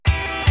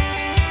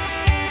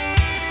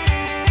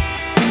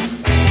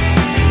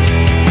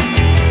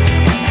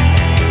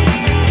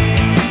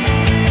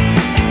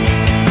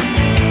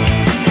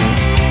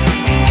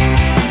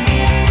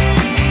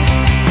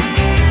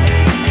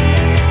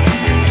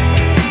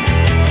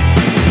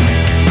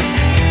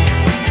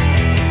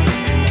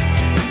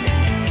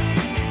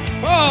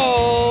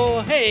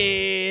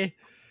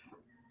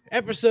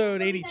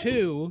Episode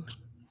 82.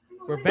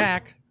 We're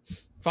back.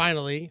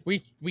 Finally,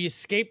 we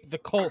escaped the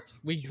cult.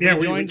 We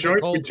joined the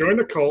cult. We joined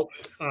the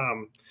cult.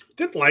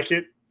 Didn't like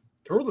it.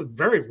 They were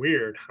very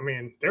weird. I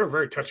mean, they were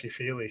very touchy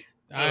feely.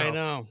 I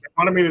know. They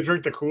wanted me to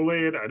drink the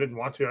Kool-Aid. I didn't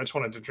want to. I just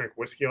wanted to drink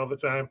whiskey all the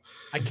time.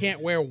 I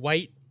can't wear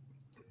white.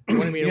 They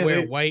wanted me to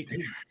wear white.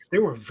 They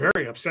were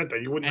very upset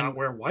that you would not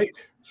wear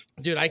white.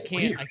 Dude, I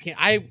can't.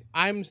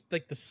 I'm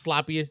like the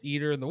sloppiest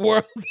eater in the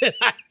world.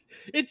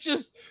 It's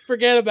just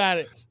forget about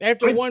it.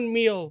 After one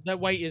meal,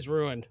 that white is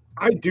ruined.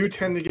 I do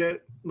tend to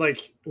get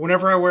like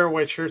whenever I wear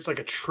white shirts, like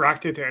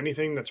attracted to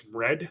anything that's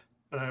red,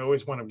 and I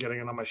always wind up getting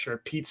it on my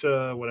shirt,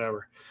 pizza,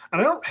 whatever.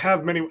 And I don't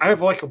have many. I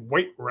have like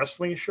white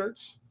wrestling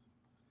shirts.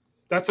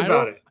 That's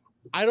about it.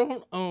 I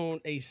don't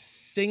own a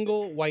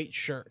single white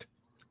shirt,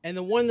 and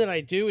the one that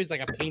I do is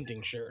like a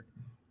painting shirt.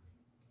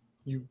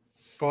 You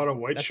bought a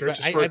white shirt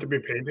just for it to be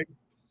painting?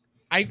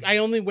 I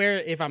only wear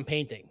it if I'm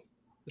painting.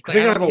 It's like,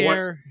 I don't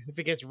care if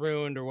it gets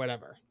ruined or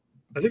whatever.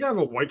 I think I have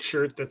a white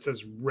shirt that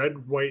says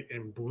red, white,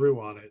 and brew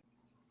on it.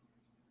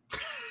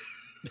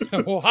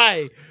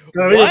 Why?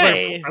 I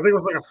think it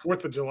was like a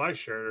 4th of July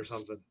shirt or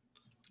something.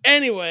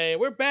 Anyway,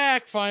 we're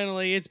back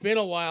finally. It's been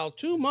a while.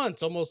 2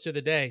 months almost to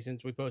the day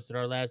since we posted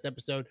our last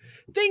episode.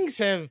 Things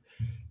have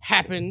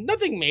happened.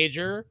 Nothing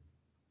major.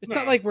 It's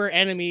not like we're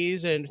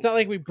enemies, and it's not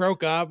like we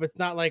broke up. It's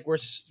not like we're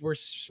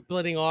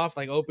splitting off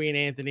like Opie and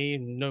Anthony.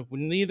 No,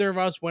 neither of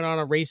us went on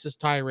a racist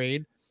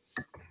tirade.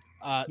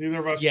 Neither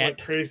of us went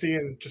crazy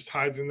and just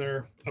hides in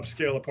their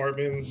upscale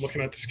apartment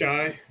looking at the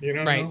sky. You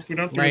know, right? No, we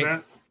don't do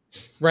that.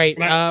 Right.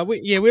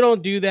 We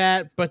don't do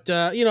that. But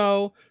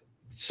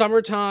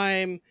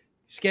summertime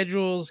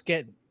schedules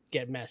get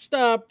messed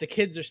up. The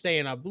kids are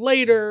staying up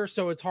later,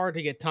 so it's hard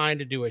to get time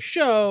to do a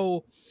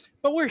show.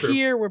 But we're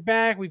here. We're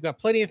back. We've got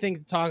plenty of things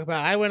to talk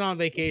about. I went on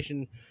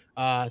vacation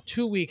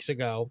 2 weeks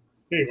ago.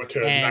 You went to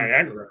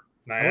Niagara.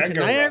 I went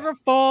to Niagara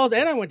Falls,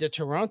 and I went to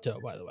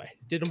Toronto, by the way.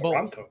 Did them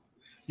both.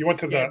 You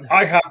went to the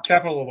IHOP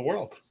capital of the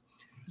world.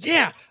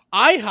 Yeah,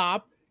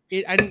 IHOP.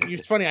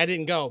 It's funny, I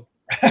didn't go.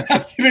 You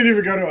didn't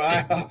even go to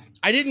IHOP.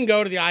 I didn't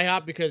go to the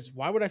IHOP because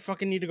why would I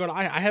fucking need to go to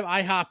IHOP? I have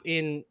IHOP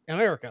in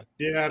America.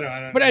 Yeah, I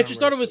know. But I just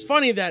thought it was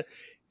funny that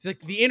it's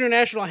like the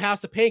International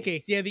House of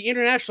Pancakes. Yeah, the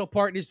international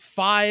part is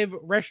 5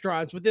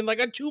 restaurants within like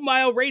a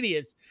 2-mile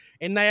radius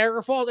in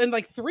Niagara Falls, and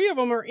like 3 of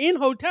them are in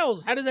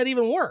hotels. How does that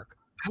even work?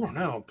 I don't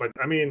know, but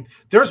I mean,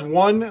 there's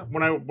one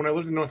when I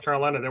lived in North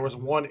Carolina. There was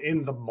one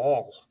in the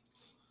mall,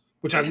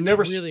 which I've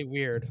never. Really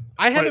weird.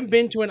 I haven't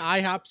been to an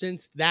IHOP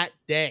since that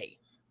day.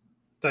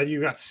 That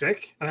you got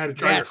sick and had to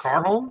drive your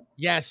car home?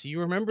 Yes, you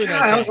remember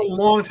that. That was a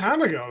long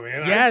time ago,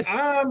 man. Yes.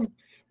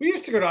 We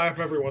used to go to IHOP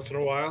every once in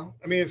a while.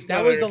 I mean,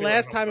 that was the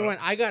last time I went.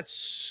 I was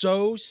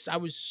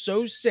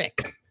so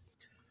sick.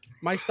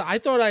 I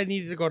thought I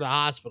needed to go to the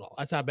hospital.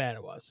 That's how bad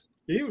it was.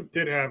 You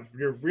did have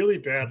your really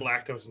bad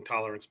lactose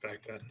intolerance back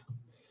then.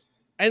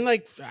 And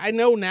like, I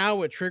know now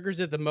what triggers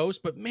it the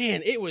most, but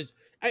man, it was,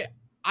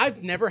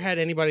 I've never had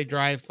anybody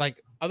drive,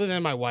 like, other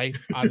than my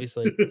wife,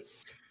 obviously,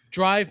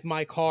 drive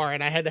my car,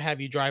 and I had to have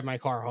you drive my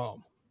car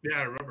home. Yeah,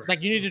 I remember. It's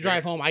like, you need to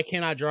drive home. I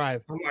cannot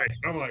drive.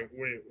 I'm like,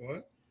 wait,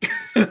 what?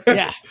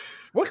 Yeah.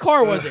 What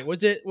car was it?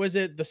 Was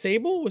it the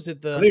Sable? Was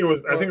it the? I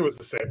think it was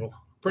the Sable.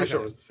 Pretty sure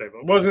it was the Sable.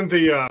 It wasn't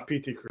the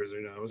PT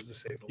Cruiser. No, it was the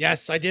Sable.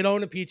 Yes, I did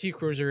own a PT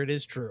Cruiser. It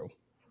is true.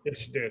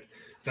 Yes, you did.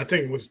 That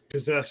thing was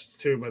possessed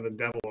too by the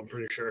devil. I'm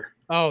pretty sure.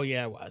 Oh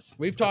yeah, it was.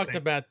 We've talked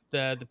about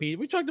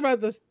we talked about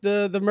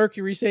the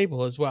Mercury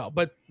Sable as well.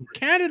 But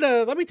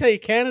Canada, let me tell you,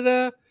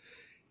 Canada,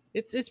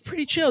 it's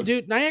pretty chill,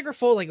 dude. Niagara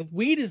Falls, like,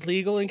 weed is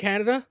legal in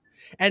Canada.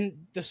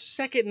 And the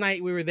second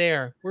night we were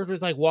there, we were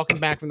just like walking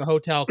back from the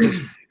hotel because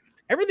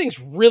everything's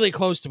really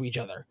close to each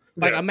other.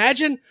 Like,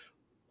 imagine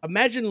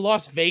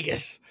Las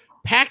Vegas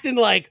packed in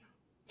like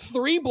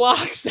 3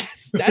 blocks.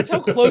 That's how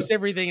close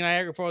everything in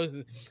Niagara Falls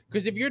is.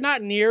 Because if you're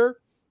not near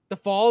the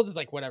falls, it's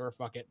like, whatever,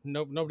 fuck it.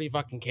 Nobody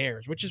fucking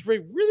cares, which is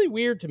really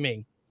weird to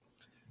me.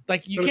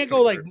 Like, you can't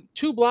go like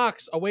 2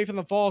 blocks away from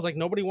the falls. Like,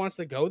 nobody wants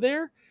to go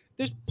there.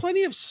 There's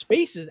plenty of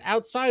spaces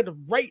outside of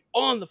right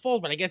on the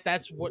falls, but I guess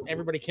that's what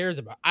everybody cares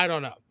about. I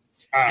don't know.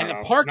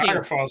 The parking.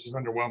 Niagara Falls was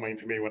underwhelming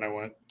to me when I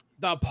went.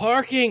 The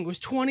parking was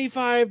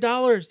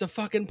 $25 to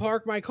fucking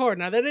park my car.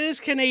 Now, that is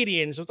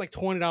Canadian, so it's like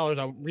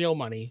 $20 on real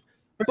money.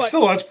 But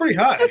still, that's pretty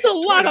high. That's a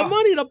lot of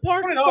money to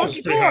park a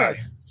fucking car.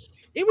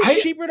 It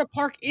was cheaper to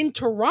park in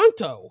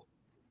Toronto.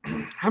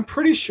 I'm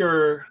pretty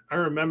sure I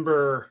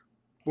remember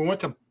when we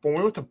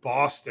went to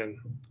Boston.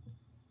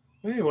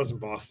 Maybe it wasn't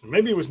Boston.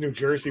 Maybe it was New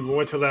Jersey. We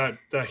went to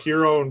the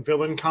Hero and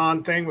Villain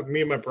Con thing with me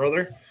and my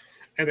brother.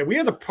 And then we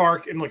had to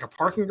park in like a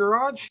parking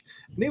garage.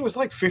 And it was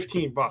like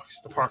 $15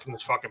 to park in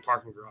this fucking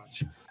parking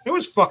garage. It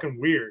was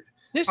fucking weird.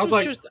 This was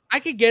like, just,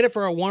 I could get it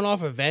for a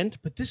one-off event,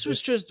 but this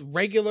was just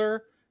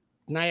regular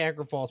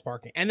Niagara Falls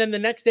parking. And then the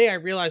next day I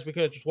realized we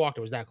could have just walked.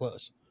 It was that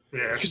close.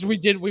 Yeah. Because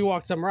we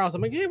walked somewhere else.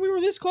 I'm like, hey, we were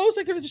this close.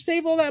 I could have just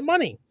saved all that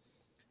money.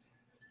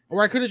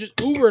 Or I could have just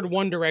Ubered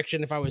one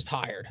direction if I was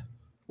tired.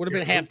 Would have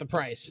been half the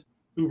price.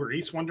 Uber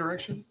Eats One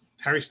Direction?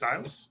 Harry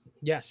Styles?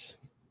 Yes.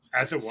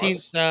 As it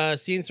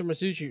was. Scenes from a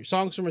sushi,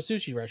 songs from a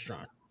sushi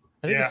restaurant.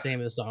 I think that's the name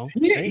of the song.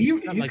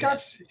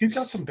 He's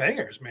got some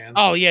bangers, man.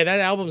 Oh yeah, that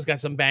album's got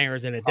some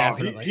bangers in it.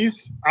 Definitely.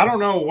 I don't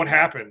know what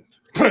happened,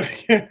 but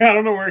I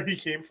don't know where he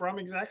came from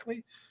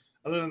exactly,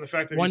 other than the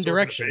fact that One he's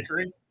Direction. in a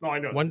bakery. No, I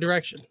know One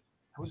Direction.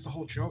 That was the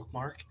whole joke,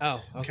 Mark.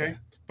 Oh, okay.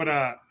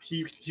 But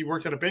he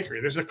worked at a bakery.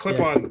 There's a clip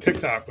on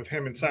TikTok with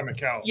him and Simon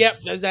Cowell.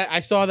 Yep,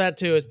 I saw that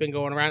too. It's been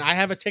going around. I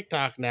have a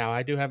TikTok now.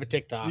 I do have a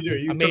TikTok. You do.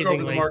 You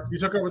amazingly.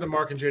 took over the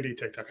Mark and JD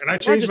TikTok, and I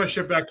changed my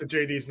shit back to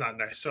JD's not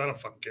nice, so I don't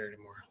fucking care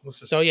anymore.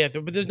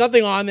 But there's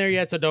nothing on there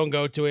yet, so don't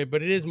go to it.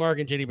 But it is Mark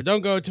and JD. But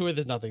don't go to it.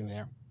 There's nothing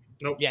there.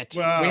 Nope. Yet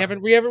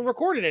we haven't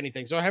recorded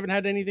anything, so I haven't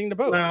had anything to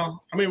post.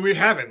 Well, I mean, we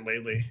haven't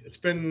lately. It's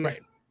been a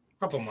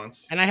couple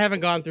months, and I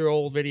haven't gone through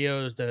old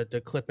videos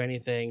to clip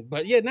anything.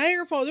 But yeah,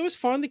 Niagara Falls, it was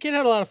fun. The kid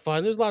had a lot of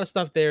fun. There's a lot of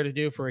stuff there to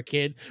do for a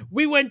kid.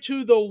 We went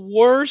to the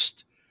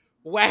worst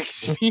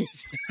wax museum.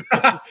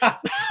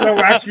 The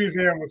wax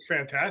museum was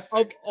fantastic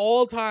of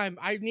all time.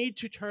 I need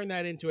to turn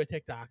that into a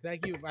TikTok.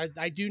 Thank you.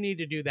 I do need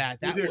to do that.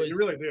 You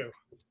really do.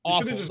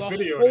 Awful. You just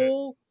the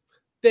whole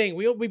thing.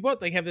 We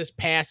both have this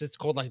pass. It's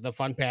called the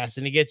Fun Pass,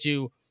 and it gets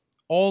you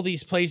all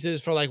these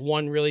places for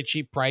one really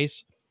cheap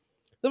price.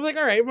 So I'm like,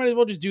 all right, might as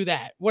well just do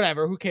that.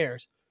 Whatever, who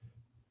cares?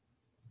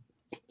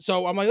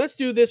 So I'm like, let's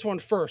do this one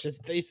first.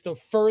 It's the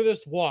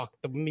furthest walk,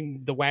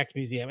 the wax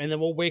museum, and then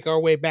we'll make our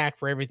way back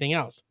for everything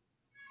else.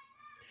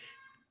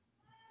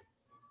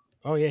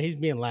 Oh yeah, he's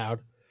being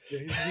loud. Yeah,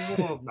 he's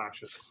a little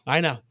obnoxious.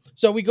 I know.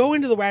 So we go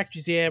into the wax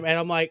museum, and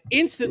I'm like,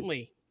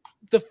 instantly,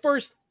 the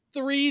first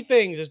 3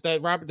 things is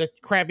the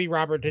crappy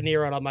Robert De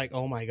Niro, and I'm like,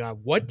 oh my god,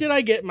 what did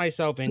I get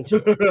myself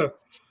into?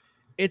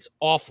 It's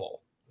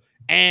awful.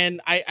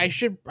 And I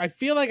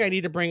feel like I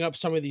need to bring up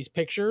some of these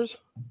pictures.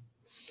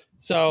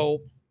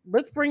 So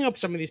let's bring up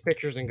some of these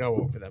pictures and go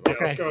over them. Okay.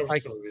 Let's go over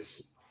some of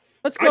these.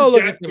 Let's go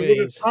look at some of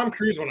these. Tom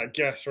Cruise one, I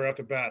guess, right off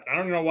the bat. I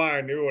don't know why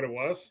I knew what it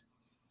was.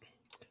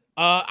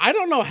 I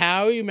don't know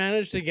how you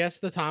managed to guess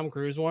the Tom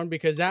Cruise one,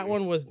 because that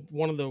one was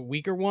one of the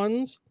weaker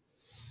ones.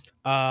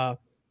 So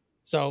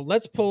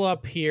let's pull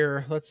up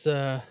here. Let's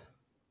I'm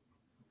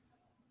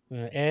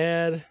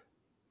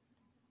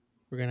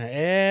gonna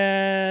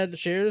add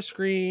share the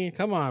screen.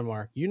 Come on,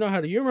 Mark. You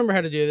remember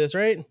how to do this,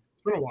 right? It's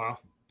been a while.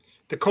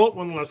 The Colt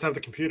one lets have the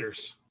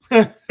computers.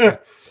 Is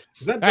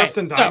that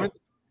Dustin Diamond?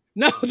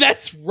 No,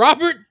 that's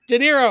Robert De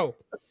Niro.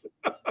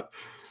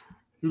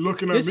 You're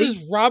looking at me? This is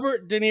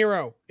Robert De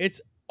Niro.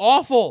 It's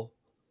awful.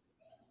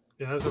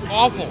 Yeah, it's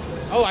awful.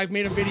 Oh, I've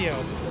made a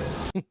video.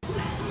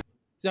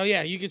 So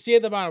yeah, you can see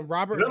at the bottom,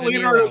 Robert De Niro. Is that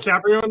Leonardo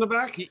DiCaprio in the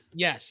back?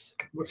 Yes.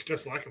 Looks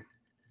just like him.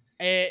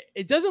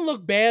 It doesn't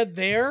look bad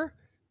there,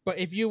 but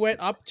if you went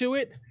up to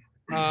it,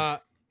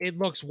 it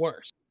looks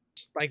worse.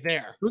 Like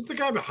there. Who's the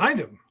guy behind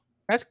him?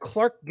 That's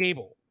Clark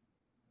Gable.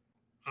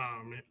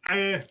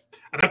 I'd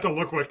have to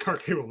look what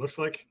Clark Gable looks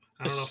like.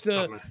 I don't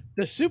know.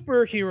 The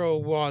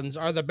superhero ones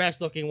are the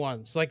best looking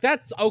ones.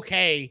 That's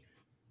okay.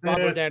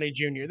 Robert Downey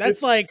Jr.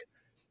 That's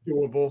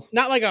doable.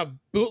 Not like a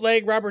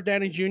bootleg Robert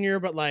Downey Jr.,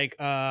 but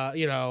a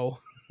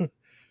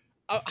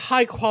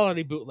high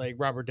quality bootleg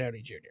Robert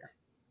Downey Jr.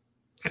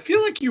 I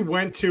feel like you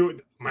went to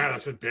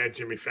that's a bad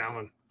Jimmy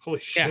Fallon. Holy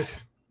shit.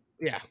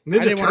 Yeah. I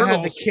didn't want to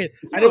have the kid.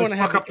 I didn't want to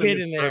have the kid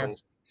in there.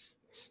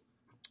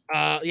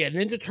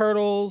 Ninja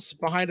Turtles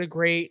behind a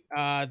grate.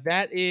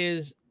 That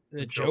is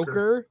the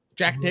Joker.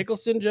 Jack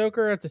Nicholson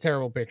Joker. That's a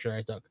terrible picture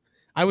I took.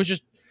 I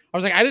was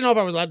like, I didn't know if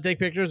I was allowed to take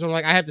pictures. I'm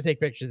like, I have to take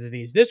pictures of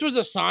these. This was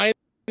a sign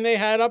they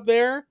had up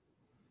there.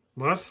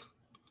 What?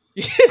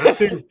 Yeah.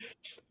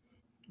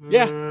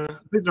 I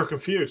think they're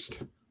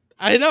confused.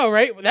 I know,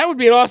 right? That would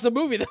be an awesome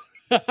movie.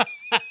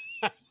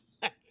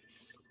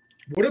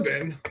 Would have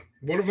been.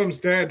 One of them's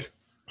dead.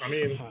 I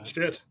mean,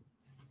 shit.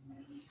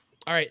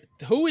 All right.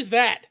 Who is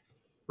that?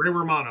 Ray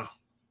Romano.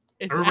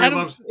 It's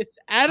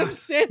Adam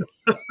Sandler.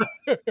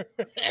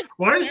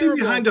 Why is he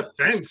behind a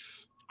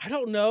fence? I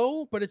don't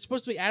know, but it's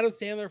supposed to be Adam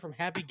Sandler from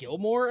Happy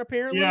Gilmore,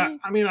 apparently. Yeah,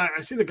 I mean, I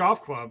see the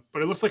golf club,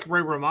 but it looks like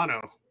Ray Romano.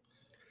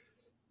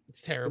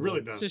 It's terrible. It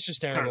really does. It's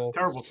just terrible.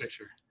 Terrible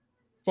picture.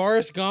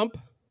 Forrest Gump.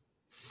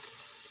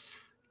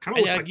 Kind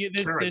of like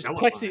there's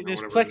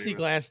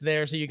plexiglass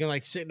there, so you can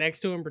like sit next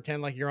to him,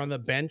 pretend like you're on the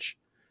bench.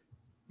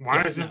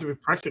 Why does there have to be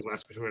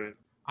plexiglass between it?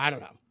 I don't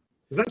know.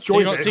 Is that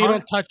Joy Behar? So you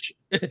don't touch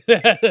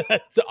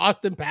it's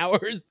Austin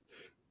Powers.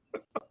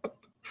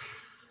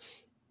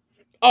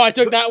 Oh, I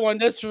took that one.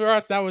 That's for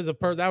us. That was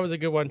a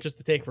good one just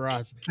to take for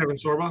us. Kevin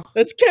Sorbo.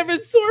 That's Kevin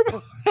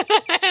Sorbo.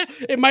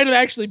 It might have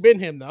actually been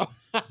him though.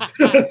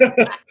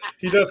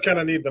 He does kind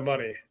of need the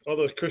money. All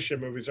those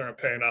Christian movies aren't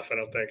paying off, I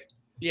don't think.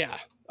 Yeah.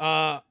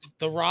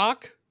 The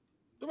Rock.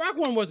 The Rock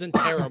one wasn't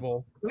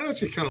terrible. That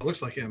actually kind of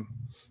looks like him.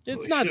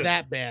 It's not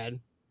that bad.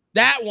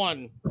 That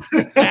one.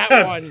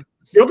 That one.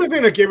 The only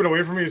thing that gave it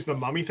away for me is the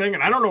Mummy thing,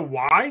 and I don't know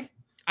why.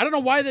 I don't know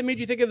why that made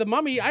you think of the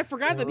Mummy. I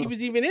forgot that he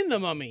was even in the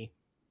Mummy.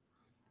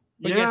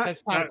 But yes,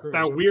 that's Tom Cruise.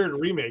 That weird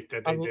remake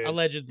that they did.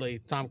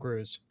 Allegedly, Tom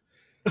Cruise.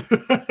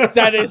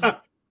 That is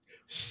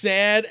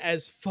sad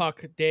as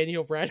fuck,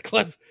 Daniel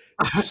Radcliffe.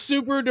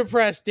 Super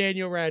depressed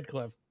Daniel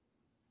Radcliffe.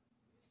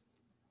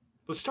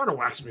 Let's start a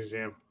wax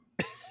museum.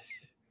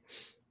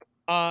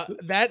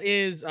 That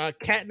is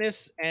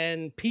Katniss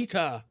and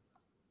Peeta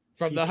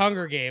from the Peeta.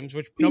 Hunger Games,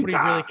 which nobody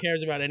Peeta. really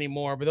cares about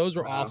anymore, but those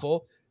were Wow.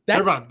 awful.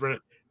 They're That's about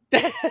Brit-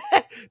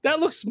 that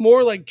looks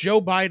more like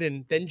Joe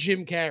Biden than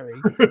Jim Carrey.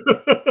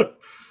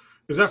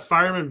 Is that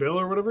Fireman Bill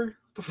or whatever? What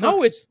the fuck?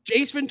 No, it's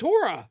Jace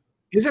Ventura.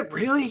 Is it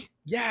really?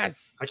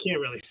 Yes. I can't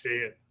really see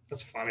it.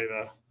 That's funny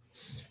though.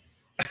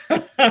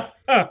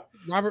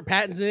 Robert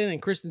Pattinson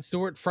and Kristen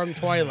Stewart from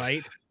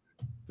Twilight.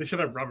 They should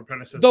have Robert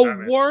Pattinson as The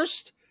Batman.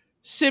 worst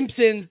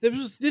Simpsons.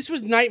 This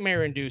was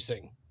nightmare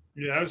inducing.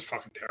 Yeah, that was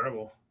fucking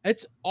terrible.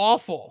 It's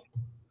awful.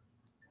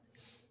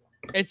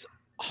 It's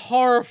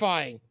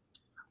horrifying.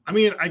 I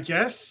mean, I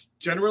guess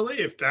generally,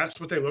 if that's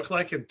what they look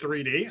like in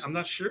 3D, I'm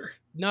not sure.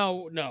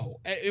 No,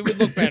 it would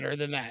look better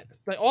than that.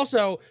 But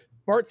also,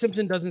 Bart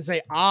Simpson doesn't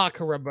say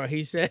caramba.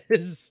 He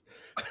says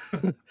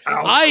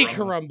I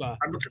caramba.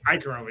 I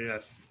caramba,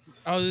 yes.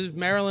 Oh, this is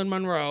Marilyn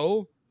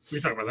Monroe. We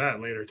talk about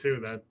that later too.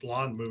 That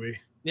blonde movie.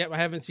 Yep, I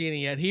haven't seen it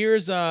yet.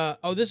 Here's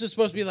this is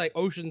supposed to be like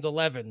Ocean's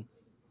 11.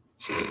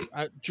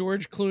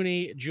 George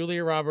Clooney,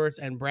 Julia Roberts,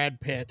 and Brad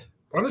Pitt.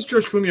 Why does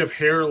George Clooney have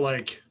hair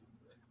like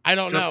I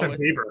don't Justin know.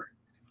 Bieber?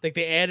 Like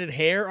they added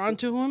hair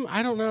onto him?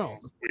 I don't know.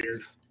 That's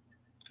weird.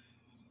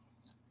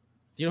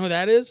 Do you know who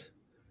that is?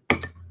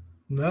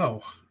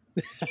 No.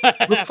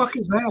 What the fuck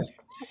is that?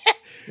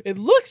 It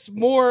looks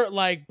more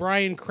like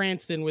Bryan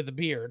Cranston with a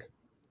beard.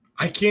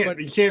 You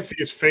can't see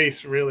his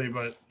face really,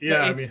 but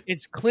yeah,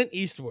 it's Clint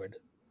Eastwood.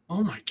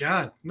 Oh my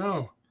god,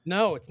 no.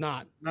 No, it's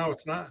not. No,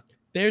 it's not.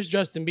 There's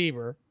Justin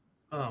Bieber.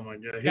 Oh my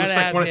god. Gotta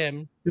have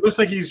him. He looks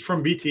like he's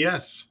from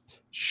BTS.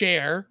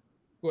 Cher.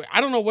 I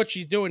don't know what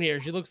she's doing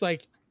here. She looks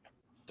like.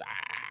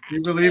 Do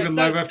you believe in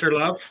Live After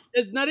Love?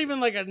 It's not even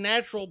like a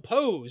natural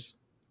pose.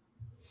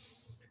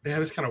 Yeah,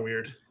 it's kind of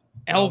weird.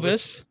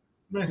 Elvis.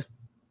 Man.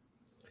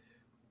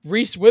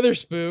 Reese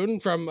Witherspoon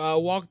from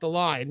Walk the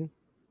Line.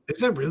 Is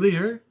that really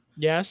her?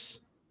 Yes.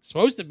 It's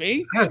supposed to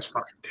be. That's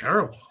fucking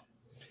terrible.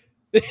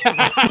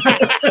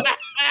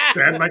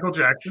 Sad Michael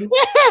Jackson.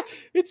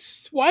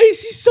 Why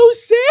is he so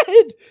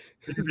sad?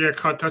 He could be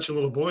caught touching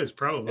little boys,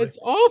 probably. It's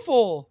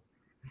awful.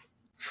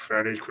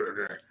 Freddy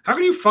Krueger. How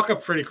can you fuck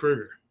up Freddy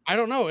Krueger? I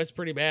don't know. It's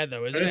pretty bad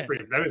though, isn't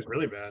it? That is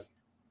really bad.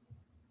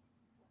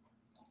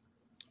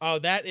 Oh,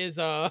 that is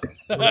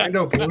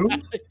Orlando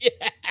Bloom?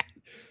 Yeah.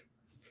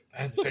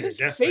 That's Look, his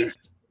face.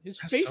 His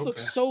face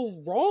looks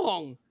so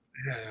wrong.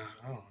 Yeah,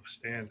 I don't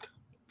understand.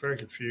 Very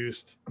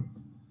confused.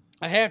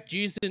 A half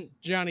decent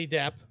Johnny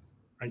Depp.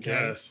 I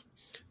guess.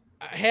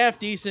 A half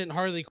decent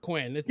Harley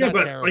Quinn. It's not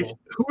but terrible. like,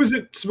 who is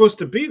it supposed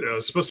to be though?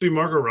 It's supposed to be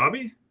Margot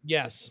Robbie?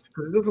 Yes.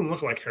 Because it doesn't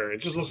look like her. It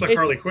just looks like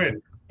Harley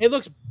Quinn. It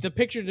looked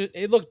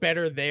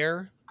better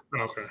there.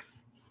 Okay.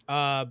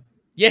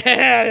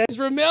 Yeah, that's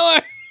from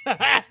Miller.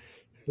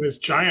 This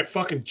giant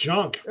fucking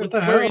junk. What the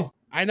hell?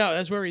 I know,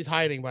 that's where he's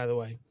hiding, by the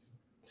way.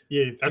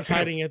 Yeah, that's he's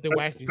hiding at the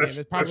wax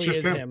museum. It probably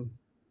is him.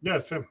 Yeah,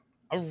 it's him.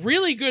 A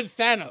really good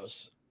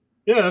Thanos.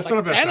 Yeah, that's not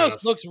a bad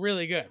Thanos. Looks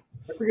really good.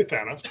 That's a good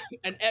Thanos.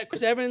 And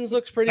Chris Evans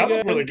looks pretty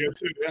good. Really good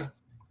too, yeah.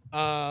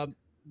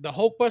 The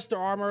Hulkbuster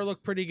armor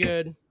looked pretty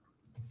good.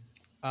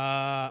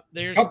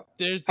 There's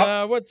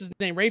what's his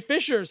name? Ray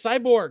Fisher,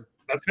 Cyborg.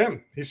 That's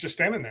him. He's just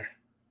standing there.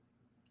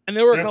 And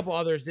there were a couple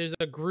others. There's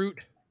a Groot,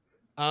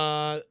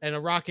 and a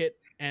Rocket,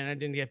 and I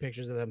didn't get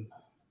pictures of them.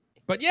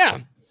 But yeah,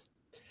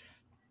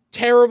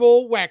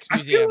 terrible wax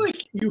museum. I feel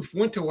like you've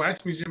went to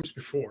wax museums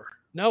before.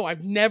 No,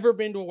 I've never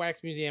been to a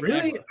wax museum.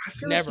 Really? Ever. I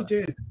feel never. like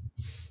you did.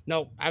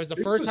 No, I was the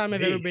first time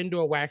I've ever been to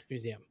a wax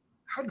museum.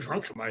 How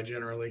drunk am I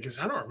generally? Because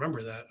I don't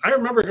remember that. I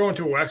remember going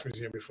to a wax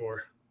museum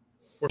before.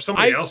 Or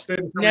somebody else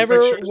did.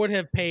 Never would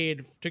have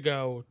paid to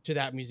go to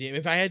that museum.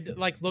 If I had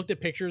looked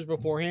at pictures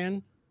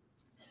beforehand.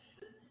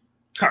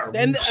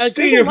 And there's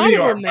a lot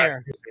of them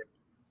there.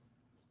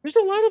 There's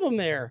a lot of them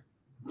there.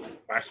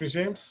 Wax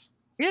museums?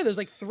 Yeah,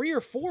 there's 3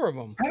 or 4 of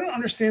them. I don't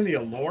understand the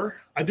allure.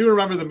 I do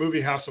remember the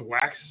movie House of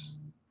Wax.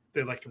 They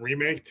a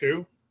remake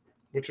too,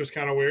 which was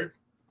kind of weird.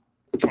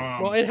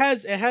 Well, it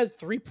has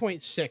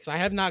 3.6. I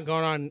have not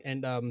gone on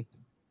and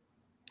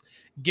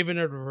given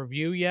it a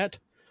review yet,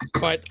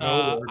 but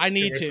I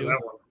need to.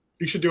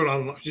 You should do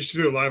it You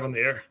should do it live on the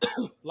air.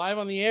 Live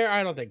on the air?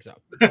 I don't think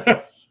so.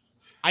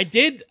 I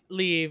did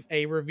leave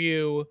a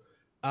review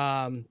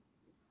for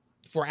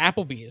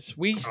Applebee's.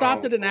 We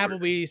stopped at an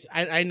Applebee's.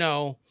 I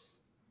know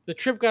the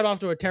trip got off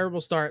to a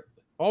terrible start.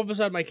 All of a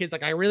sudden, my kid's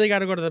like, "I really got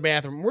to go to the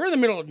bathroom." We're in the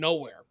middle of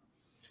nowhere.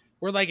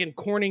 We're in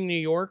Corning, New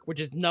York,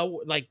 which is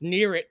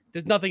near it.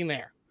 There's nothing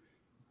there.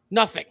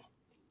 Nothing.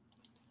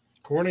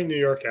 Corning, New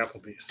York,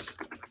 Applebee's.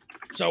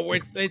 So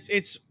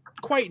it's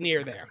quite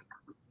near there.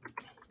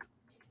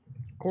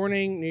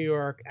 Corning, New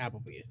York,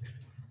 Applebee's.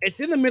 It's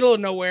in the middle of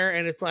nowhere,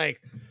 and it's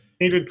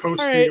Painted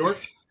Post, New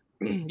York.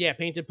 Yeah,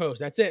 Painted Post.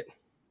 That's it.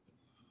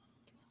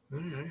 All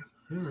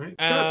right.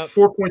 It's got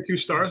 4.2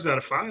 stars out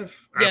of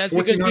 5. Yeah, that's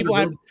because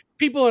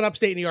people in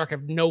upstate New York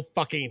have no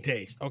fucking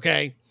taste.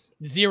 Okay.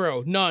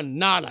 0, none,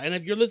 nada. And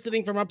if you're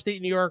listening from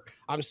upstate New York,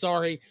 I'm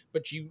sorry,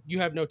 but you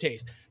have no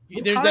taste.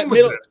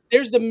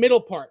 There's the middle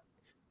part.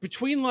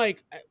 between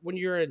like when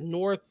you're in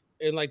North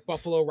in like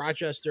Buffalo,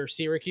 Rochester,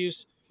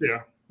 Syracuse,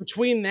 Yeah.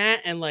 between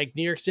that and like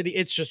New York City,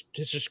 it's just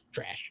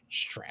trash.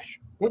 It's trash.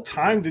 What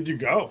time did you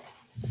go?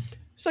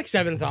 It's like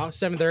 7:30,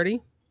 8 Why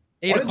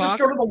did you just o'clock.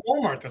 go to the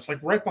Walmart that's like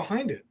right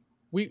behind it?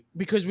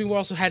 Because we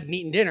also hadn't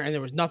eaten dinner and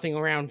there was nothing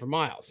around for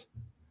miles.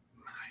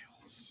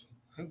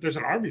 There's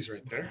an Arby's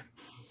right there.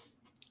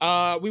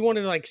 We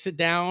wanted to like sit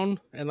down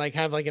and like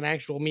have like an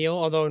actual meal.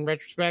 Although in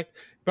retrospect,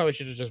 probably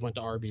should have just went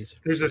to Arby's.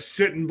 There's a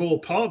Sit-N Bull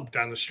pub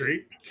down the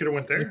street. Could have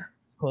went there.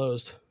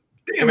 Closed.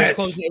 Damn it! It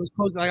was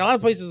closed. Like a lot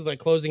of places like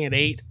closing at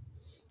 8.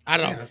 I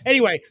don't know. Yes.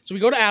 Anyway, so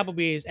we go to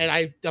Applebee's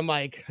and I'm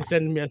like, I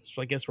send a message,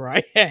 I guess where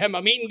I am.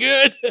 I'm eating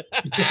good.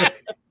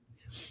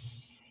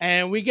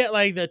 And we get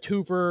like the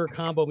 2-for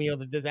combo meal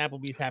that this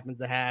Applebee's happens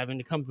to have, and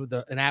it comes with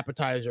an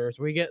appetizer.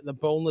 So we get the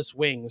boneless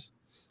wings,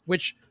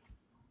 which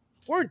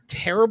weren't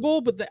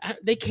terrible, but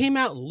they came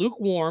out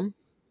lukewarm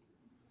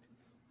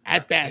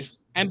at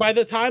best. And by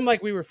the time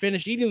like we were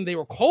finished eating them, they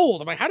were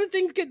cold. I'm like, how did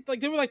things get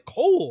like they were like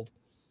cold?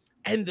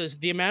 And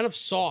the amount of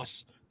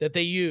sauce that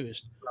they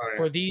used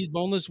for these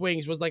boneless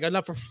wings was like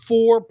enough for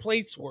 4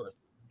 plates worth.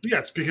 Yeah,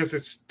 it's because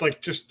it's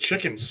like just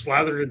chicken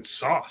slathered in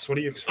sauce. What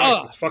do you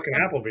expect? It's fucking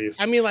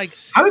Applebee's. I mean, like,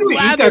 how did we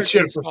eat that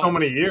shit for so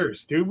many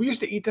years, dude? We used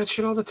to eat that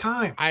shit all the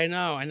time. I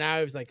know, and now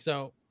I was like,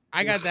 so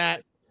I got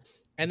that,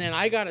 and then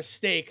I got a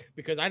steak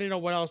because I didn't know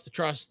what else to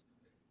trust.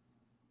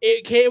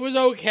 It was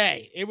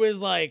okay. It was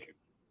like,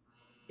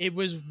 it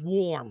was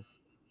warm.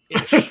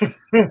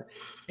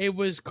 It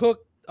was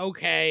cooked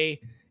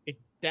okay.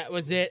 That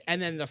was it,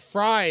 and then the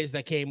fries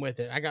that came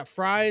with it. I got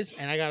fries,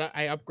 and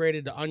I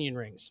upgraded to onion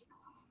rings.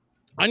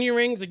 Onion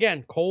rings,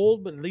 again,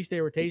 cold, but at least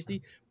they were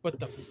tasty. But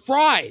the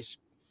fries,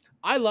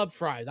 I love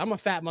fries. I'm a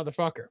fat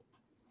motherfucker.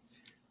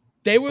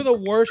 They were the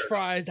worst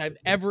fries I've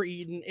ever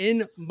eaten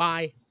in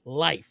my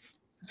life.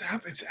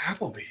 It's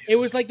Applebee's. It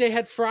was like they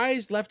had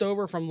fries left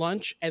over from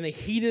lunch, and they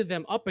heated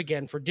them up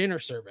again for dinner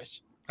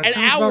service an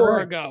hour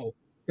ago.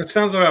 That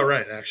sounds about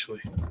right,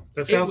 actually.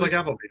 That sounds like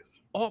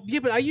Applebee's. Oh, yeah,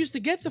 but I used to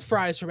get the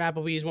fries from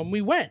Applebee's when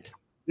we went.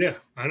 Yeah,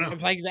 I know.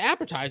 It's like the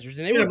appetizers,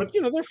 and they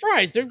were, they're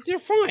fries. They're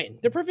fine.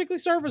 They're perfectly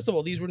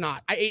serviceable. These were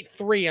not. I ate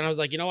 3, and I was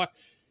like, you know what?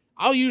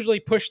 I'll usually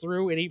push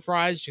through and eat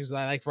fries because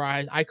I like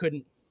fries. I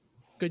couldn't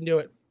do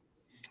it.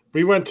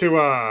 We went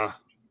to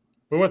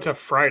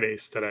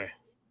Fridays today.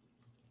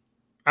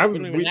 We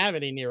don't even have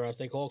any near us.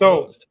 They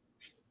closed.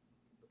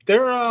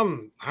 They're I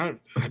mean,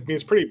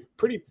 it's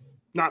pretty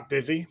not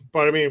busy,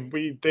 but I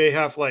mean they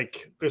have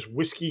like this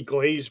whiskey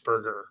glazed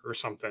burger or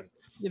something.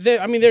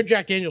 Their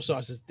Jack Daniel's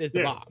sauce is the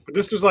bomb. But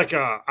this was like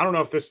I don't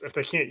know if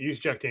they can't use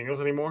Jack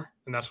Daniel's anymore,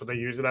 and that's what they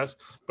use it as.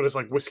 But it's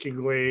like whiskey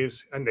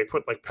glaze, and they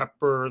put like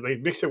pepper. They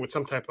mix it with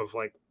some type of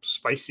like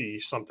spicy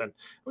something.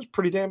 It was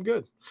pretty damn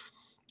good.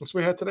 That's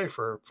what we had today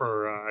for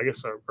I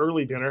guess an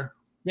early dinner.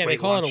 Yeah, they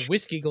call it a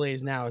whiskey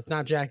glaze now. It's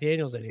not Jack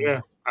Daniel's anymore.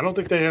 Yeah, I don't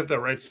think they have the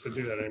rights to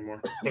do that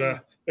anymore.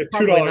 But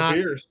 $2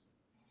 beers.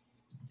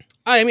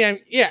 I mean,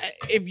 yeah,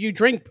 if you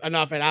drink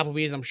enough at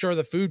Applebee's, I'm sure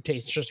the food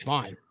tastes just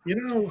fine. You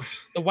know,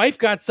 the wife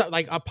got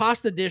like a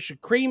pasta dish,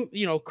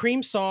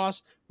 cream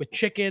sauce with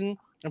chicken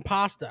and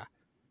pasta,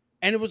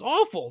 and it was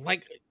awful.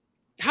 Like,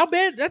 how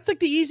bad? That's like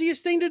the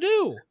easiest thing to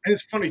do. And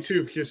it's funny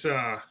too because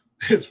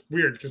it's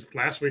weird because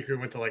last week we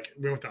went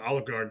to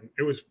Olive Garden.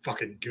 It was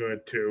fucking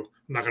good too.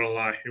 I'm not gonna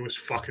lie, it was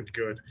fucking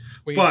good.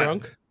 Were you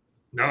drunk?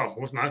 No, I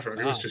was not drunk.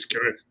 It was just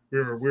good. We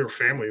were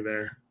family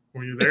there.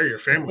 When you're there, you're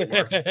family.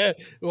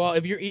 Well,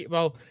 if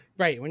you're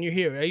right when you're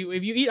here,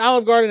 if you eat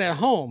Olive Garden at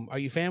home, are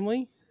you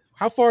family?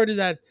 How far does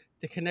the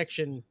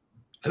connection?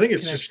 I think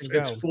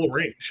it's full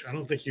range. I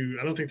don't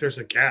think there's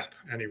a gap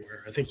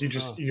anywhere. I think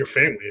you're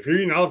family. If you're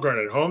eating Olive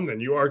Garden at home,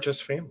 then you are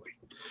just family.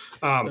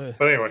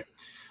 But anyway,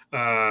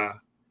 what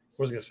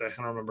was I gonna say? I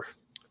don't remember.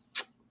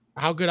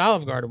 How good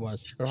Olive Garden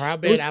was, or how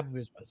bad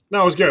Applebee's was.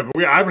 No, it was good.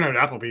 But I haven't had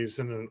Applebee's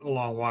in a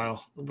long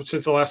while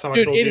since the last time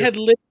I told you. It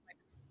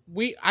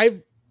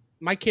had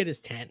my kid is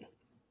 10.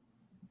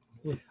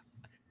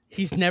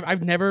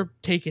 I've never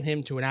taken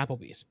him to an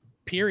Applebee's.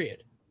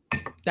 Period.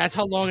 That's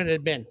how long it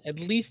had been. At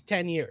least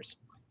 10 years.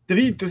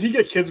 Does he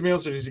get kids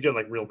meals or does he get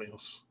like real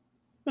meals?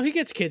 Well, he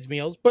gets kids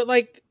meals, but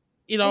like,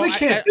 they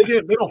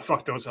don't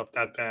fuck those up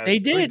that bad. They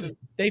did.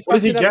 They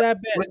fucked it up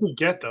that bad. What did he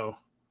get though?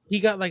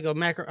 He got like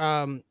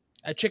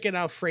a chicken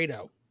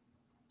Alfredo.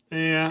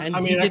 Yeah. And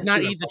he did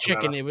not eat the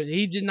chicken.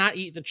 He did not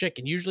eat the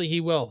chicken. Usually he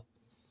will.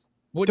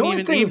 Wouldn't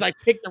even eat, like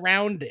picked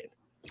around it.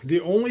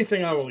 The only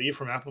thing I will eat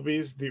from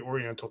Applebee's, the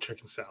Oriental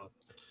chicken salad.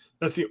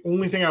 That's the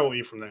only thing I will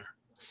eat from there.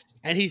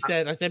 And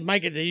I said,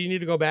 Micah, do you need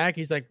to go back?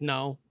 He's like,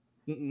 no.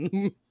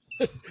 He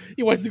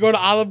wants to go to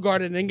Olive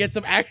Garden and get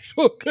some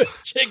actual good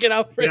chicken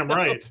Alfredo. Damn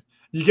right.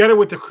 You get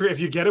it if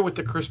you get it with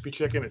the crispy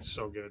chicken, it's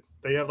so good.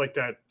 They have like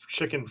that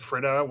chicken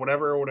fritta,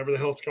 whatever the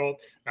hell it's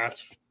called. I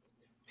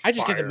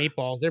just get the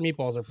meatballs. Their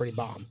meatballs are pretty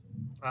bomb.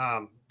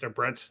 their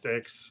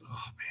breadsticks.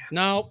 Oh man,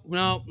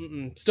 No.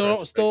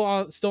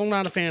 Still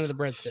not a fan of the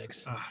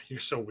breadsticks. You're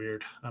so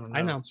weird. I don't know.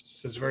 I know.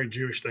 It's a very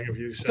Jewish thing of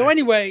you to say. So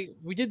anyway,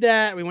 we did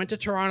that. We went to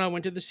Toronto,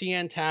 went to the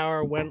CN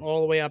Tower, went all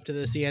the way up to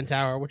the CN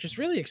Tower, which is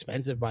really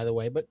expensive, by the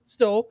way, but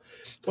still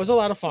was a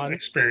lot of fun.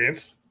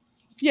 Experience.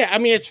 Yeah, I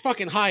mean, it's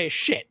fucking high as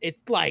shit.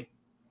 It's like,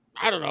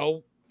 I don't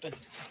know,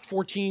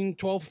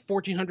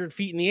 1,400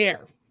 feet in the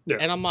air. Yeah.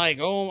 And I'm like,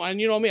 oh,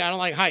 and you know me, I don't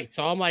like heights.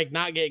 So I'm like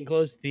not getting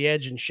close to the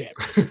edge and shit.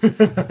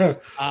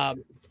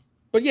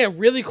 But yeah,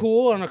 really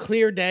cool. On a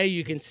clear day,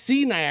 you can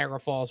see Niagara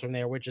Falls from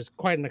there, which is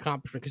quite an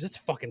accomplishment because it's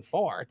fucking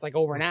far. It's like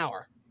over an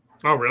hour.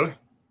 Oh, really?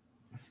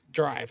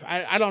 Drive.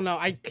 I don't know.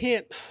 I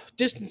can't.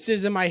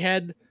 Distances in my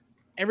head.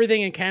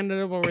 Everything in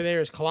Canada over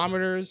there is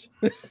kilometers.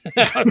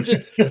 I'm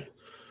just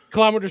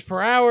kilometers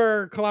per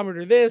hour,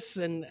 kilometer this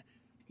and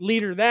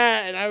liter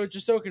that. And I was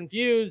just so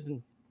confused.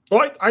 And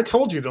well, I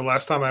told you the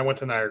last time I went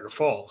to Niagara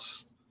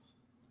Falls.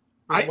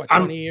 What,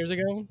 20 years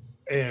ago?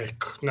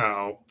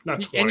 No,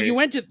 not 20. And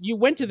you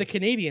went to the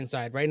Canadian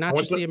side, right? Not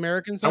just the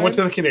American side? I went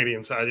to the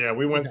Canadian side, yeah.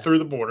 We went through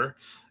the border.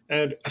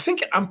 And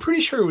I'm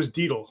pretty sure it was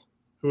Deedle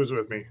who was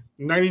with me.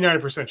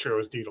 99% sure it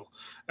was Deedle.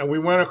 And we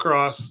went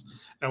across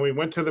and we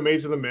went to the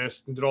Maids of the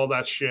Mist and did all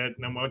that shit. And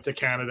then went to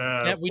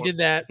Canada. Yeah, we did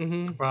that.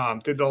 Mm-hmm.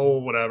 Did the whole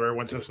whatever.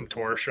 Went to some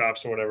tourist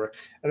shops or whatever.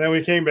 And then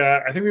we came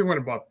back. I think we went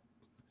and bought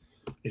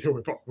either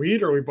we bought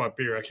weed or we bought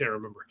beer. I can't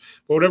remember.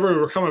 But whatever, we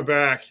were coming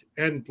back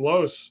and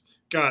Los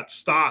got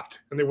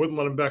stopped and they wouldn't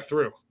let him back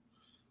through.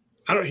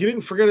 He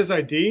didn't forget his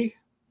ID,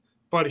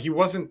 but he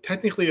wasn't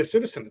technically a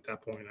citizen at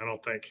that point, I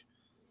don't think.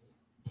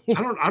 I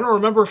don't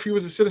remember if he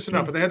was a citizen or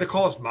not, but they had to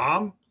call his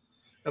mom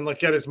and like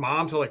get his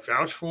mom to like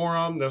vouch for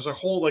him. There was a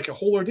whole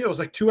ordeal. It was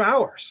like 2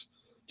 hours.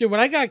 Dude,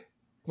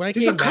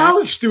 he's a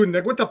college student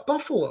that went to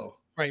Buffalo.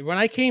 Right. When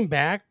I came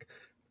back,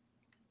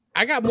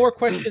 I got more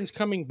questions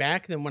coming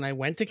back than when I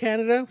went to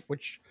Canada, and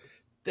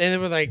they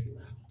were like, do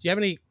you have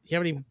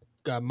any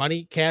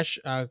money, cash,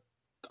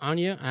 on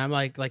you? And I'm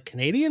like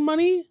Canadian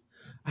money?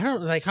 I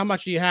don't like, how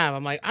much do you have?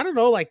 I'm like, I don't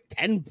know, like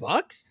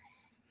 $10.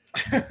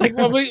 Like,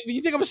 well,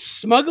 you think I'm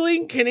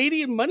smuggling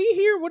Canadian money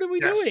here? What are we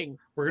doing?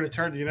 We're going to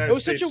turn the United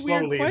States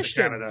slowly into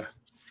Canada.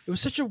 It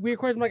was such a weird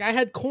question. Like I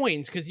had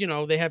coins because,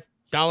 they have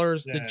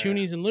dollars, the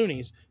toonies and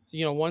loonies, so,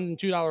 $1 and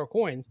 $2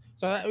 coins.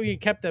 So we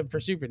kept them for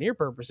souvenir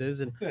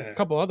purposes and a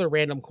couple other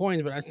random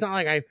coins, but it's not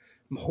like I'm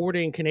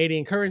hoarding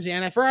Canadian currency.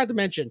 And I forgot to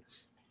mention,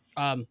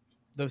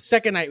 the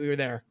second night we were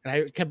there, and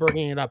I kept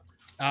bringing it up,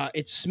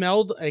 it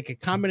smelled like a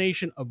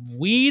combination of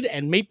weed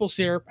and maple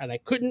syrup, and I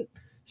couldn't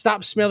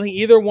stop smelling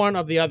either one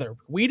of the other.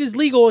 Weed is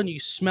legal, and you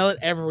smell it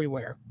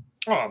everywhere.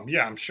 Oh,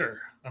 yeah, I'm sure.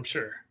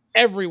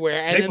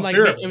 Everywhere. And maple then,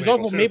 it was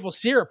also maple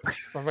syrup.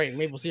 Right,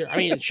 maple syrup. I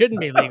mean, it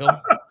shouldn't be legal.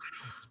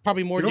 It's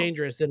probably more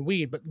dangerous than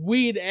weed, but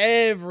weed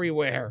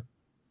everywhere.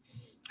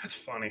 That's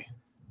funny.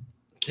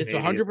 It's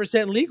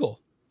 100%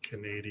 legal.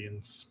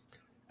 Canadians.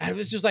 And it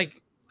was just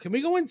like, can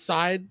we go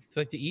inside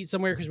to eat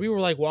somewhere? Because we were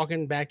like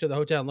walking back to the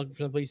hotel and looking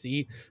for some place to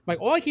eat. I'm like,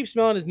 all I keep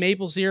smelling is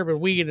maple syrup and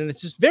weed, and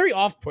it's just very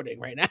off-putting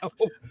right now.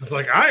 It's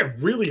like, I am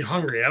really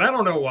hungry, and I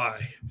don't know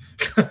why.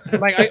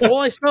 All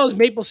I smell is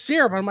maple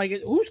syrup. I'm like,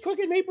 who's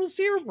cooking maple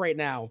syrup right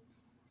now?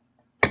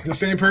 The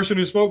same person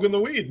who's smoking the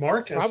weed,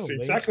 Mark. That's probably.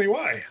 Exactly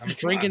why. Just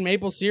drinking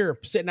maple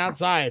syrup, sitting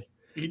outside.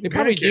 They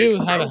probably do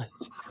have a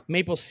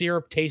maple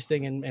syrup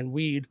tasting and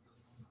weed.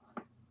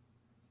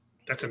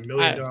 That's $1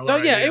 million. So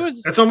yeah, idea.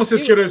 That's almost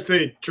as good as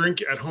they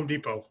drink at Home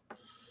Depot.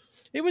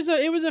 It was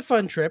a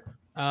fun trip.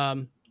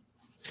 It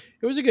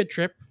was a good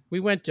trip.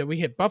 We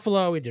hit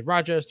Buffalo. We did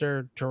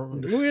Rochester. We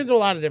did a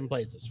lot of different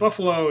places.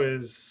 Buffalo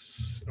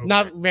is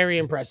not very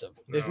impressive.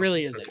 No, it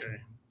really isn't. Okay.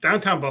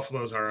 Downtown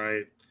Buffalo is all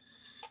right.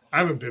 I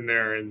haven't been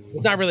there in.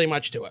 There's not really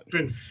much to it.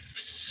 Been.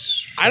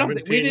 I don't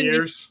think we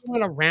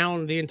went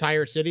around the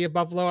entire city of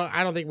Buffalo.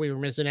 I don't think we were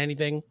missing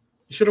anything.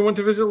 You should have went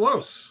to visit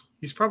Los.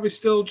 He's probably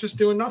still just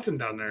doing nothing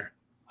down there.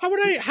 How would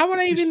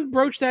I even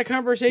broach that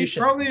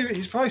conversation?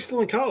 He's probably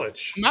still in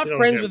college. I'm not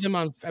friends with him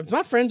on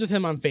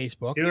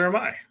Facebook. Neither am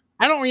I.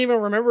 I don't even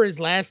remember his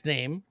last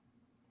name.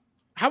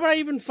 How would I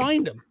even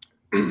find him?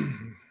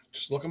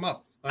 Just look him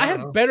up. I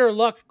had better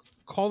luck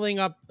calling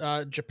up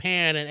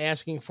Japan and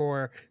asking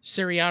for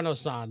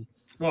Siriano-san.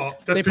 Well,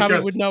 they probably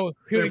would know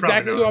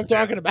exactly who I'm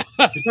talking about.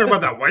 You talking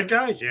about that white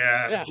guy?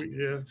 Yeah,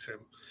 that's him.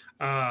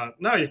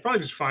 No, you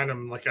probably just find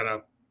him like at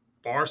a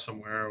bar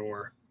somewhere,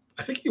 or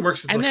I think he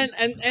works as I think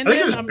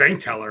he was a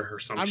bank teller or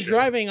something. I'm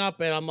driving up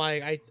and I'm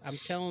like, I'm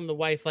telling the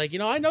wife, like,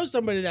 I know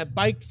somebody that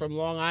biked from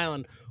Long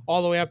Island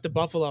all the way up to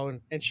Buffalo,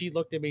 and she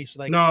looked at me, she's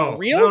like, no, for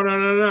real?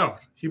 No.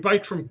 He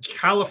biked from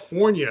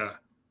California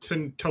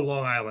to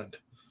Long Island.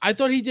 I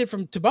thought he did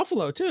to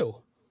Buffalo too.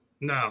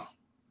 No.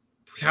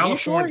 Are you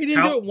sure he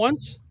didn't do it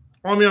once?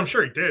 Well, I mean, I'm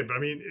sure he did, but I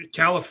mean,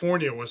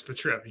 California was the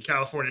trip.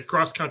 California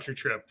cross-country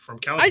trip from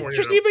California.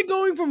 Even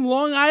going from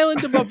Long Island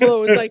to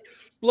Buffalo is like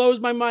blows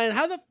my mind.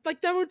 How that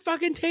would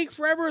fucking take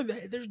forever?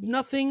 There's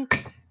nothing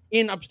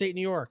in upstate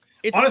New York.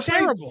 It's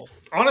terrible.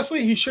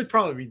 Honestly, he should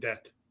probably be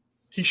dead.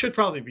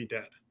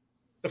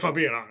 If I'm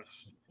being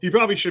honest, he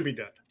probably should be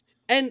dead.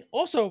 And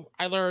also,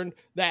 I learned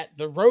that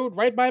the road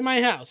right by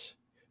my house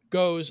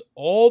goes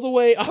all the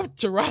way up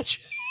to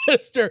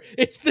Rochester.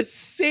 It's the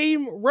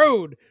same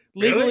road,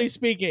 legally Really?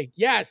 speaking.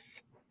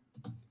 Yes.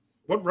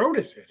 What road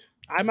is it?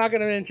 I'm not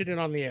going to mention it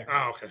on the air.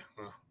 Oh, okay.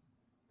 Well,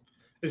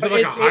 is it But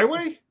like a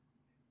highway?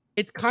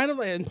 It's kind of,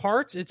 in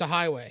parts, it's a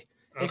highway.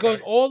 Okay. It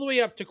goes all the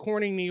way up to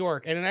Corning, New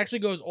York, and it actually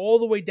goes all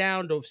the way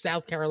down to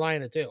South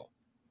Carolina, too.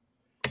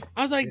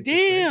 I was like,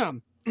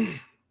 Interesting. damn.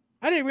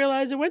 I didn't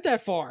realize it went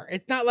that far.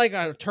 It's not like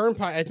a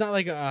turnpike. It's not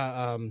like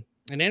an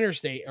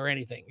interstate or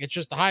anything. It's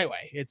just a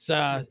highway. It's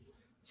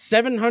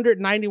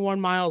 791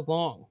 miles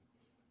long.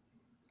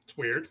 It's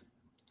weird.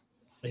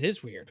 It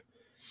is weird.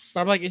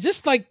 But I'm like, is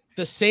this like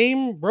the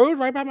same road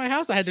right by my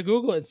house? I had to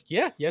Google it.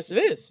 Yes, it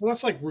is. Well,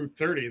 that's like Route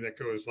 30 that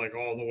goes like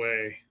all the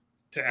way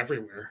to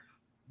everywhere.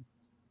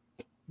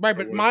 Right,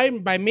 but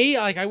by me,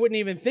 like I wouldn't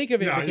even think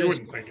of it No, because you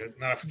wouldn't think it.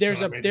 Not if it's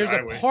there's not a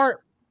highway.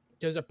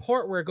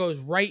 part where it goes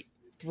right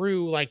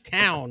through like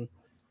town,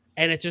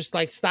 and it just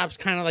like stops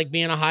kind of like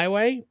being a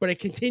highway, but it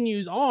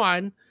continues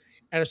on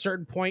at a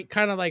certain point,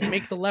 kind of like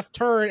makes a left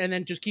turn and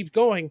then just keeps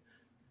going.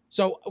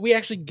 So we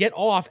actually get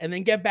off and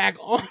then get back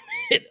on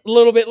it a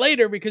little bit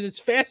later because it's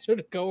faster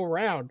to go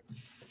around.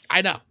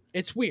 I know.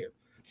 It's weird.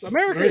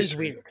 America is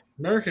weird.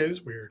 America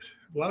is weird.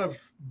 A lot of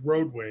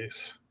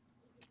roadways.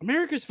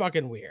 America's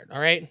fucking weird,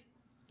 all right?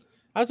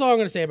 That's all I'm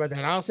going to say about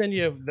that. I'll send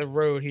you the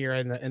road here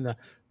in the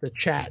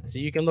chat so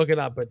you can look it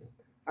up, but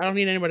I don't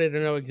need anybody to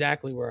know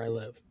exactly where I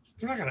live.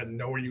 They're not going to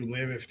know where you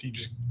live if you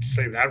just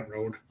say that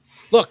road.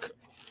 Look,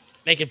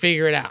 they can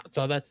figure it out.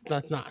 So that's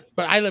not.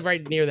 But I live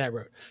right near that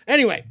road.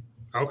 Anyway.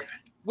 Okay.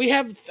 We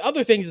have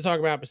other things to talk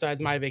about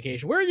besides my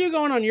vacation. Where are you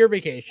going on your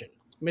vacation,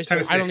 Mister?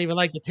 Tennessee. I don't even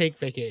like to take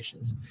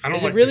vacations. Is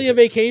like it really a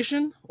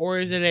vacation or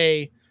is it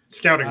a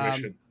scouting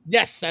mission?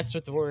 Yes, that's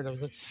what the word. I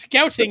was like,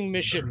 scouting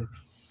mission.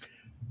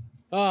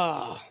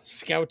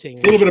 Scouting.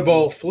 A little bit of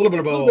both. A little bit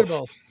of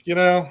both. You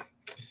know,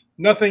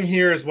 nothing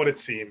here is what it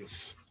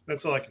seems.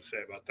 That's all I can say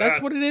about that.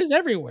 That's what it is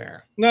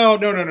everywhere. No.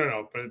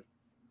 But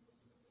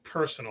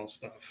personal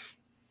stuff.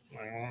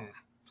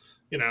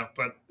 You know,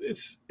 but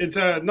it's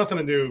nothing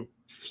to do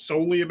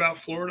solely about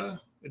Florida.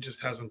 It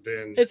just hasn't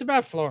been. It's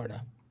about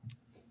Florida.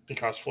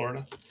 Because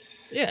Florida?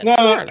 Yeah. No,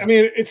 Florida. I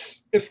mean,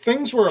 it's if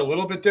things were a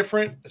little bit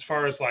different as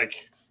far as like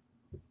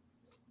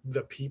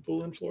the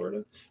people in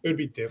Florida, it would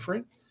be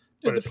different.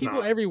 Dude, the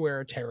people everywhere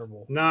are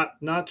terrible.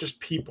 Not just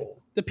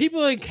people. The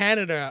people in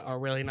Canada are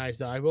really nice,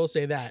 though. I will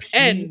say that.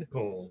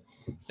 People.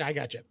 And I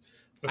got you.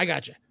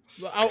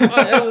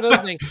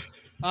 Another thing.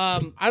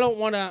 I don't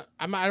want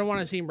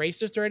to seem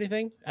racist or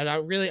anything, and I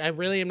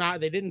really am not.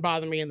 They didn't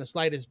bother me in the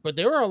slightest. But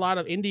there are a lot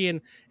of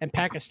Indian and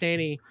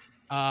Pakistani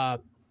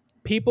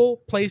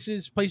people,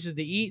 places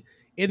to eat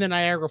in the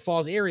Niagara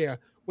Falls area,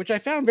 which I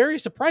found very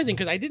surprising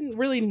because I didn't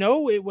really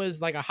know it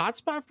was like a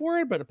hotspot for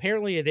it, but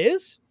apparently it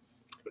is.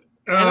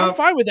 And I'm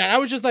fine with that. I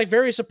was just like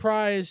very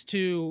surprised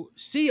to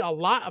see a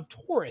lot of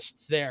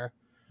tourists there.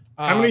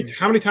 How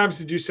many times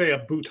did you say a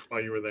boot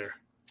while you were there?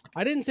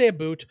 I didn't say a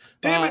boot.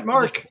 Damn it,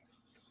 Mark.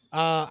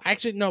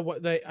 Actually, no.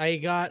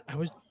 I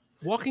was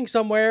walking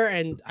somewhere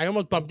and I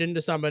almost bumped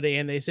into somebody,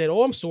 and they said,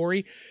 "Oh, I'm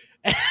sorry."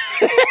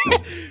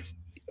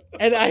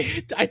 And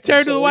I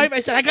turned to the wife. I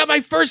said, "I got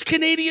my first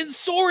Canadian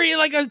sorry.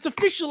 Like it's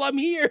official. I'm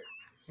here.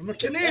 I'm a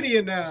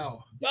Canadian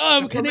now. Oh,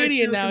 I'm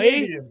Canadian now,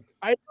 Canadian.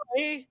 I know,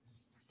 eh?"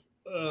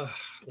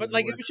 But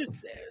like, it was just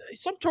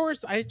some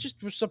tourists. I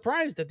just was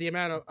surprised at the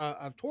amount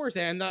of tourists,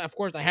 and of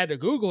course, I had to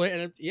Google it,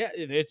 and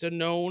it's a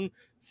known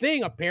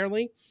thing.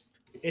 Apparently,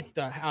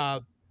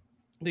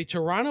 the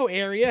Toronto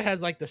area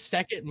has like the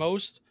second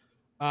most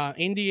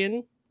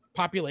Indian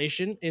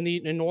population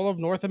in all of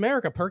North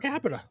America per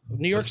capita.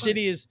 New York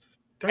City is,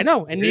 I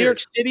know, and New York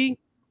City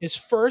is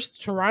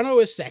first. Toronto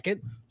is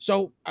second.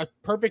 So a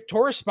perfect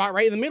tourist spot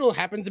right in the middle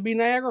happens to be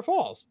Niagara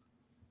Falls.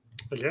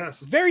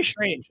 Yes, very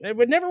strange. I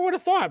never would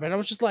have thought, but I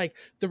was just like,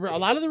 a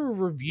lot of the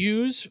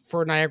reviews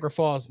for Niagara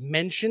Falls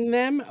mention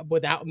them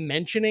without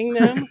mentioning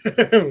them.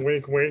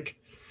 Wink, wink,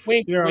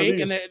 wink, wink,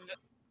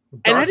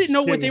 and I didn't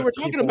know what they were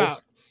talking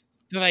about.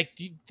 They're like,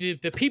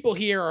 the people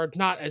here are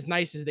not as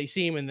nice as they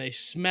seem, and they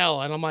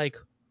smell. And I'm like,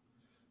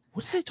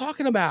 what are they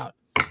talking about?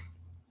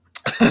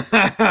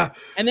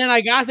 And then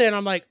I got there, and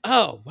I'm like,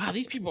 oh wow,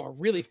 these people are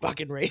really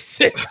fucking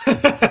racist.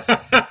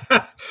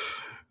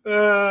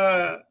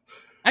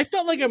 I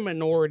felt like a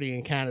minority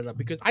in Canada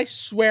because I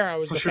swear I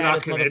was the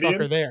fattest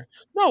motherfucker there.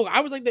 No, I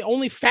was like the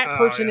only fat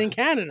person in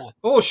Canada.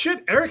 Oh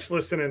shit, Eric's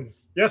listening.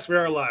 Yes, we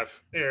are live,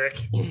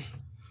 Eric.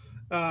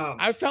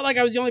 I felt like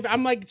I was the only.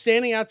 I'm like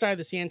standing outside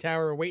the CN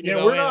Tower waiting to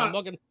go in.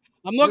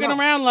 I'm looking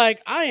around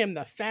like I am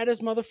the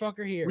fattest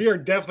motherfucker here. We are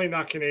definitely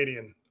not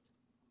Canadian.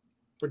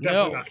 We're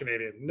definitely not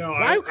Canadian. No,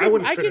 I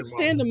wouldn't. I could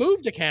stand to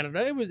move to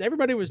Canada.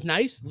 Everybody was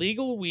nice,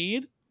 legal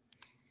weed.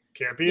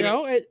 Can't beat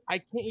it.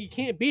 You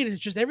can't beat it.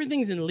 It's just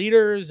everything's in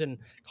liters and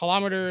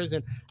kilometers,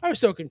 and I was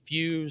so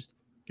confused.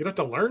 You'd have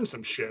to learn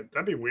some shit.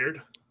 That'd be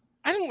weird.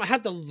 I don't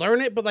have to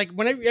learn it, but like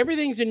when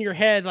everything's in your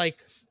head,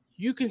 like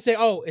you can say,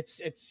 "Oh,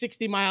 it's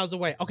 60 miles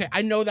away." Okay,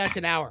 I know that's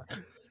an hour.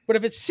 But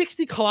if it's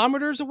 60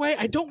 kilometers away,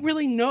 I don't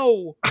really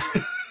know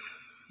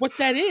what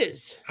that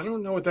is. I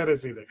don't know what that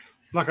is either. I'm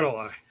not gonna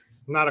lie,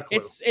 not a clue.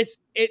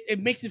 It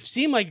makes it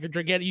seem like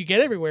you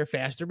get everywhere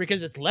faster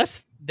because it's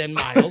less than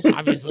miles,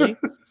 obviously.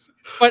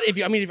 But if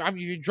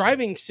you're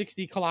driving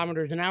 60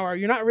 kilometers an hour,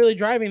 you're not really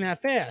driving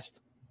that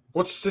fast.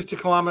 What's 60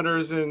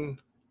 kilometers in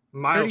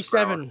miles?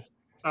 37.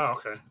 Per hour? Oh,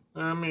 okay.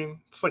 I mean,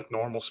 it's like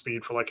normal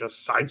speed for like a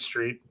side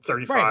street,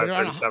 35, Right,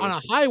 37. on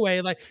a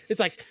highway, like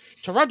it's like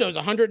Toronto's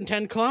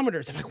 110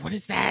 kilometers. I'm like, what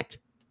is that?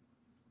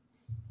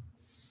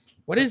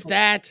 What is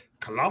that?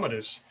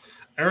 Kilometers.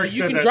 Eric You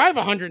said can that, drive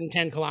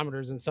 110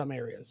 kilometers in some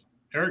areas.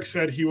 Eric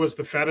said he was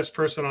the fattest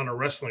person on a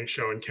wrestling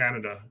show in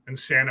Canada, and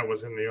Santa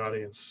was in the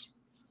audience.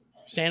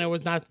 Santa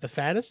was not the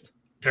fattest?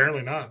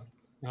 Apparently not.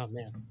 Oh,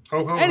 man.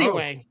 Ho, ho,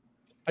 Anyway.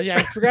 Oh, yeah,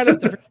 I forgot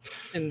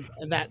in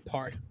that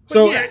part. But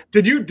so yeah.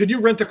 did you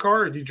rent a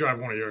car or did you drive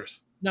one of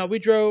yours? No, we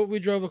drove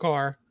a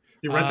car.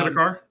 You rented a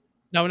car?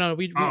 No,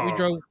 we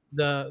drove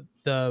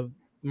the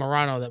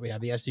Murano that we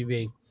have, the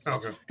SUV.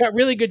 Okay. Got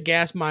really good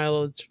gas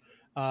mileage.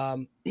 A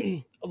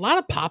lot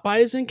of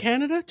Popeyes in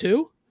Canada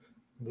too.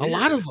 Weird. A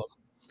lot of them.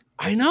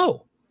 I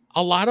know.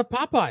 A lot of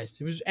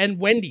Popeyes. And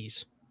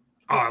Wendy's.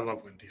 Oh, I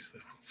love Wendy's though.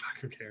 Fuck,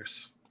 who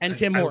cares? And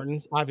Tim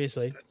Hortons,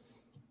 obviously.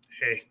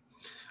 Hey.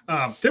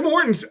 Tim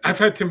Hortons, I've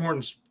had Tim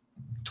Hortons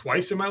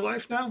twice in my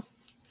life now.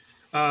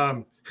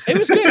 It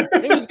was good.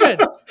 It was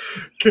good.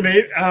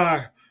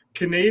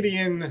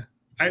 Canadian,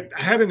 I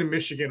had it in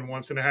Michigan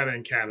once and I had it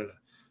in Canada.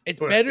 It's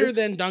better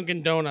than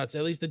Dunkin' Donuts,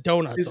 at least the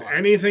donuts is are.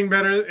 Anything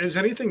better? Is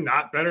anything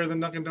not better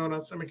than Dunkin'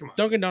 Donuts? I mean, come on.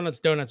 Dunkin' Donuts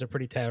donuts are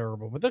pretty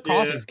terrible, but their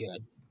coffee's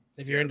good.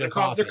 If you're into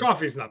coffee. Their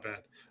coffee's not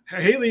bad.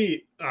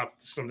 Haley,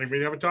 something we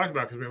haven't talked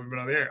about because we haven't been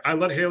on the air. I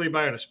let Haley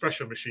buy an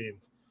espresso machine.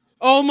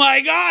 Oh my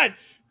God.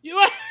 You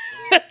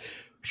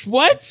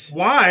what?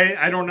 Why?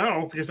 I don't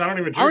know because I don't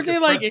even drink. Aren't they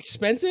like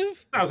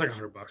expensive? That was like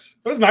 $100.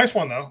 It was a nice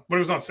one though, but it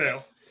was on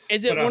sale.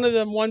 Is it one of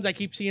them ones I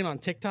keep seeing on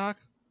TikTok?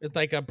 It's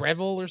like a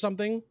Breville or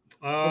something.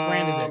 What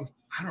brand is it?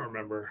 I don't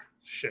remember.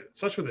 Shit, it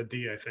starts with a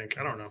D, I think.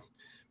 I don't know,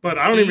 but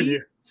I don't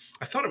even.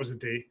 I thought it was a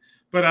D,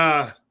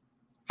 but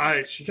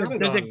she got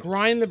it. Does it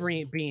grind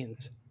the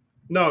beans?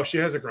 No, she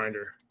has a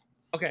grinder.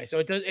 Okay, so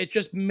it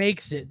just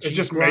makes it. It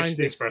just makes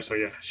the espresso.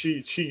 Yeah,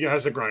 she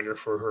has a grinder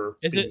for her.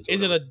 Is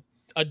it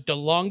a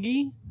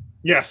DeLonghi?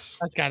 Yes,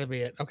 that's got to be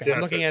it. Okay, yeah,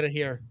 I'm looking at it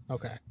here.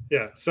 Okay.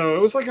 Yeah, so it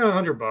was like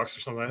 $100 or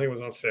something. I think it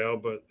was on sale,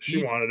 but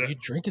she wanted it. Do you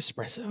drink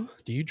espresso?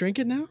 Do you drink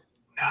it now?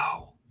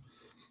 No.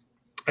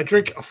 I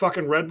drink a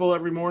fucking Red Bull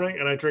every morning,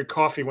 and I drink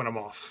coffee when I'm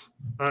off.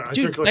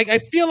 Dude, I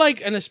feel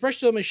like an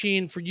espresso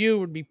machine for you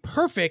would be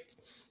perfect.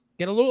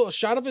 Get a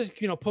shot of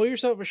it, pull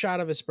yourself a shot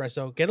of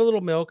espresso, get a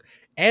little milk,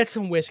 add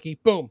some whiskey,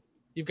 boom,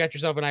 you've got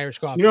yourself an Irish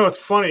coffee. You know, it's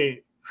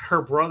funny.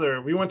 Her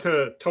brother, we went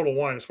to Total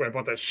Wine. That's where I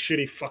bought that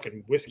shitty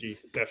fucking whiskey.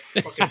 That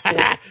fucking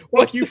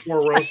fuck you,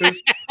 Four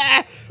Roses.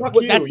 Fuck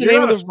you. That's the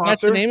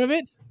name of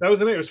it? That was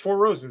the name. It was Four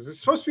Roses. It's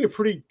supposed to be a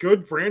pretty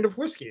good brand of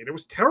whiskey, and it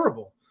was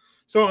terrible.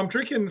 So I'm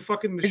drinking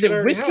fucking the Is shit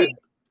it whiskey?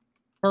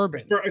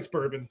 Bourbon. It's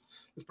bourbon.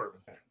 It's bourbon.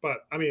 But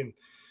I mean,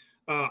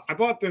 I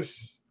bought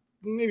this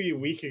maybe a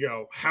week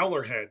ago.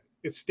 Howler Head.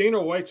 It's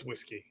Dana White's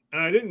whiskey,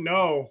 and I didn't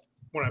know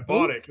when I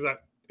bought it because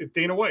it's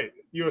Dana White,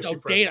 UFC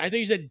president. I thought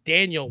you said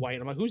Daniel White.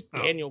 I'm like, who's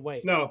Daniel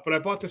White? No, but I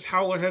bought this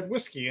Howler Head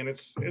whiskey, and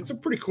it's a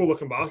pretty cool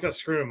looking bottle. It's got a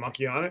screaming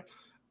monkey on it.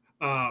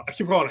 I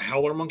keep calling it a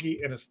howler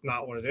monkey, and it's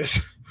not what it is.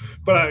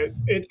 But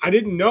I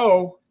didn't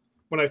know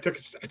when I took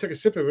a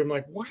sip of it. I'm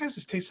like, why does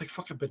this taste like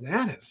fucking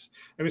bananas?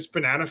 And it's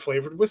banana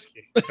flavored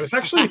whiskey. And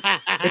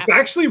it's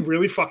actually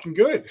really fucking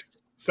good.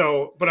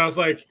 So, but I was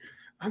like,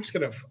 I'm just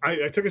gonna.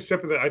 I took a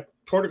sip of it. I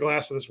poured a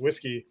glass of this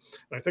whiskey,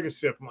 and I took a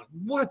sip. I'm like,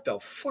 what the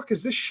fuck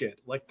is this shit?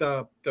 Like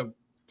the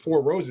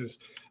Four Roses.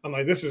 I'm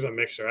like, this is a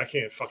mixer. I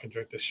can't fucking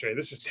drink this straight.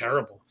 This is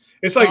terrible.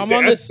 It's like I'm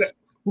on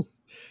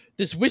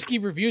this whiskey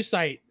review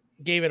site.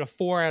 Gave it a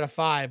 4 out of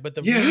 5, but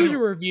the user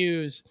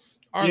reviews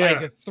are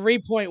like a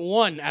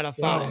 3.1 out of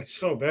 5. Oh, it's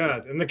so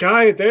bad. And the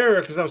guy there,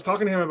 because I was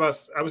talking to him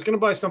about, I was going to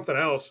buy something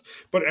else,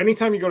 but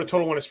anytime you go to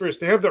Total Wine & Spirits,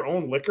 they have their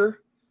own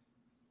liquor.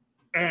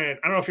 And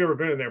I don't know if you've ever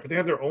been in there, but they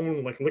have their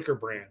own like liquor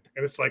brand,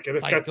 and it's got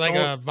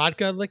a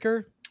vodka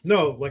liquor.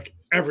 No, like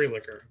every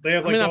liquor. They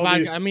have like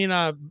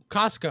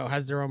Costco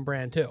has their own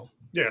brand too.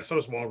 Yeah, so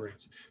does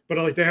Walgreens. But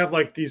like they have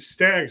like these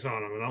stags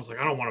on them, and I was like,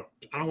 I don't want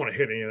to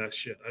hit any of that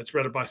shit. I'd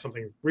rather buy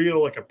something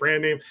real, like a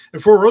brand name.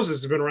 And Four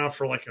Roses has been around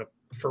for like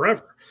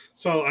forever.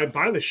 So I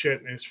buy the shit,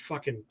 and it's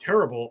fucking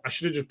terrible. I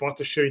should have just bought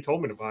the shit he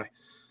told me to buy.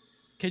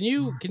 Can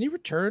you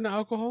return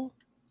alcohol?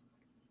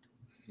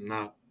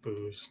 Not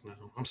booze. No,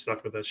 I'm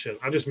stuck with that shit.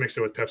 I just mix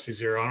it with Pepsi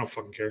Zero. I don't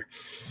fucking care.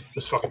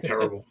 It's fucking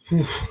terrible.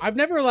 I've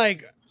never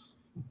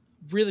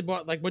really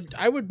bought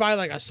I would buy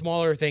like a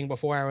smaller thing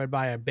before I would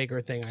buy a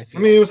bigger thing. I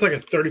mean, it was like a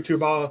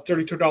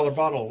 $32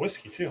 bottle of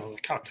whiskey too. I was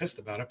kind of pissed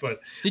about it, but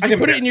did you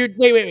put it in your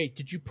wait?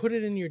 Did you put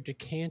it in your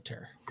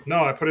decanter?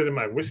 No, I put it in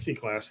my whiskey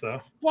glass though.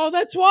 Well,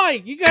 that's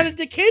why you got to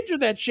decanter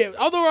that shit.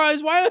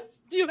 Otherwise, why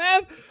do you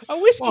have a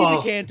whiskey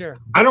decanter?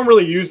 I don't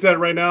really use that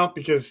right now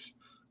because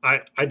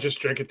I just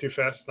drink it too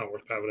fast. It's not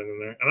worth having it in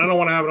there, and I don't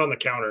want to have it on the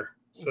counter.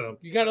 So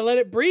You got to let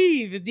it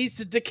breathe. It needs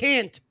to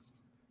decant.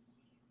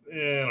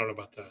 yeah, I don't know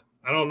about that.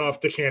 I don't know if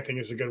decanting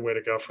is a good way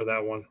to go for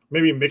that one.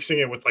 Maybe mixing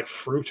it with like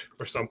fruit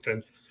or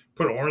something.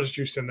 Put orange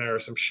juice in there or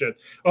some shit.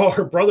 Oh,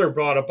 her brother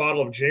brought a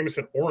bottle of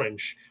Jameson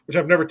Orange, which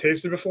I've never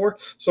tasted before.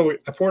 So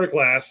I poured a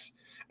glass,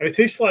 and it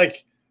tastes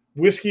like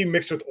whiskey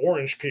mixed with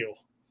orange peel.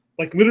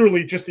 Like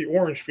literally just the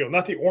orange peel,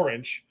 not the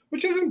orange,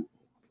 which isn't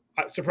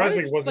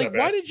surprisingly wasn't that bad.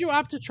 Why did you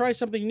opt to try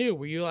something new?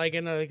 Were you like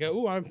in a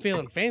ooh, I'm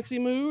feeling fancy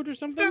mood or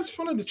something? I just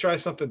wanted to try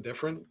something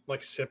different,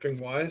 like sipping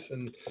wise,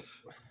 and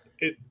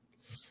it.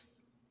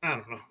 I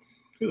don't know.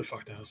 Who the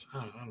fuck knows? I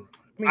don't know.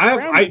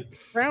 I mean,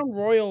 Crown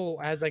Royal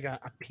has like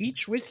a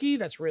peach whiskey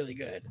that's really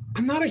good.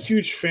 I'm not a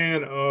huge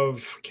fan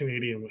of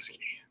Canadian whiskey.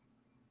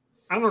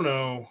 I don't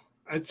know.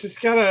 It's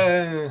just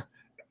gotta.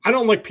 I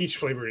don't like peach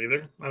flavor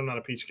either. I'm not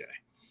a peach guy,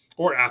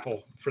 or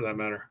apple for that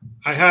matter.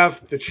 I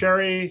have the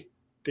cherry,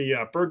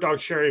 the Bird Dog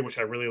cherry, which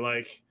I really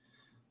like.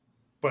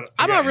 But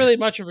I'm not really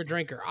much of a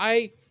drinker.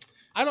 I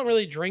don't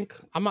really drink.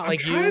 I'm not like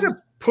trying you.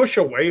 To push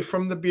away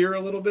from the beer a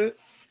little bit.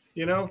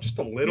 You know, just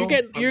a little.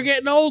 You're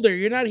getting older.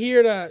 You're not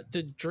here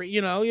to drink.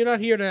 You know, you're not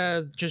here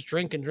to just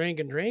drink and drink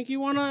and drink. You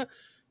want to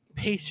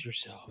pace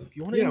yourself.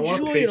 You want to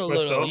enjoy it a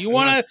little. You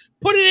want to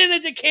put it in a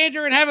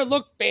decanter and have it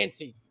look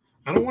fancy.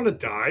 I don't want to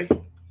die.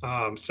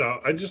 So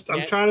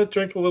I'm trying to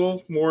drink a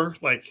little more.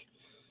 Like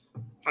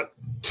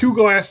 2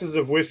 glasses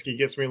of whiskey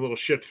gets me a little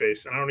shit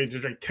faced, and I don't need to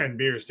drink 10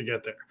 beers to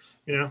get there.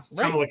 You know,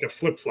 kind of like a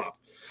flip flop.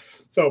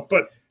 So,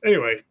 but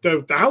anyway,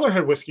 the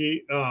Howlerhead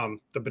whiskey,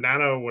 the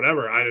banana,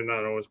 whatever, I did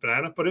not know it was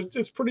banana, but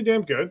it's pretty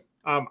damn good.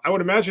 I would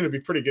imagine it'd be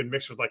pretty good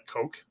mixed with like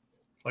Coke,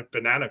 like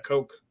banana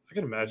Coke. I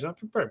can imagine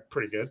that'd be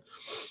pretty good.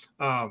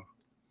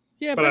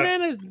 Yeah,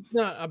 banana's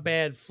not a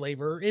bad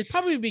flavor. It'd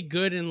probably be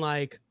good in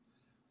like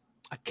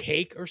a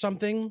cake or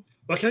something.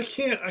 Like I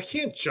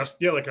can't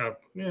just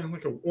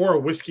or a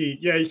whiskey.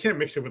 Yeah, you can't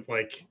mix it with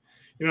like.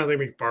 You know, they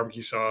make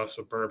barbecue sauce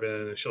with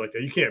bourbon and shit like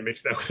that. You can't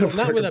mix that with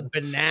not with a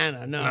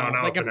banana. No,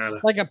 like banana.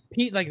 like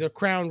the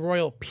Crown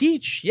Royal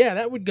peach. Yeah,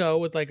 that would go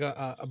with like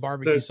a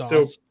barbecue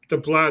sauce.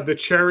 The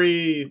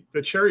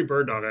cherry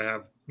Bird Dog I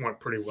have went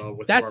pretty well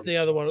with. That's the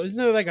other one. Isn't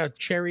there like a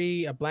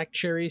black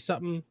cherry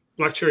something?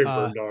 Black cherry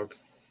Bird Dog.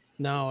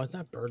 No, it's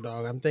not Bird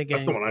Dog. I'm thinking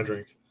that's the one I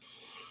drink.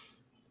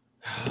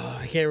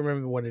 I can't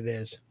remember what it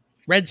is.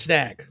 Red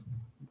Stag.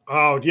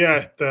 Oh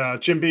yeah, the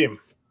Jim Beam.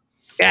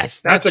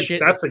 Yes, that's a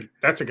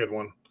good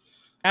one.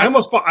 I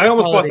almost bought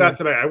that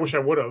today. I wish I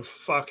would have.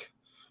 Fuck.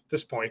 At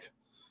this point.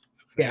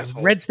 Yeah,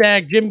 Red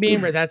Stag, Jim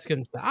Beam. That's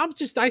good.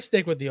 I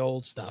stick with the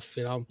old stuff,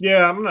 you know.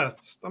 Yeah, I'm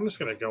just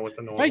gonna go with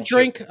the normal. If I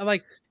drink,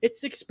 like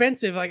it's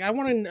expensive. Like I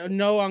want to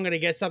know I'm gonna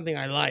get something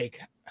I like.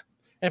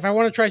 If I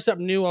want to try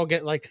something new, I'll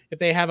get like if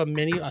they have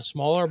a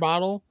smaller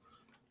bottle,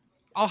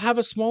 I'll have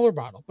a smaller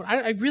bottle. But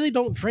I really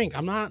don't drink.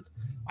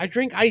 I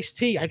drink iced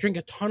tea. I drink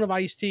a ton of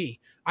iced tea.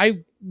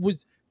 I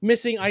was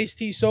missing iced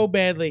tea so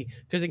badly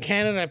because in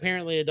Canada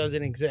apparently it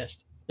doesn't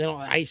exist. They don't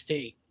have iced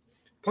tea.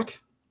 What?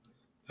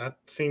 That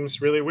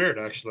seems really weird,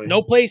 actually.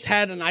 No place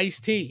had an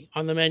iced tea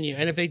on the menu,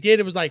 and if they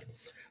did, it was like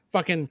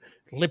fucking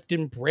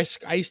Lipton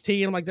Brisk iced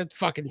tea. And I'm like, that's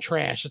fucking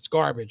trash. It's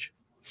garbage.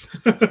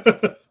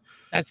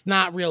 That's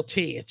not real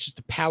tea. It's just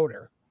a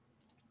powder.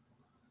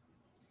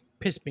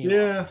 Pissed me off.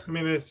 Yeah, I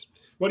mean,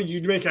 what do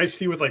you make iced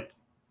tea with like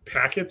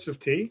packets of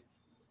tea?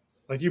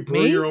 Like you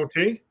brew your own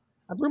tea?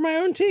 I brew my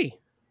own tea.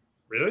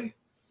 Really?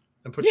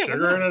 And put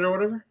sugar in it or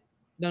whatever?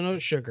 No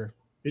sugar.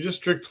 You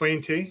just drink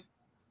plain tea?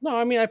 No,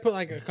 I mean I put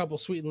like a couple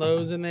sweet and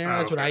lows in there.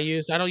 That's what I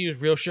use. I don't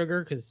use real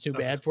sugar because it's too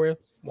bad for you.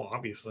 Well,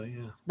 obviously,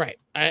 yeah. Right,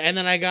 and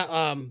then I got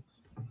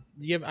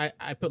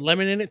I put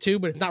lemon in it too,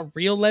 but it's not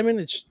real lemon.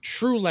 It's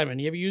true lemon.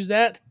 You ever use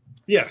that?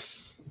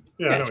 Yes.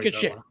 Yeah, that's good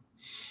shit.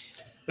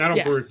 I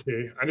don't brew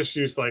tea. I just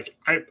use like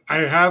I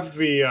have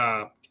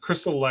the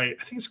Crystal Light.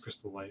 I think it's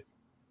Crystal Light.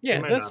 Yeah,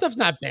 that stuff's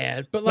not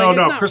bad, but like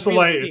no, Crystal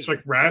Light. It's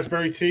like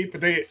raspberry tea,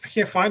 but I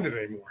can't find it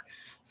anymore.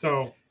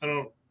 So I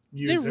don't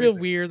use. They're real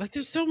weird. Like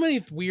there's so many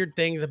weird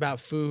things about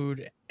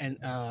food, and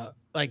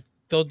like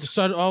they'll just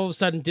all of a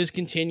sudden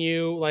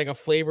discontinue like a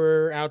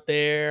flavor out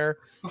there,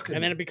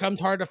 and then it becomes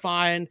hard to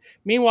find.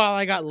 Meanwhile,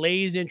 I got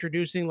Lay's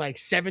introducing like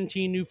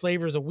 17 new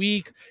flavors a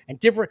week and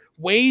different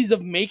ways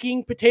of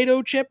making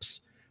potato chips.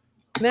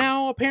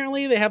 Now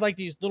apparently they have like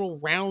these little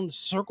round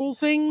circle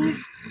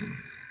things.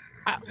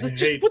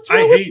 What's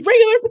wrong with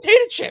regular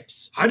potato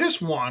chips? I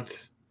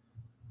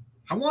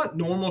want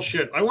normal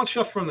shit. I want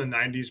stuff from the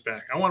 90s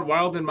back. I want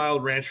Wild and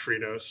Mild Ranch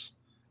Fritos.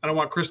 And I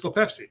want Crystal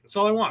Pepsi. That's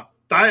all I want.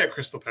 Diet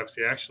Crystal Pepsi,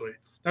 actually.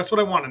 That's what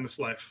I want in this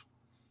life.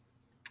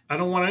 I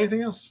don't want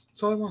anything else.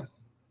 That's all I want.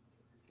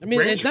 I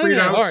mean, it's not even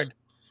that hard.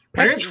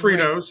 Ranch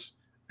Fritos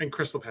and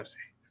Crystal Pepsi.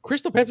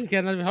 Crystal Pepsi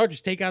can't even hard.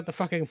 Just take out the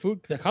fucking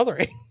food, the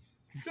coloring.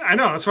 I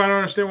know. That's why I don't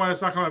understand why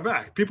it's not coming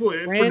back. People,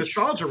 for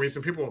nostalgia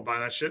reason, people will buy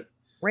that shit.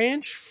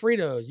 Ranch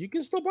Fritos. You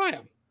can still buy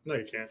them. No,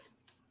 you can't.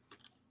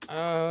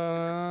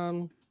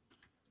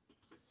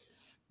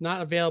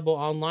 Not available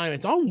online.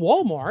 It's on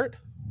Walmart.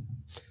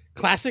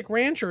 Classic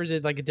Ranch, or is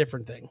it like a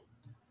different thing?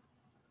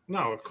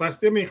 No,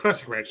 classic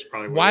ranch is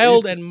probably what it Wild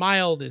used to and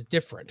mild is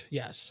different.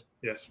 Yes.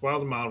 Yes,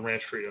 Wild and Mild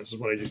Ranch Fritos is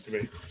what it used to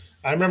be.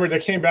 I remember they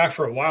came back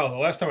for a while. The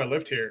last time I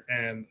lived here,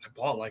 and I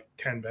bought like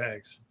 10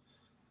 bags.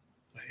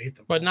 I ate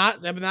them, But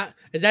not.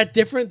 Is that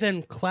different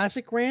than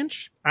classic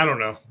ranch? I don't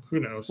know. Who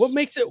knows? What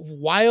makes it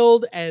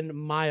wild and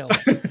mild?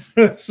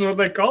 That's what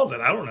they called it.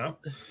 I don't know.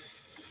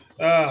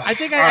 I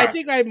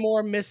think I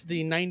more miss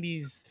the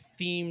 '90s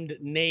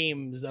themed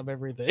names of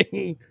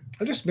everything.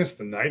 I just missed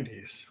the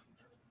 90s.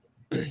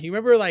 You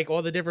remember like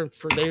all the different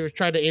they were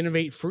trying to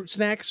innovate fruit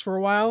snacks for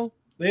a while.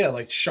 Yeah,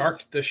 like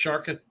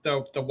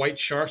the white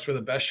sharks were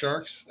the best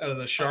sharks out of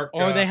the shark.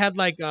 Or they had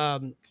like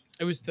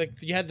it was like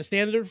you had the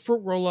standard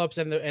fruit roll-ups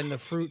and the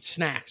fruit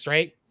snacks,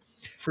 right?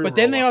 But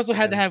then they also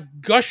had to have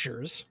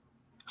gushers.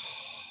 Oh,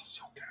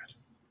 so good.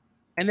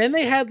 And then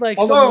they had like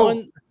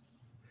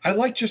I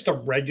like just a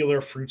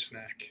regular fruit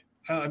snack.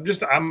 I'm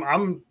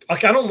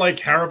like, I don't like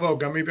Haribo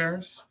gummy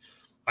bears.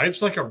 I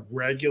just like a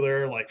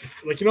regular like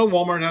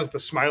Walmart has the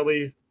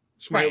smiley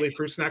Right.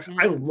 fruit snacks.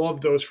 I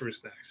love those fruit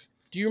snacks.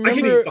 Do you I can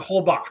remember eat the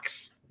whole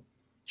box.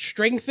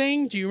 String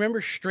Thing? Do you remember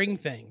String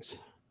Things?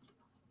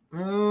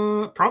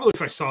 Probably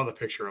if I saw the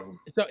picture of them.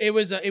 So it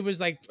was like it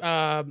was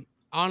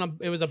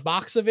a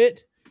box of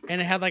it, and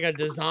it had like a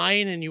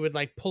design, and you would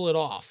like pull it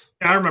off.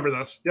 Yeah, I remember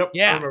those. Yep.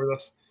 Yeah. I remember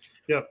those.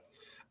 Yep.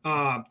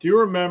 Do you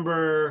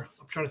remember?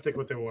 I'm trying to think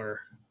what they were.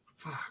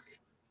 Fuck.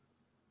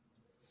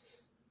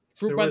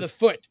 Fruit by the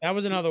Foot. That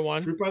was another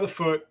one. Fruit by the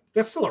Foot.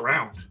 That's still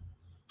around.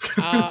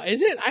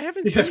 Is it? I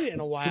haven't seen it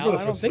in a while.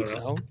 I don't think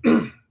so.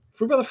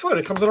 Fruit by the Foot.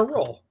 It comes in a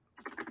roll.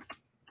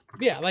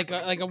 Yeah, like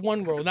a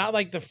one roll, not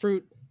like the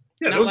fruit.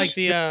 Yeah, not like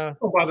the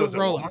fruit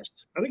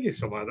roll-ups. I think you can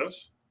still buy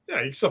those. Yeah,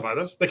 you can still buy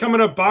those. They come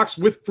in a box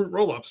with fruit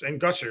roll-ups and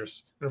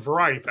gushers in a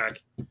variety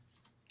pack.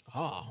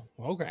 Oh,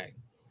 okay.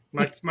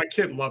 My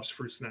kid loves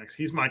fruit snacks.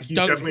 He's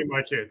definitely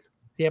my kid.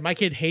 Yeah, my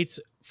kid hates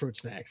fruit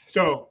snacks.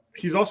 So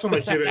he's also my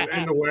kid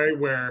in the way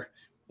where,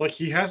 like,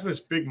 he has this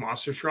big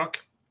monster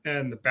truck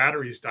and the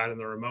batteries died in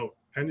the remote.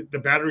 And the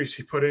batteries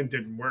he put in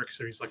didn't work.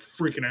 So he's like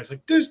freaking out. He's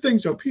like, this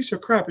thing's a piece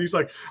of crap. And he's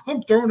like,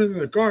 I'm throwing it in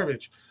the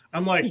garbage.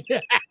 I'm like,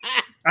 and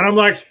I'm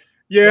like,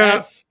 yeah,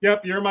 yes.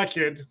 Yep, you're my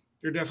kid.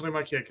 You're definitely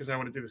my kid because I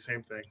want to do the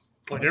same thing.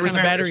 Like, what kind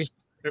of batteries?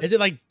 Is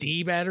it like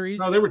D batteries?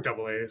 No, they were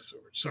double A's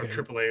or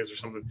triple A's or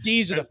something.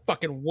 D's are the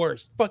fucking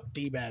worst. Fuck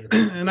D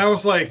batteries. And I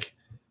was like,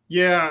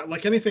 yeah,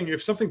 like anything,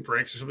 if something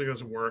breaks or something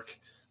doesn't work,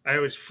 I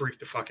always freak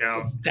the fuck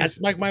out. That's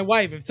like my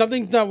wife. If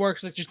something's not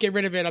works, let's just get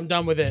rid of it. I'm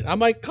done with it. I'm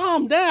like,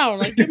 calm down.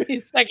 Like, give me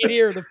a second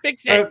here to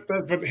fix it.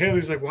 But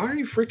Haley's like, why are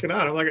you freaking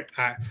out? I'm like,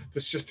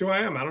 this is just who I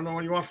am. I don't know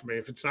what you want from me.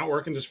 If it's not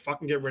working, just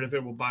fucking get rid of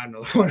it. We'll buy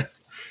another one.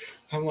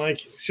 I'm like,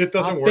 shit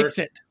doesn't work. Fix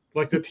it.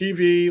 Like the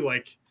TV,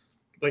 like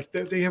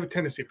they have a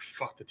tendency to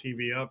fuck the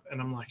TV up.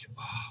 And I'm like,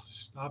 oh,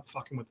 stop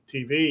fucking with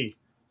the TV.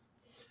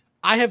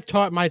 I have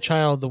taught my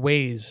child the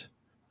ways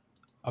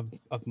of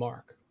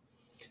Mark.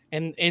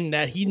 And in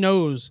that he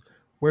knows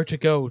where to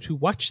go to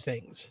watch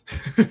things.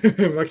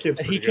 My kid's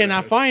he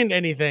cannot find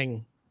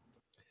anything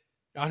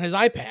on his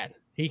iPad.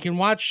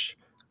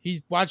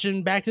 He's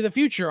watching Back to the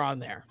Future on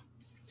there.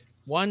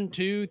 1,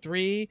 2,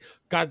 3.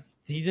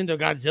 He's into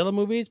Godzilla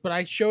movies, but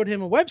I showed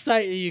him a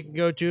website that you can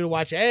go to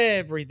watch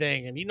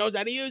everything, and he knows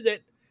how to use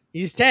it.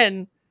 He's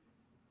 10.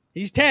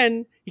 He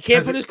can't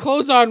put his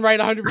clothes on right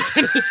 100% of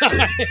the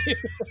time.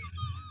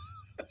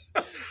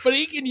 But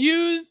he can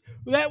use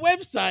that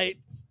website.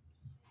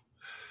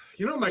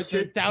 You know, my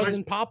kid,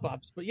 1,000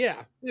 pop-ups, but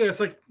yeah, it's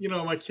like,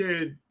 my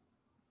kid,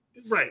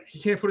 right? He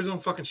can't put his own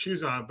fucking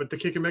shoes on, but the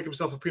kid can make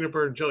himself a peanut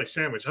butter and jelly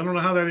sandwich. I don't know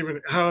how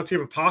that's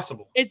even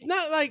possible. It's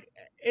not like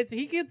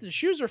he gets the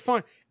shoes are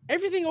fun.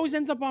 Everything always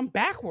ends up on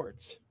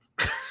backwards.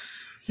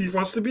 He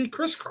wants to be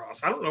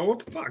crisscross. I don't know what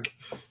the fuck.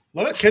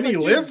 Can he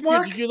live,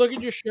 Mark? Did you look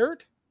at your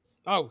shirt?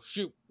 Oh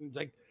shoot! It's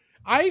like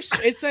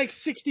it's like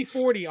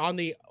 60-40 on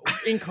the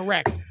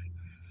incorrect.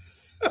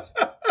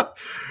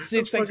 It's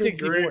like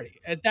 60-40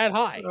 at that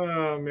high.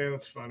 Oh man,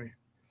 that's funny.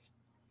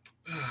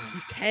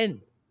 He's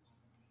 10.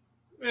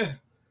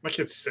 My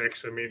kid's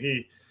 6. I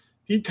mean,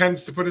 he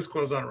tends to put his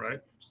clothes on right,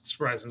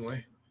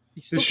 surprisingly.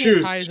 He still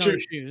can't tie his own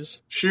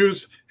shoes.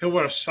 Shoes. He'll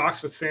wear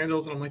socks with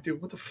sandals, and I'm like,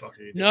 dude, what the fuck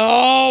are you doing?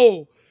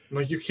 No. I'm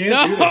like, you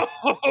can't do this.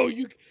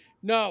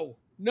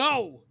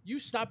 No. You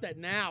stop that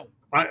now.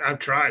 I've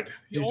tried.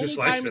 He just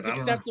likes it. The only time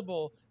it's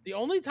acceptable. The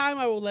only time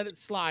I will let it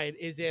slide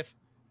is if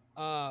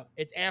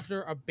it's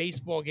after a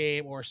baseball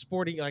game or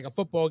sporting, like a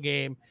football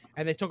game,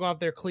 and they took off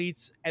their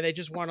cleats and they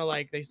just want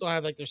to they still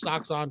have their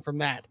socks on from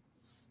that,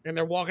 and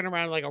they're walking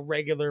around like a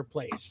regular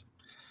place.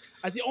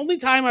 That's the only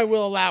time I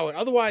will allow it.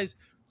 Otherwise,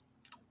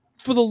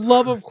 for the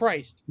love of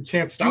Christ, you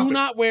can't stop. Do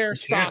not wear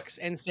socks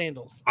and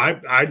sandals.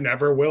 I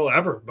never will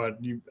ever, but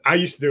I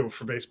used to do it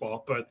for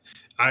baseball, but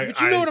you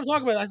know what I'm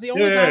talking about. That's the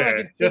only time I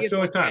can. That's the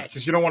only time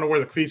because you don't want to wear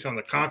the cleats on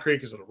the concrete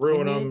because it'll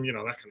ruin them. You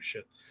know, that kind of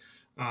shit.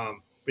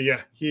 But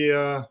yeah,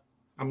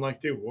 I'm like,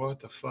 dude, what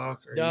the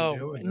fuck are you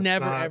doing?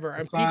 Never ever.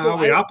 That's not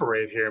how we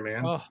operate here,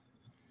 man.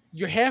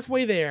 You're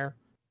halfway there.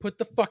 Put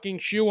the fucking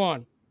shoe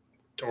on,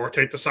 or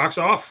take the socks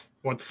off.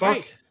 What the fuck?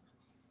 Right.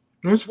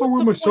 That's why I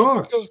What's wear the my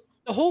point? socks.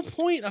 The whole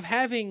point of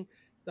having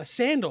the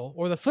sandal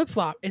or the flip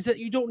flop is that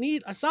you don't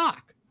need a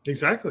sock.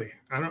 Exactly.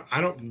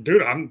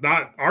 Dude, I'm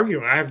not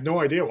arguing. I have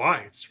no idea why.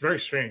 It's very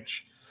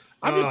strange.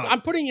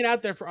 I'm putting it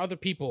out there for other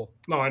people.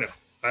 No, I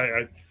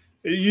know.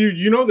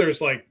 You know, there's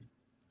like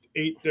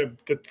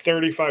the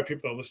 35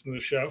 people that listen to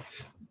the show.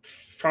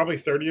 Probably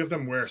 30 of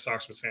them wear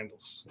socks with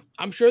sandals.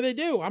 I'm sure they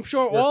do. I'm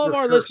sure all of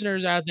our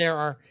listeners out there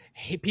are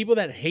people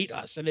that hate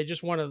us and they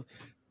just want to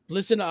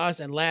listen to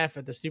us and laugh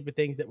at the stupid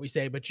things that we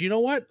say. But you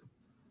know what?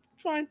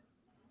 It's fine.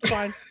 It's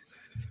fine.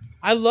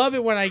 I love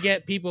it when I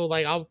get people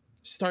like, I'll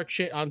start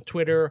shit on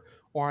Twitter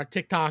or on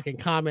TikTok and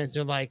comments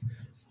and like,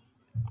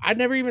 I've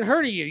never even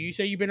heard of you. You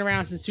say you've been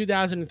around since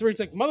 2003. It's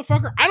like,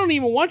 motherfucker, I don't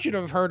even want you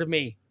to have heard of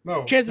me.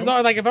 No. Chances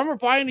are, like, if I'm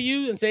replying to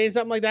you and saying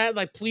something like that,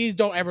 like, please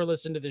don't ever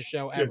listen to this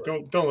show ever. Yeah,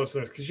 don't listen to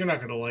this because you're not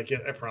going to like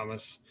it. I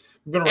promise.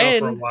 We've been around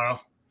for a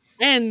while.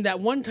 And that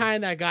one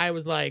time that guy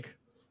was like,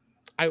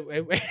 I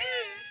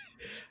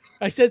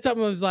said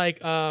something that was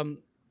like,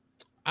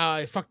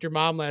 I fucked your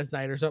mom last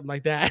night or something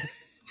like that.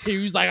 He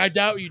was like, I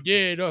doubt you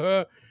did.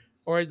 Or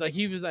like,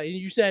 he was like,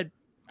 you said,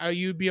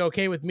 you'd be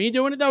okay with me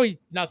doing it? No,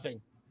 nothing.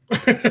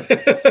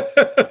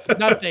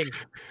 Nothing.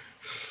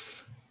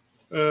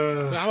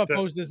 I'm gonna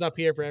post this up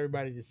here for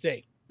everybody to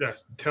see.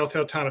 Yes,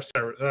 telltale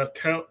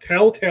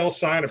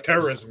sign of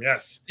terrorism.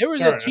 Yes, there was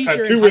a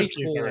teacher in high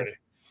school. Already.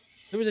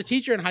 There was a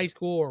teacher in high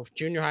school or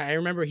junior high. I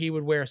remember he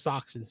would wear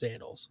socks and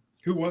sandals.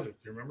 Who was it?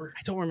 Do you remember?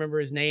 I don't remember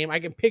his name. I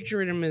can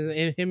picture him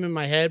in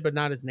my head, but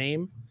not his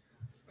name.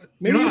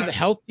 Maybe he was a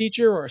health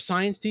teacher or a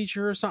science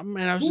teacher or something.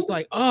 And I was just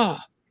like, oh.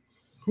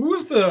 Who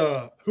was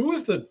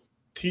the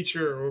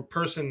teacher or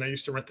person that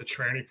used to rent the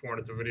tranny porn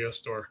at the video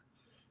store?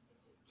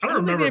 I don't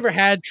remember. Think they ever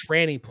had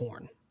tranny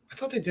porn. I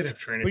thought they did have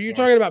tranny porn. Were you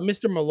talking about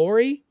Mr.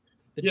 Mallory,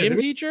 the gym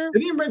teacher?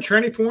 Did he rent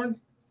tranny porn?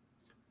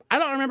 I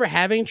don't remember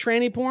having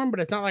tranny porn, but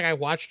it's not like I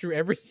watched through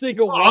every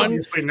single one.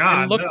 Obviously not.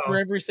 And looked through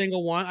every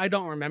single one. I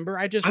don't remember.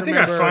 I think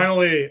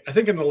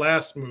in the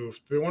last move,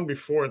 the one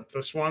before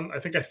this one, I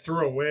think I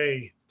threw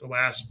away the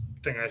last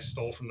thing I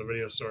stole from the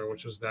video store,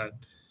 which was that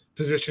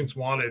Positions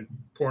Wanted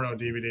porno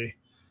DVD.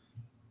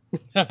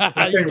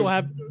 You still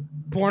have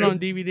porn on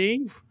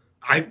DVD?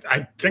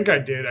 I think I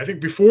did. I think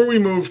before we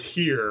moved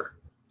here,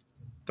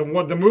 the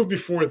move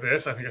before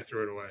this, I think I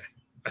threw it away.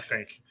 I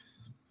think.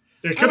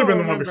 It could have been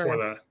the one before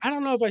that. I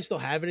don't know if I still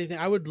have anything.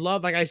 I would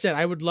love, like I said,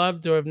 I would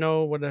love to have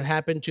known what had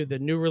happened to the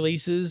new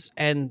releases.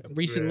 And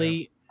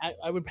recently,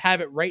 I would have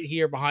it right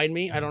here behind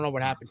me. I don't know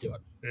what happened to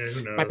it. Yeah,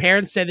 who knows? My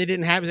parents said they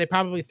didn't have it. They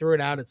probably threw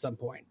it out at some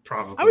point.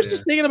 Probably. I was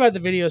just thinking about the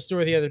video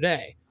store the other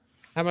day.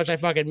 How much I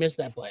fucking missed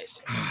that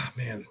place. Oh,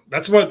 man,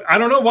 that's what I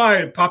don't know why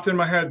it popped in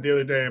my head the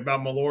other day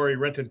about Mallory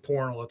renting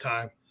porn all the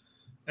time.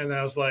 And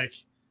I was like,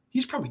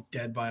 he's probably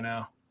dead by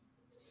now.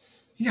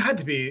 He had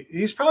to be.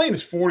 He's probably in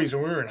his 40s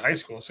when we were in high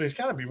school. So he's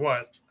got to be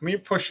what? I mean, you're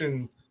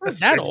pushing. Not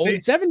that 60?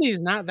 Old. 70 is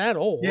not that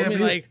old. Yeah, I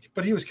mean,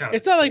 but he was kind of.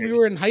 It's not like we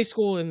were in high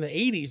school in the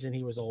 80s and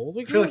he was old.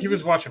 I feel like he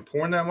was watching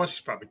porn that much.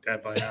 He's probably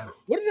dead by now.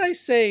 What did I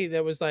say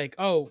that was like,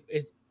 oh,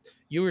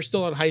 you were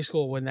still in high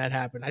school when that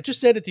happened? I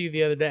just said it to you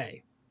the other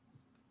day.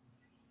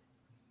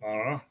 I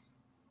don't know.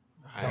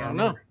 I don't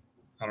know.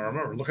 I don't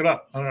remember. Look it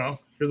up. I don't know.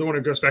 You're the one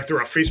who goes back through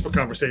our Facebook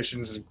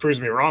conversations and proves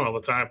me wrong all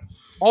the time.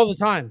 All the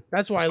time.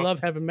 That's why I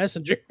love having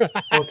Messenger.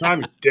 All the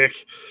time, you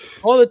dick.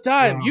 All the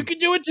time. You can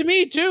do it to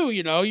me too,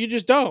 you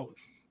just don't.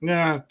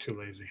 Nah, too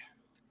lazy.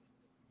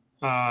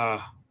 So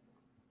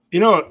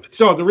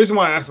the reason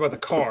why I asked about the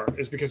car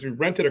is because we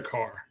rented a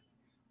car.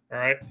 All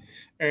right.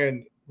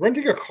 And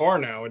renting a car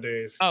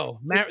nowadays. Oh,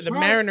 the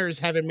Mariners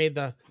haven't made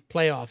the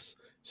playoffs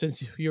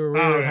since you were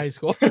in high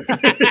school.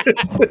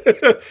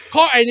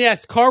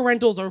 Car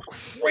rentals are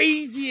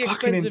crazy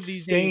expensive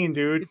these days.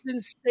 Dude. It's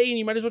insane.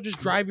 You might as well just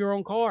drive your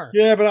own car.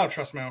 Yeah, but I don't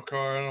trust my own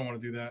car. I don't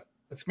want to do that.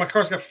 My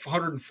car's got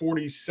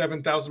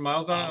 147,000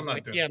 miles on it. I'm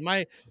not doing it.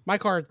 Yeah, my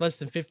car is less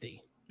than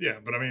 50. Yeah,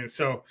 but I mean,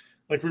 so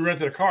like we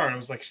rented a car and it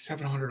was like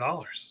 $700.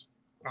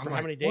 For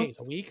how many days?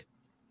 A week?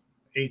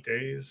 8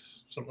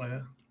 days, something like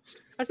that.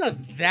 That's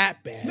not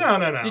that bad.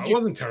 No. It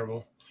wasn't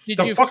terrible.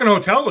 The fucking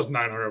hotel was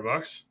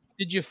 $900.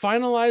 Did you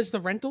finalize the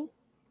rental?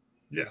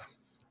 Yeah.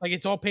 Like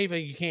it's all paid for,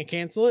 you can't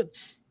cancel it?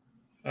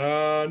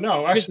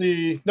 No,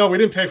 actually, no, we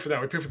didn't pay for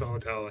that. We paid for the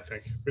hotel, I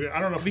think. I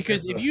don't know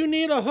because if you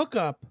need a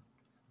hookup,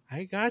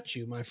 I got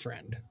you, my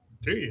friend.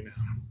 Do you now?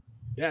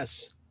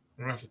 Yes.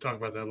 We're going to have to talk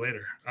about that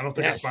later. I don't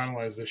think I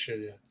finalized this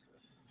shit yet.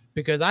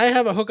 Because I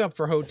have a hookup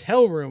for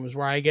hotel rooms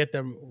where I get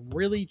them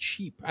really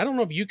cheap. I don't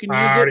know if you can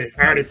use it.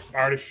 I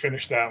already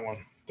finished that one.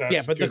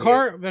 But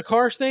the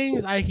car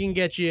things, I can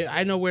get you.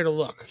 I know where to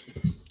look.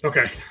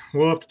 Okay,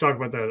 we'll have to talk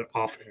about that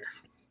off air.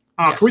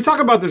 Can we talk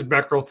about this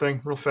Becquerel thing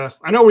real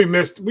fast? I know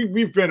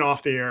we've been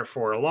off the air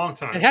for a long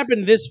time. It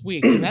happened this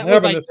week. And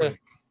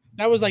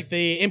that was like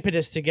the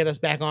impetus to get us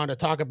back on to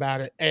talk about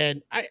it.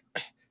 And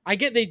I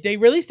get they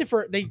released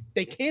it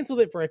they canceled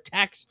it for a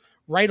tax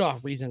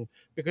write-off reason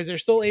because they're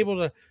still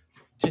able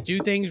to do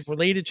things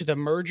related to the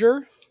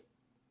merger.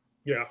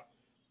 Yeah.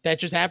 That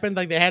just happened.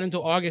 Like they had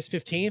until August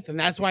 15th, and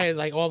that's why it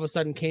like all of a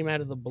sudden came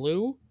out of the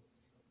blue.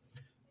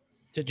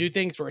 to do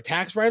things for a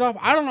tax write-off.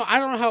 I don't know. I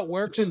don't know how it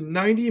works. It's a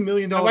 $90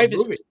 million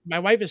movie. My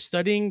wife is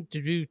studying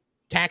to do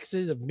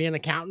taxes of being an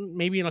accountant.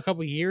 Maybe in a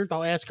couple of years,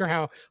 I'll ask her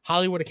how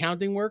Hollywood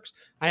accounting works.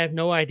 I have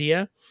no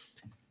idea.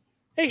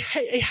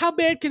 Hey, how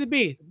bad could it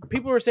be?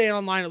 People are saying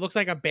online it looks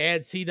like a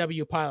bad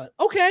CW pilot.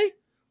 Okay,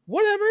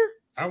 whatever.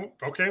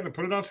 Okay, then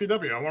put it on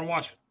CW. I want to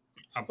watch it.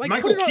 Like,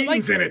 Michael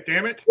Keaton's in it,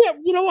 damn it. Yeah,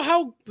 you know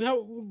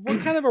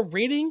what kind of a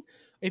rating?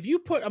 If you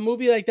put a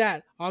movie like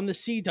that on the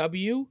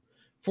CW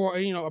for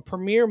a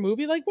premiere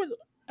movie, like what?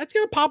 That's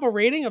gonna pop a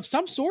rating of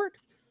some sort.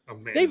 Oh,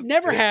 man. They've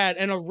never had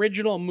an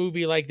original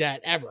movie like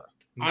that ever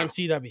on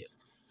CW.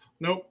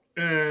 Nope.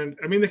 And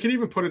I mean, they could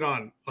even put it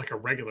on like a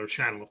regular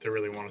channel if they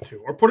really wanted to,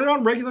 or put it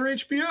on regular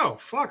HBO.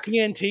 Fuck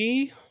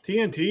TNT,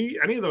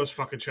 any of those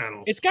fucking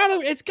channels. It's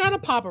gotta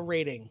pop a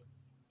rating.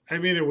 I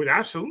mean, it would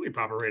absolutely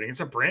pop a rating. It's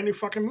a brand new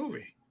fucking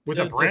movie with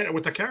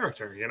the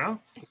character, you know.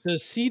 The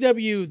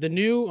CW, the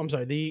new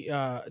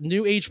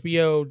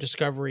HBO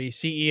Discovery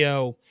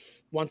CEO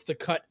wants to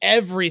cut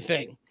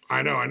everything.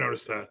 I know, I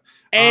noticed that,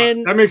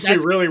 and that makes me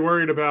really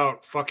worried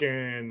about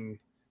fucking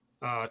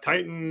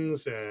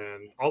Titans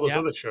and all those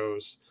other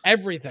shows.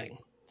 Everything.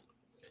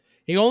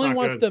 He only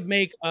wants to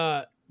make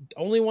focus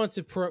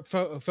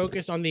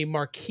on the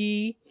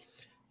marquee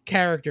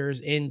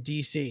characters in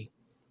DC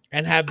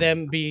and have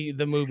them be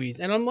the movies.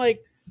 And I'm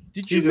like,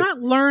 did you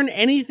not learn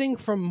anything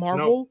from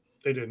Marvel? Nope,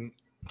 they didn't.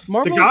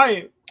 Marvel's, the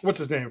guy, what's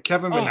his name?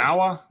 Kevin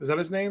Manawa? Is that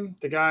his name?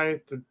 The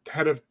guy, the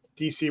head of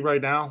DC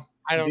right now?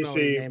 I don't know what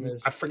his name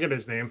is. I forget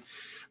his name.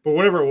 But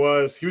whatever it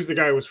was, he was the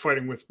guy who was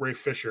fighting with Ray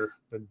Fisher,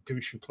 the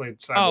douche who played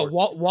Cyborg.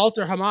 Oh,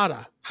 Walter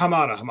Hamada.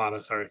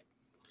 Hamada, sorry.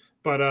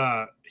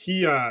 But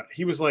he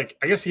was like,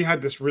 I guess he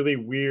had this really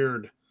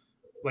weird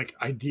like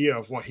idea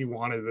of what he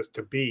wanted this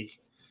to be.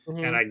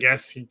 Mm-hmm. And I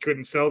guess he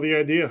couldn't sell the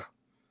idea.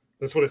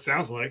 That's what it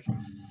sounds like.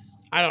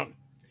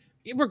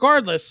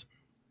 Regardless,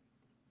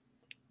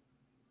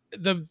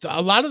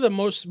 a lot of the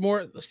more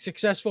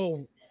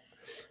successful,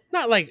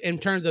 not like in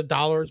terms of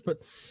dollars, but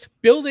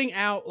building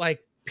out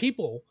like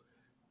people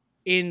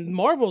in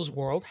Marvel's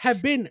world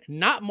have been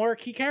not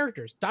marquee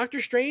characters. Doctor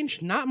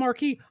Strange, not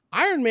marquee.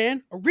 Iron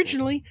Man,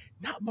 originally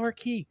not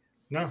marquee.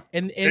 No.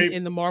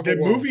 In the Marvel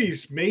world. The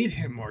movies made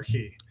him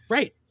marquee.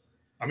 Right.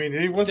 I mean,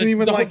 he wasn't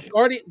even like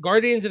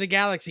Guardians of the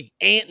Galaxy,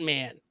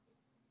 Ant-Man.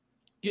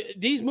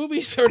 These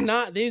movies are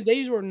not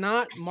these were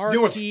not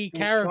marquee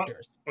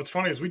characters. What's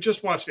funny is we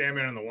just watched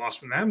Ant-Man and the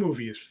Wasp, and that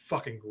movie is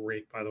fucking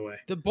great, by the way.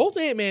 Both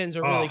Ant-Mans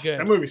are really good.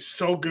 That movie's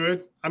so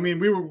good. I mean,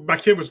 my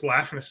kid was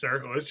laughing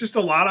hysterical. It's just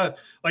a lot of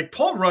like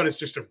Paul Rudd is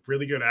just a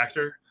really good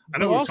actor. I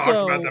know we've talked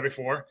about that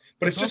before,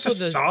 but it's just a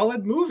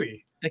solid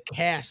movie. The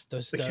cast,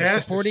 the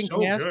cast supporting is so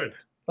cast, good.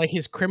 Like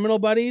his criminal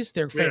buddies,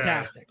 they're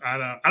fantastic.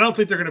 I don't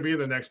think they're going to be in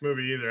the next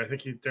movie either. I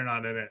think they're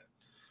not in it.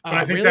 But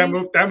I think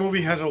really? that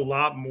movie has a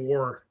lot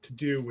more to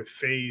do with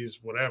Phase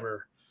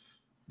whatever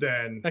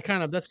than that's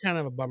kind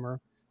of a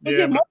bummer. But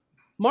yeah,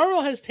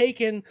 Marvel has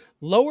taken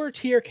lower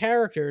tier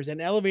characters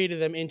and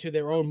elevated them into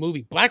their own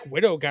movie. Black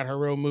Widow got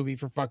her own movie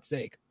for fuck's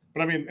sake.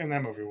 But I mean, and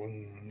that movie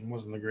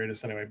wasn't the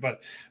greatest anyway.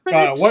 But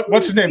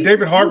what's his name?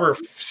 David Harbour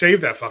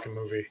saved that fucking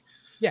movie.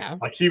 Yeah,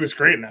 like he was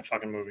great in that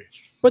fucking movie.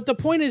 But the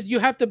point is, you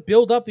have to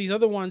build up these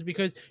other ones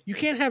because you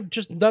can't have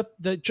just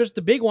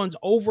the big ones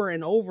over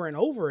and over and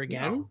over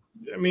again. No.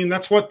 I mean,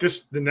 that's what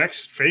the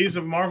next phase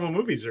of Marvel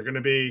movies are going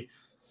to be.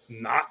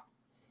 Not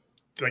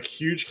like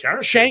huge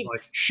characters.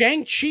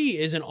 Shang-Chi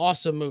is an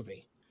awesome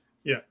movie.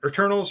 Yeah,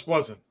 Eternals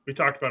wasn't. We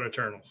talked about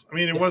Eternals. I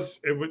mean, it would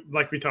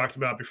like we talked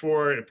about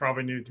before. It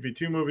probably needed to be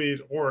 2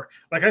 movies, or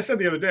like I said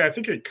the other day, I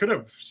think it could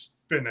have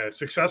been a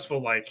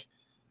successful like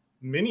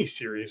mini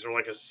series or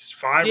like a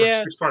 5 or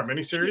 6 part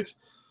mini series.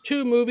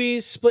 2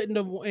 movies split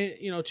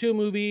into 2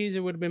 movies.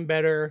 It would have been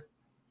better.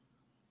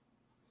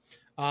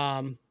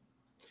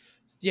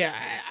 Yeah,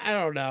 I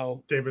don't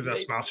know. David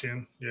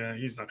Dastmalchian. Yeah,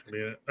 he's not going to be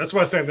in it. That's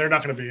why I'm saying they're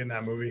not going to be in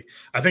that movie.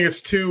 I think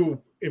it's too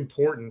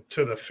important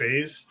to the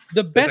phase.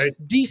 The best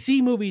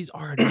DC movies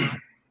are not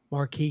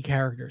marquee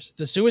characters.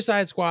 The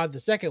Suicide Squad, the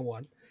second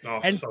one,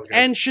 and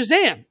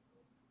Shazam.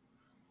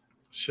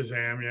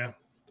 Shazam, yeah.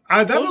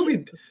 That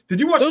movie. Did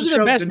you watch? Those are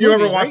the best. Did you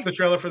ever watch the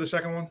trailer for the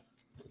second one?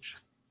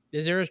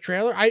 Is there a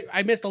trailer?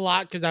 I missed a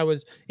lot because I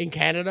was in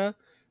Canada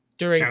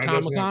during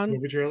Comic-Con.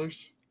 Movie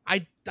trailers.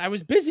 I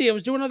was busy. I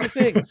was doing other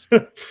things.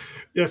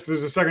 Yes,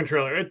 there's a second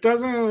trailer. It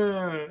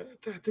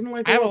didn't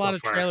like. I have a lot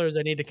of trailers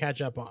I need to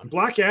catch up on.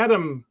 Black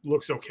Adam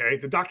looks okay.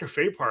 The Dr.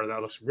 Fate part of that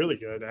looks really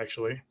good,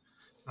 actually.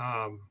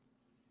 I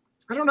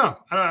don't know.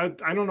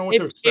 I don't know what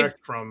to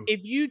expect from.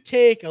 If you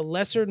take a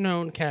lesser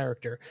known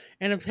character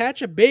and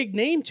attach a big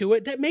name to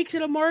it, that makes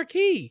it a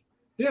marquee.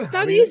 Yeah, it's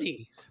not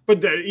easy.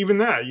 But even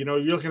that, you're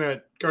looking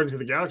at Guardians of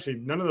the Galaxy,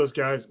 none of those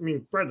guys, I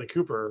mean, Bradley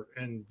Cooper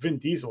and Vin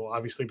Diesel,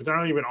 obviously, but they're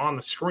not even on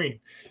the screen.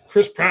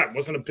 Chris Pratt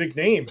wasn't a big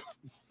name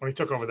when he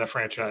took over that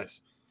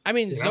franchise. I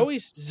mean, Zoe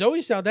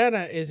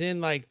Saldana is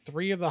in like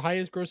 3 of the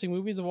highest grossing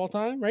movies of all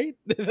time, right?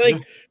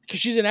 Because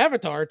she's an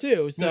Avatar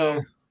too.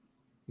 So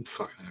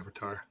fucking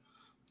Avatar.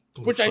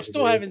 Which I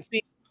still haven't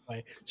seen.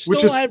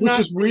 Which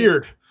is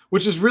weird.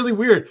 which is really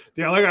weird.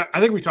 Yeah, like I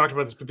think we talked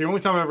about this, but the only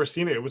time I've ever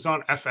seen it, it was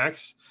on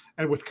FX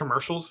and with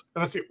commercials,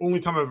 and that's the only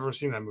time I've ever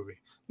seen that movie.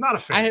 Not a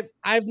fan.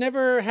 I've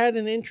never had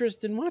an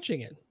interest in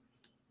watching it.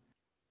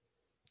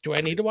 Do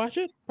I need to watch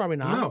it? Probably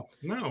not.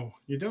 No,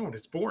 you don't.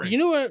 It's boring. You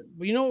know what?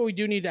 You know what we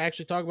do need to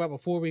actually talk about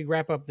before we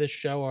wrap up this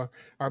show, or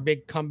our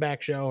big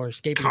comeback show, or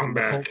escaping from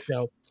the cult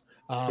show.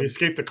 They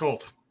escaped the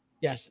cult.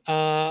 Yes.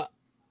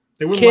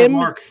 They wouldn't let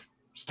Mark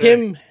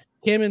stay.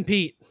 Kim and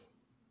Pete.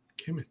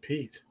 Kim and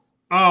Pete.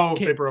 Oh,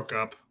 they broke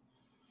up.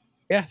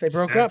 Yeah, they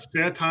broke up.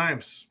 Sad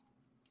times.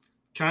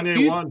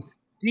 Kanye won.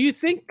 Do you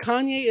think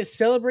Kanye is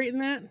celebrating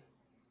that?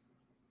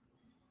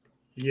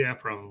 Yeah,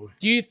 probably.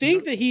 Do you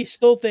think that he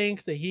still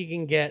thinks that he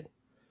can get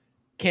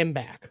Kim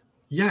back?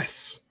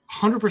 Yes,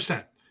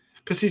 100%.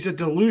 Because he's a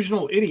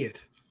delusional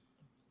idiot.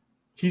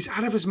 He's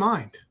out of his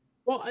mind.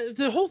 Well,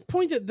 the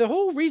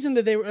whole reason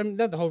that they were,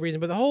 not the whole reason,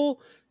 but the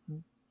whole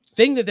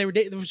thing that they were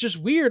dating, it was just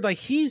weird. Like,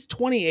 he's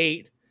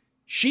 28,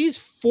 she's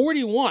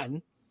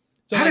 41.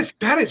 So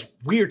that is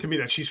weird to me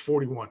that she's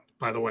 41,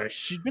 by the way.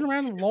 She's been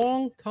around a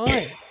long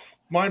time.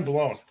 Mind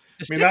blown.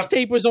 The sex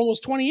tape was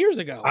almost 20 years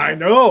ago. I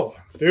know,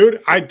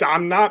 dude. I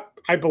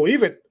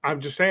believe it. I'm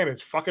just saying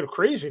it's fucking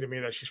crazy to me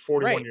that she's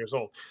 41 years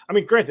old. I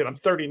mean, granted, I'm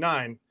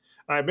 39.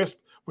 And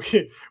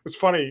it was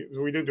funny.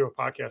 We didn't do a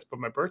podcast, but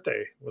my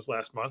birthday was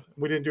last month.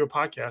 We didn't do a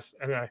podcast.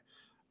 And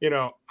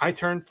I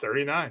turned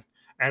 39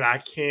 and I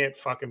can't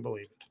fucking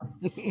believe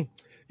it.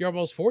 You're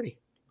almost 40.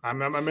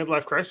 I'm at my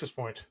midlife crisis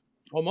point.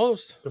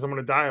 Almost. Because I'm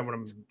going to die when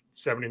I'm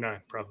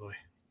 79, probably.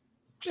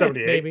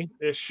 78 maybe.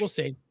 Ish. We'll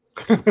see.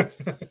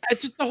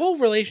 It's just the whole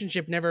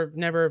relationship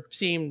never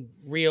seemed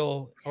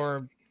real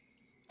or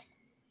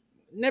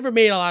never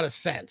made a lot of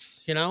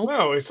sense, you know?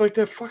 No, it's like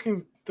the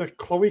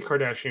Khloe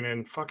Kardashian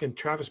and fucking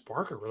Travis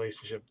Barker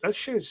relationship. That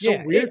shit is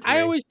so weird. I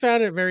always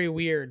found it very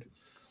weird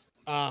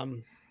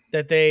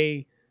that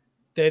they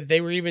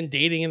were even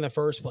dating in the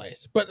first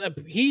place. But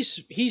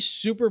he's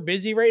super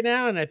busy right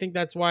now, and I think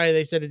that's why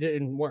they said it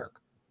didn't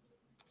work.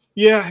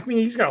 Yeah, I mean,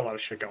 he's got a lot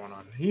of shit going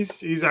on.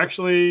 He's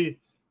actually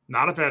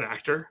not a bad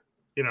actor.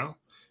 You know,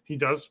 he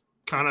does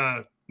kind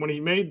of, when he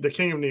made The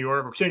King of New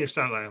York, or King of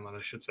Staten Island,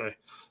 I should say,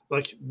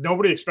 like,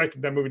 nobody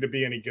expected that movie to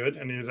be any good,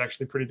 and it was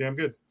actually pretty damn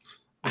good.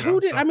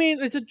 I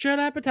mean, it's a Judd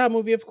Apatow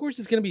movie. Of course,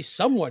 it's going to be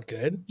somewhat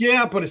good.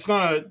 Yeah, but it's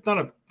not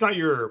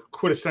your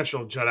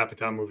quintessential Judd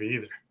Apatow movie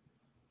either.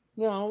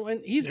 No,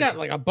 and he's got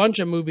like a bunch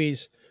of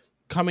movies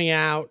coming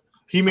out.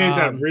 He made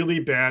that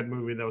really bad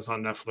movie that was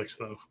on Netflix,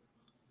 though.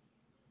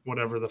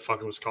 Whatever the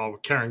fuck it was called,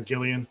 with Karen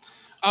Gillan.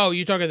 Oh,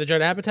 you talking the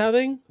Judd Apatow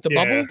thing? The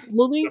Bubble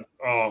movie?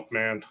 Oh,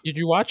 man. Did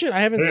you watch it?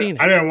 I haven't seen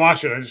it. I didn't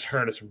watch it. I just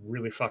heard it's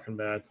really fucking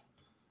bad.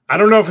 I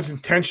don't know if it's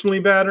intentionally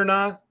bad or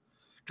not.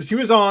 Because he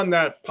was on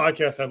that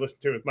podcast I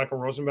listened to with Michael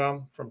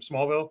Rosenbaum from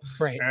Smallville.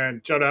 Right.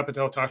 And Judd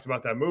Apatow talked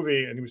about that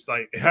movie, and he was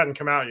like, it hadn't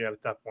come out yet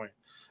at that point.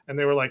 And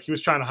they were like, he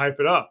was trying to hype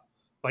it up.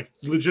 Like,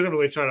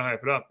 legitimately trying to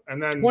hype it up. And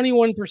then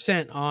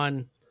 21%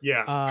 on.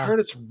 Yeah. I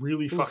heard it's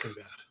really fucking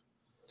bad.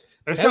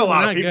 And it's got a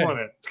lot of people in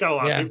it. It's got a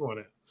lot of people in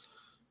it.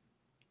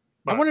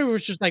 But I wonder if it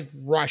was just like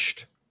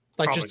rushed,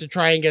 like probably. Just to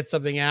try and get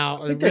something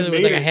out. It really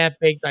was like a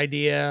half-baked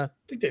idea.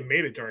 I think they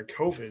made it during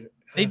COVID.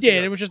 They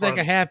did. It was just like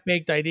a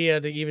half-baked idea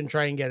to even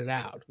try and get it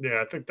out.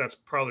 Yeah, I think that's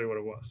probably what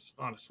it was,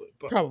 honestly.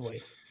 But,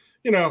 probably.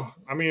 I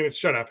mean, it's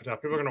Judd Apatow.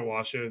 People are going to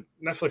watch it.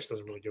 Netflix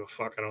doesn't really give a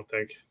fuck, I don't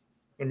think.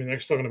 I mean, they're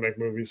still going to make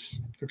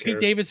movies. Who cares? Pete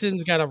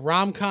Davidson's got a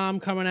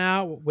rom-com coming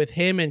out with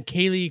him and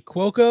Kaylee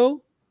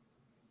Cuoco.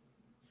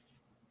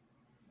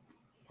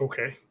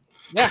 Okay.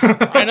 Yeah,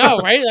 I know,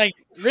 right? Like,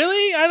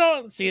 really? I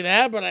don't see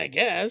that, but I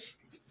guess.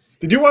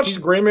 Did you watch The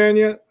Gray Man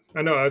yet?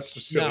 I know, that's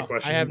a silly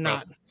question. I have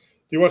not. Do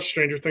you watch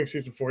Stranger Things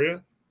Season 4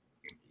 yet?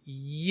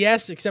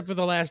 Yes, except for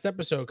the last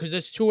episode, because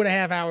it's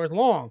 2.5 hours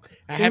long.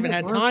 I haven't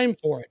had time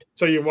for it.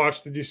 So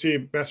did you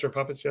see Master of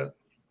Puppets yet?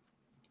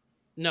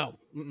 No,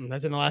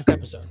 that's in the last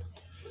episode.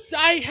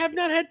 I have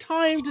not had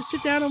time to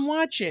sit down and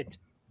watch it.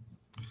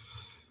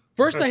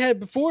 First, I had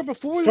before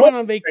we went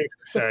on vacation.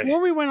 Before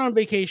we went on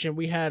vacation,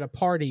 we had a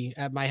party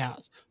at my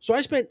house. So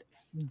I spent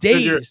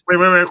days.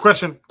 Wait.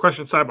 Question.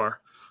 Sidebar.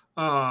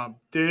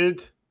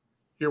 Did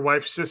your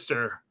wife's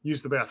sister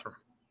use the bathroom?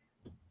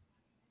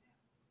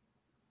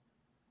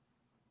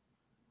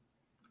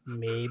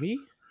 Maybe.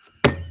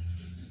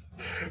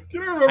 Do you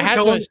remember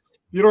telling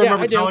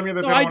me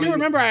that? No, I do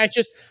remember.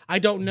 I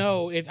don't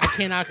know if I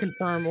cannot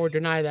confirm or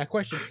deny that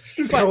question.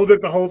 Just held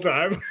it the whole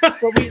time. But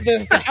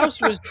the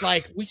house was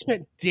like, we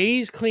spent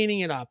days cleaning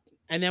it up,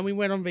 and then we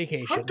went on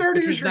vacation. How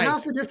dirty is your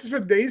house that you have to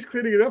spend days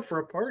cleaning it up for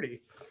a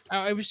party?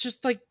 It was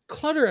just like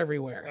clutter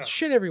everywhere,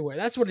 shit everywhere.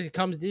 That's what it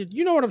comes to.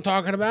 You know what I'm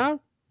talking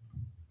about?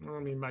 I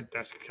mean, my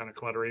desk is kind of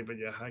cluttery, but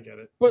yeah, I get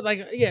it. But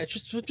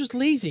just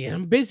lazy, and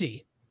I'm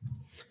busy.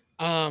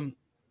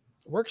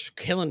 Work's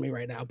killing me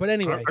right now. But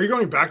anyway. Are you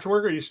going back to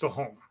work or are you still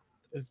home?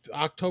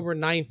 October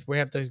 9th, we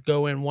have to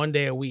go in 1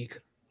 day a week.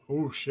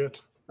 Oh,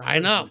 shit. I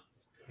know.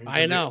 What are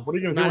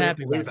you going to do when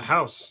you leave the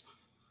house?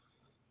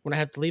 when I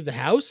have to leave the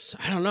house.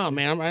 I don't know,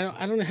 man.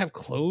 I don't have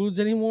clothes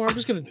anymore. I'm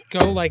just gonna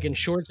go like in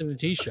shorts and a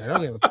t-shirt. I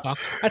don't give a fuck.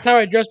 That's how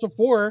I dressed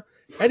before.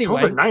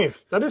 Anyway, October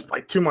 9th. That is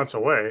like 2 months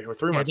away or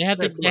 3 yeah, months.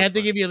 they have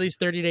to give you at least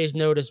 30 days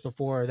notice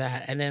before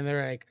that, and then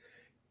they're like,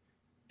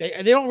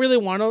 they don't really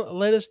want to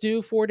let us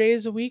do 4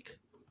 days a week,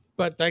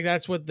 but like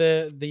that's what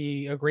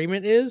the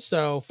agreement is.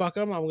 So fuck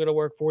them. I'm gonna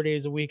work 4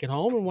 days a week at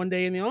home and 1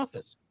 day in the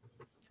office.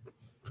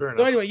 Fair enough.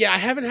 So anyway, yeah, I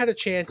haven't had a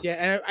chance yet,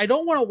 and I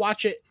don't want to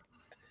watch it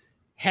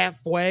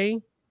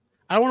halfway.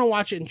 I don't want to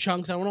watch it in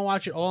chunks. I want to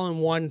watch it all in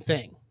one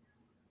thing.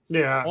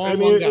 Yeah, All I in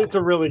mean, one go. it's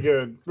a really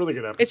good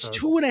episode. It's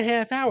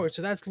 2.5 hours,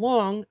 so that's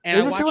long. And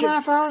Is I it watch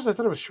 2.5 hours? I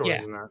thought it was shorter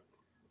Yeah. than that. I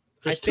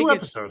There's think 2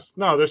 episodes.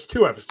 No, there's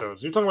 2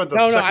 episodes. You're talking about the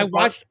No, second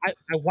I part?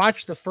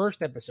 watched the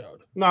first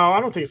episode. No, I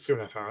don't think it's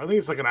 2.5 hours. I think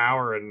it's like an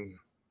hour and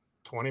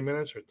 20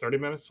 minutes or 30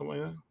 minutes, something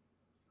like that.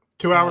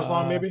 2 hours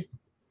long, maybe.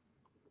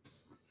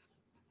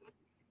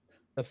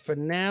 The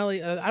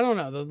finale, I don't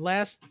know. The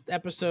last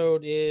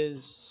episode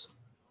is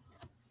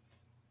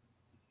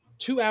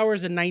 2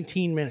 hours and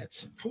 19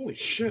 minutes. Holy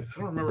shit! I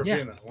don't remember it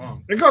being that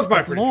long. It goes by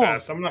It's pretty long.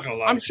 fast. I'm not gonna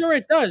lie. I'm sure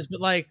it does,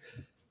 but like,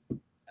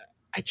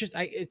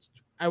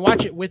 I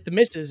watch it with the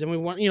missus, and we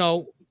want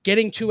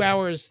getting 2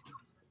 hours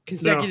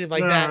consecutive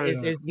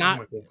is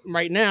not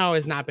right now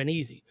has not been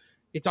easy.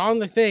 It's on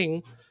the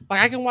thing.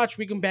 Like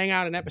we can bang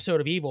out an episode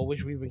of Evil,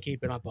 which we've been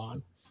keeping up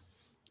on.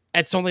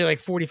 It's only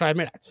like 45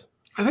 minutes.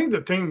 I think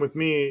the thing with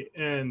me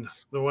and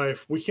the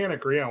wife, we can't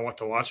agree on what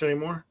to watch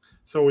anymore.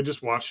 So we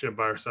just watch it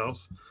by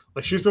ourselves.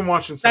 Like she's been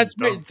watching some.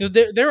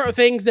 There are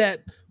things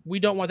that we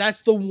don't want.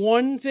 That's the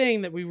one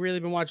thing that we've really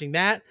been watching.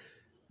 That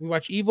we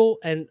watch Evil,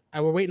 and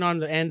we're waiting on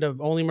the end of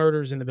Only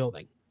Murders in the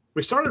Building.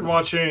 We started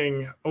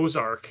watching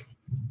Ozark,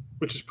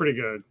 which is pretty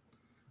good.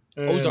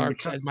 And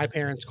Ozarks, as my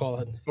parents call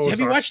it. Have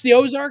you watched the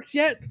Ozarks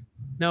yet?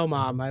 No,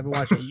 Mom, I haven't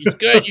watched it. It's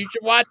good. You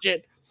should watch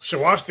it. Should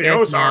watch the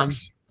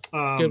Ozarks.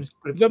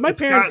 But my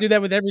parents do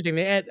that with everything.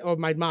 They add, or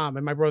my mom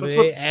and my brother.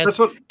 That's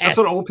what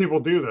old people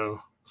do,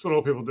 though. That's what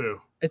old people do.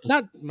 It's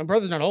not. My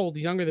brother's not old.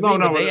 He's younger than me.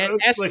 But they add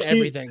S to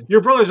everything. Your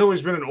brother's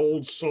always been an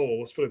old soul.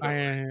 Let's put it that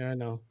way. I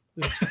know.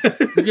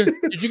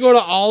 Did you go to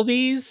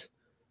Aldi's?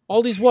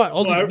 Aldi's what?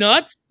 Aldi's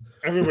nuts?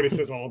 Everybody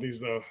says Aldi's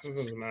though. It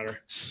doesn't matter.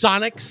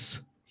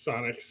 Sonics.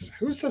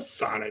 Who says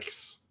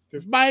Sonics?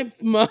 My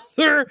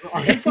mother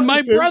and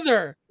my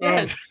brother.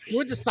 Yes, we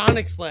went to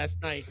Sonics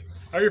last night.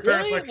 How are your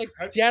parents like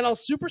Seattle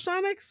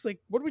Supersonics? Like,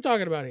 what are we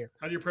talking about here?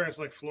 How do your parents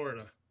like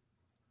Florida?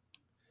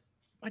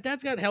 My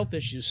dad's got health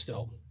issues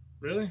still.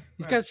 Really?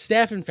 He's got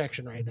staph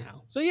infection right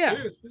now. So yeah.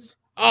 Seriously?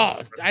 Oh,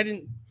 I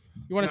didn't.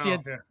 You want to see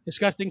a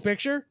disgusting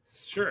picture?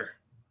 Sure.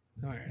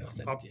 All right, I'll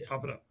send it to you.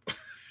 Pop it up.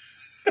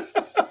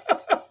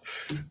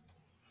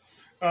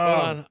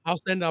 Hold on,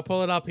 I'll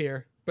pull it up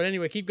here. But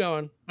anyway, keep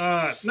going.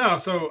 No,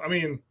 so I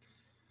mean,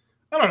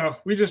 I don't know.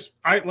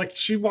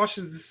 She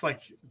watches this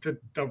like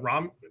the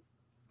rom.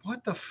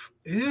 What the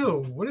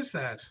ew? What is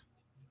that?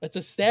 That's a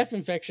staph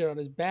infection on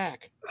his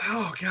back.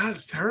 Oh God,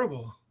 it's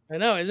terrible. I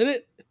know, isn't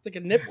it? It's like a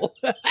nipple.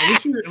 at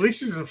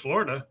least he's in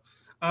Florida.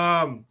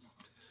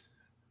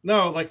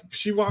 No, like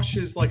she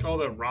watches like all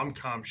the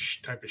rom-com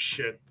type of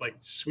shit, like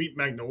Sweet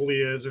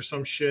Magnolias or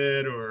some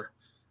shit, or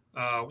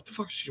what the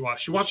fuck did she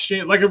watch? She watched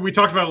like we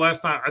talked about it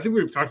last night. I think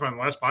we talked about it in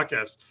the last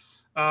podcast.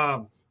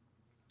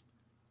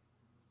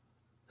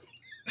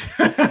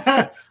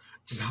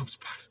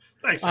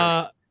 Thanks.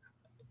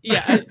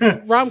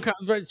 Yeah, rom-com.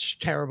 It's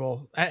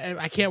terrible.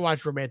 I can't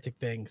watch romantic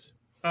things.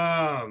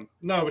 No,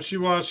 but she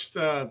watched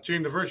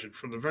Jane the Virgin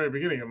from the very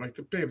beginning. I'm like,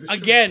 babe, this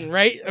again,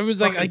 right? It was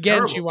like again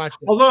terrible. She watched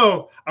it.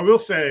 Although I will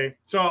say,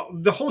 so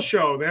the whole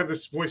show they have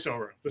this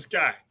voiceover, this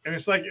guy, and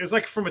it's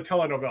like from a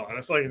telenovela, and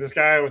it's like this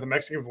guy with a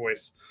Mexican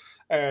voice,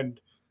 and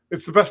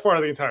it's the best part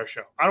of the entire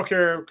show. I don't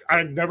care.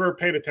 I never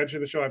paid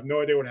attention to the show. I have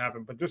no idea what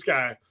happened, but this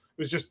guy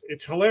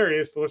it's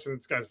hilarious to listen to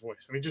this guy's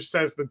voice, and he just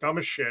says the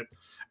dumbest shit,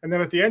 and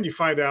then at the end you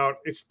find out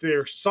it's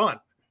their son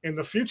in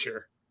the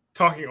future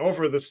talking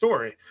over the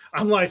story.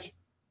 I'm like,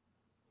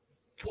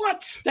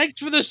 what?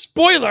 Thanks for the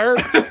spoiler.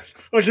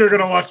 Like you're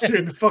gonna watch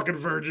Jane the fucking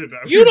Virgin.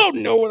 You don't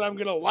know what I'm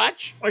gonna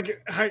watch. Like,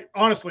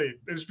 honestly,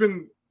 there's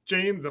been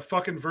Jane the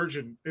fucking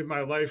Virgin in my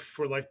life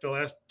for like the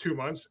last 2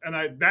 months, and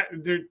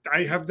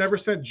I have never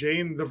said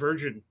Jane the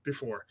Virgin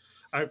before.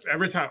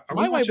 Every time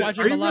my wife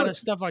watches a lot of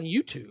stuff on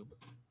YouTube,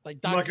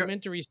 like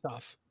documentary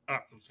stuff.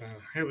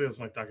 Haley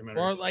doesn't like documentaries.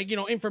 Or like,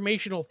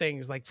 informational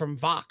things like from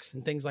Vox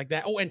and things like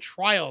that. Oh, and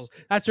trials.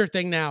 That's her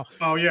thing now.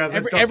 Oh, yeah.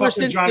 Ever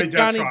since the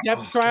Johnny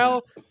Depp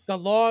trial, the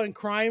Law and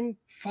Crime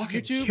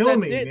fucking YouTube, kill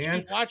me,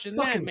 man. She's watching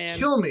fucking that,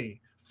 man.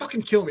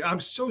 Fucking kill me. I'm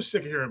so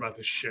sick of hearing about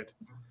this shit.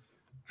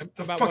 I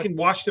fucking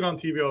watched it on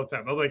TV all the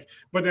time.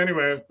 But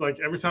anyway, like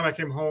every time I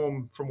came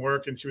home from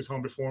work and she was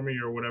home before me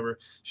or whatever,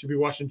 she'd be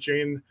watching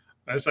Jane,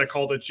 as I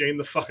called it, Jane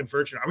the fucking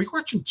Virgin. Are we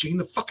watching Jane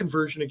the fucking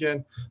Virgin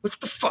again? Like,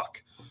 what the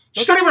fuck?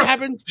 She's not even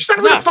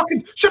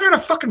a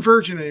fucking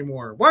virgin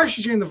anymore. Why is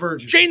she Jane the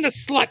Virgin? Jane the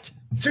slut.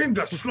 Jane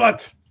the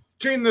slut.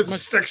 Jane the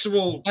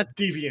sexual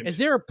deviant. Is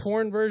there a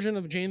porn version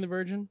of Jane the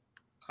Virgin?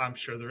 I'm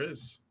sure there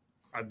is.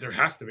 There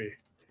has to be.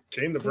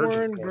 Jane the Virgin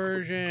porn porn.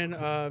 version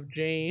of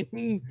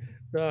Jane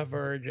the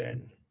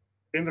Virgin.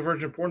 Jane the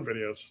Virgin porn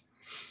videos.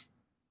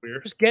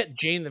 Weird. Just get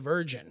Jane the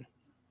Virgin.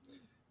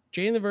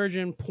 Jane the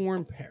Virgin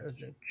porn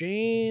parody.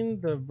 Jane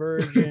the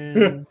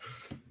Virgin.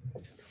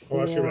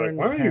 Well, I see. Like,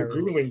 why are you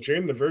googling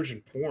Jane the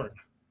Virgin porn?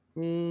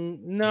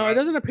 No, it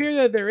doesn't appear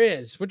that there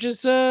is, which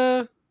is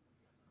kind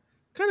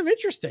of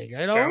interesting.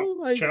 I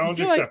know. Challenge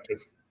I feel accepted.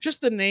 like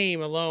just the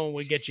name alone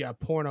would get you a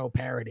porno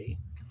parody.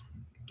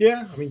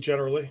 Yeah, I mean,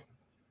 generally.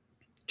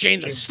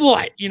 Jane the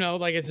Slut,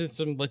 like it's just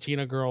some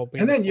Latina girl.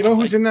 And then, you know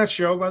who's in that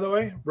show, by the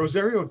way?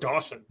 Rosario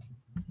Dawson.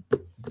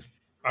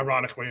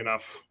 Ironically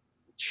enough.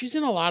 She's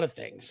in a lot of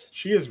things.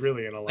 She is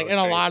really in a lot of things.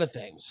 a lot of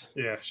things.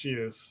 Yeah, she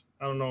is.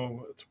 I don't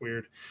know. It's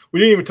weird. We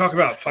didn't even talk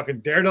about fucking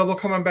Daredevil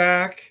coming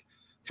back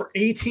for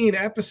 18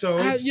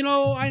 episodes.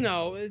 I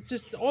know. It's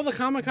just all the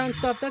Comic-Con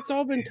stuff, that's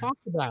all been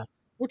talked about.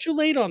 We're too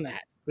late on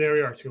that. There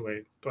we are, too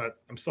late, but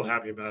I'm still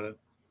happy about it.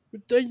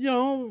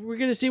 We're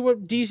going to see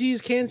what DC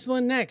is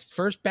canceling next.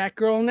 First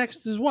Batgirl,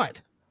 next is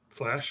what?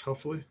 Flash,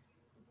 hopefully.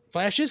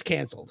 Flash is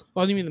canceled.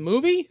 Oh, you mean the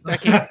movie?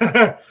 That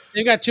can't.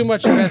 They got too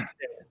much invested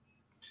in it.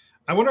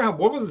 I wonder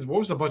what was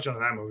the budget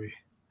on that movie?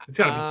 It's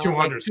got to be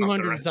 200 like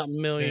 200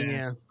 something million,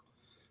 yeah.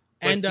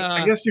 And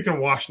I guess you can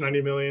wash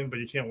 90 million, but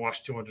you can't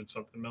wash 200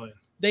 something million.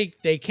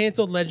 They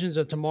canceled Legends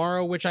of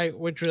Tomorrow, which I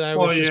was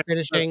just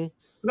finishing.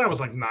 That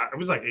was like it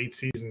was like 8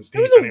 seasons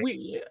deep.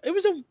 It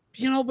was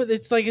a but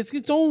it's like it's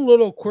its own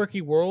little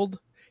quirky world.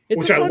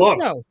 It's a fun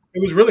show.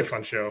 It was a really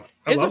fun show.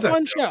 I love that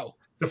fun show.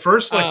 The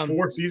first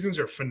 4 seasons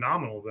are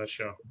phenomenal of that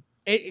show.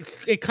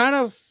 It kind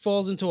of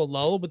falls into a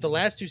lull, but the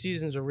last 2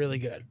 seasons are really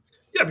good.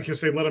 Yeah,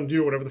 because they let them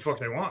do whatever the fuck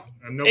they want,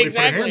 and nobody put a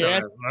hand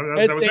on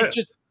it. That was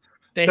it.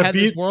 They had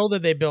this world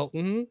that they built.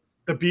 Mm-hmm.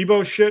 The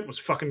Bebo shit was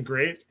fucking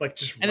great, like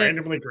just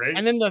randomly great.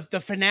 And then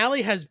the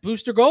finale has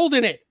Booster Gold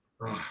in it,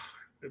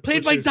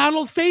 played by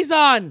Donald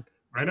Faison.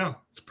 I know,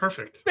 it's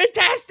perfect,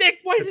 fantastic.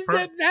 Why did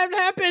that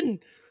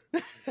happen?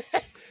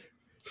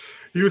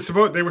 They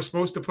were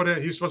supposed to put it.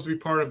 He was supposed to be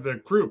part of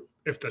the group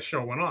if the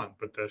show went on,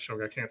 but the show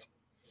got canceled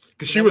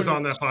because she was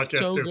on that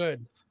podcast too.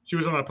 Good. She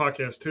was on that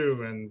podcast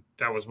too, and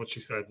that was what she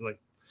said. Like,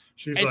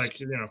 she's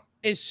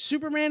is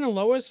Superman and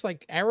Lois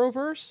like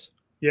Arrowverse?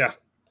 Yeah,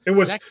 it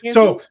was.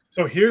 So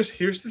here's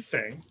the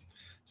thing.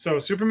 So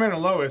Superman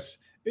and Lois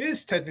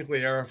is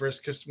technically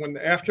Arrowverse because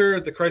after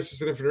the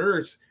Crisis on Infinite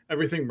Earths,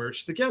 everything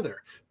merged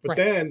together. But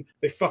then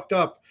they fucked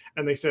up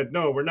and they said,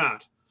 no, we're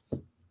not.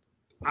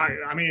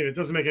 I mean, it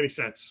doesn't make any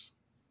sense.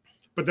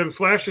 But then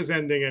Flash is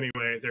ending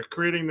anyway. They're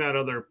creating that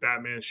other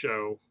Batman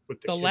show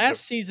with the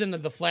last season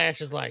of the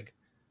Flash is like.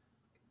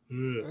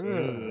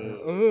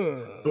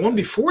 The one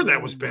before that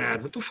was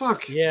bad. What the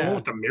fuck? Yeah, the one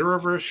with the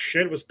Mirrorverse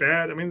shit was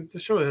bad. I mean, the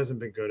show hasn't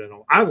been good in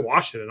I haven't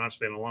watched it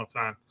honestly in a long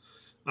time.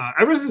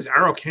 Ever since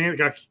Arrow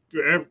got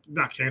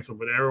not canceled,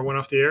 but Arrow went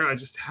off the air, I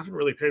just haven't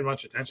really paid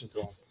much attention to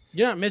them.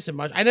 You're not missing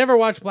much. I never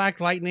watched Black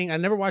Lightning. I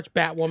never watched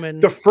Batwoman.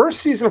 The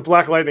first season of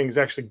Black Lightning is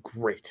actually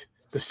great.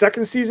 The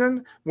second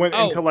season went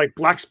into like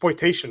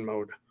blaxploitation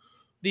mode.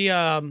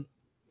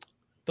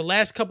 The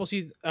last couple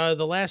seasons,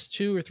 the last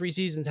 2 or 3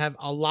 seasons have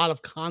a lot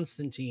of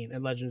Constantine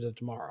and Legends of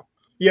Tomorrow.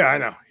 Yeah, I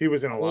know. He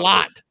was in a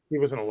lot. He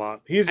was in a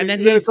lot. He's in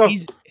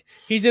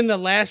the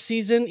last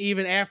season,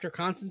 even after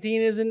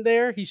Constantine isn't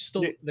there. He's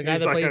still the guy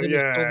that plays him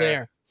is still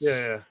there.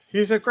 Yeah.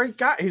 He's a great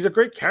guy. He's a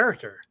great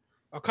character.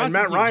 And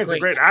Matt Ryan's a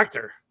great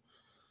actor.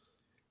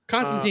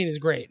 Constantine is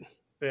great.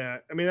 Yeah,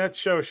 I mean, that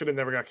show should have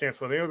never got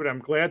canceled anyway, but I'm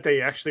glad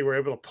they actually were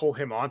able to pull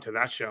him onto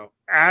that show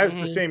as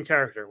the same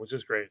character, which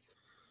is great.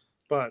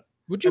 But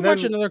would you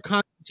watch another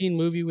Constantine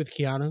movie with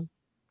Keanu?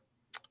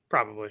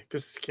 Probably,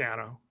 because it's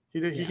Keanu.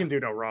 He can do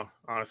no wrong,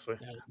 honestly.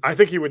 Yeah. I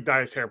think he would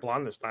dye his hair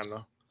blonde this time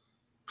though,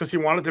 because he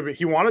wanted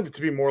it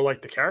to be more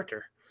like the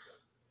character.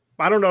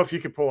 I don't know if he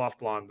could pull off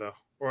blonde though,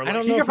 or I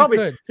don't know if he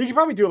could. He could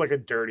probably do like a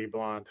dirty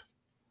blonde,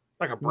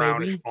 like a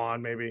brownish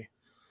blonde maybe,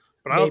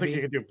 but I don't think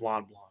he could do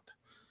blonde.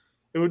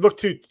 It would look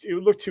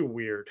too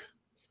weird.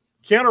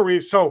 Keanu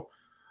Reeves. So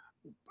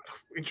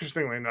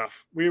interestingly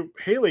enough,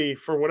 Haley,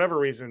 for whatever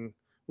reason,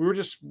 we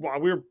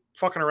were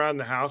fucking around in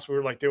the house. We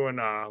were like doing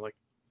like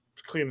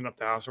cleaning up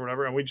the house or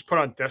whatever, and we just put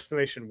on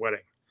Destination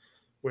Wedding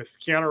with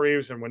Keanu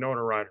Reeves and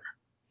Winona Ryder.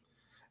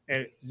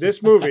 And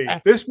this movie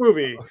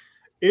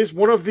is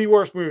one of the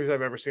worst movies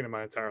I've ever seen in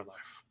my entire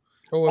life.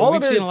 Well,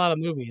 we've seen a lot of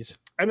movies.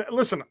 And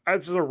listen,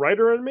 as a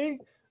writer in me,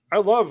 I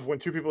love when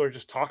two people are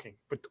just talking,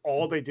 but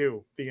all they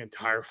do the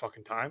entire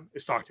fucking time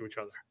is talk to each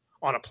other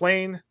on a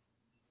plane,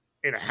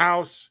 in a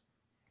house.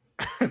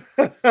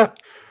 What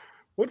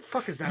the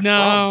fuck is that?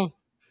 No,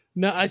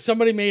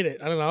 somebody made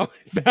it. I don't know.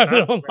 Found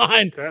it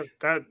online.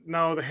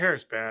 No, the hair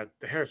is bad.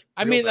 The hair is.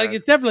 I mean, like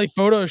it's definitely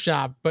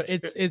Photoshop, but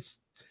it's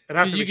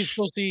you can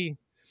still see.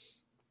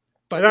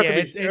 But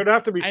it would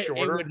have to be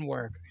shorter. It wouldn't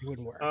work.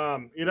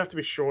 You'd have to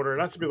be shorter.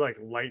 It has to be like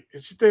light.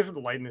 It's just they have to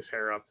lighten his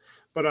hair up.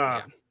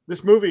 But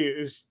this movie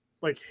is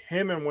like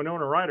him and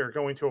Winona Ryder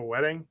going to a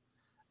wedding,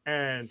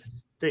 and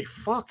they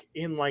fuck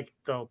in like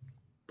the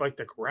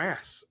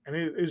grass, and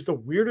it is the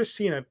weirdest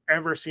scene I've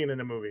ever seen in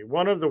a movie.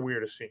 One of the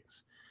weirdest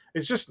scenes.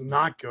 It's just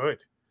not good.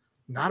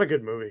 Not a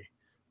good movie.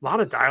 A lot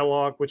of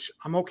dialogue, which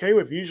I'm okay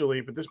with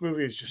usually, but this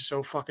movie is just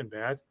so fucking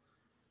bad.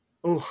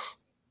 Oh,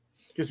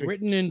 gives me.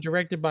 Written and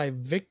directed by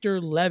Victor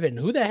Levin.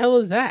 Who the hell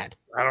is that?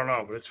 I don't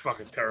know, but it's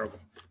fucking terrible.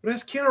 But it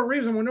has Keanu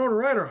Reeves and Winona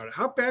Ryder on it.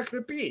 How bad could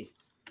it be?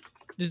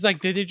 It's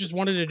like they just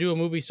wanted to do a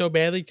movie so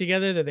badly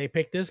together that they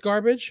picked this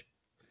garbage.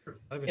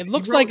 It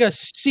looks He wrote- like a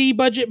C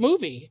budget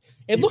movie.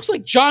 It looks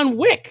like John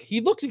Wick.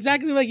 He looks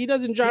exactly like he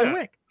does in John Yeah,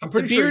 Wick. I'm The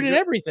pretty beard sure and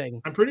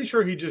everything. I'm pretty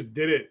sure he just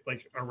did it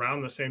like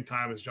around the same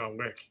time as John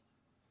Wick,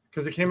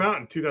 because it came out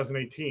in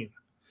 2018.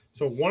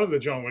 So one of the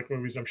John Wick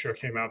movies, I'm sure,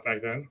 came out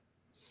back then.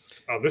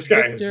 Oh, this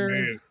guy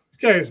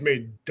has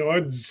made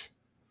duds.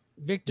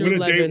 Victor Win a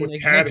Date Levin,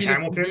 with Tad executive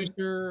Hamilton.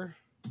 producer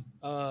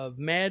of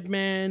Mad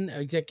Men,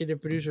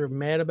 executive producer of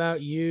Mad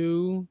About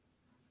You.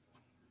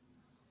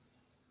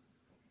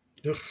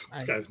 Ugh,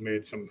 this guy's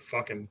made some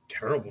fucking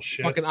terrible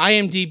shit. Fucking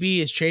IMDb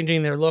is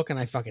changing their look, and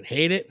I fucking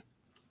hate it.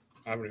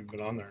 I haven't even been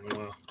on there in a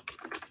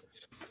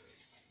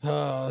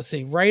while. Let's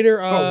see. Writer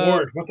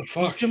Ward, what the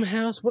fuck? Freedom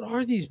House. What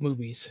are these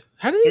movies?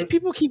 How do these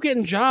people keep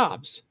getting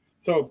jobs?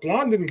 So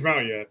Blonde didn't come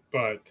out yet,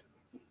 but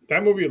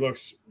that movie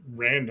looks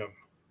random.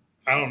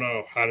 I don't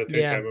know how to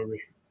take that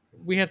movie.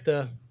 We have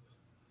to.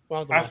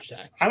 We'll have to watch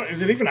that.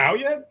 Is it even out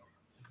yet?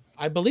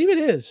 I believe it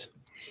is.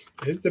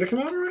 Did it come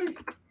out already?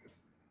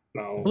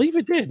 No. I believe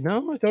it did.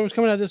 No, I thought it was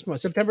coming out this month,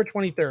 September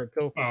 23rd.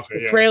 So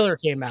the trailer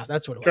came out.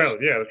 That's what it was.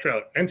 The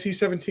trailer.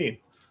 NC-17.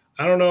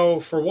 I don't know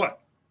for what,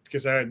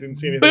 because I didn't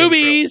see anything.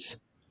 Boobies!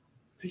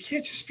 They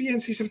can't just be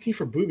NC-17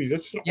 for boobies.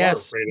 That's an R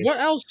rating. What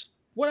else?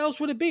 What else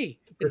would it be?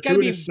 It's got to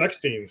be sex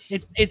scenes.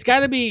 It's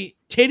got to be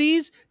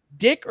titties,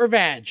 dick, or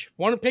vag.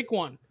 Want to pick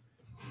one?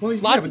 Well,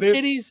 Lots of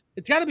titties.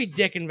 It's got to be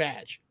dick and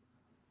vag.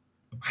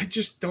 I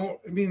just don't.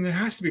 I mean, there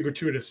has to be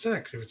gratuitous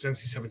sex if it's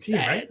NC-17,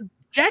 right?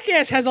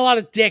 Jackass has a lot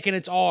of dick and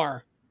it's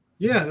R.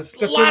 Yeah, that's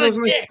a lot of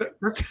dick.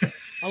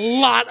 A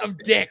lot of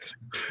dick.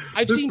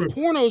 I've seen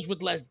pornos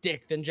with less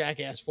dick than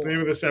Jackass 4. The name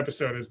of this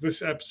episode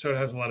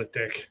has a lot of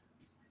dick.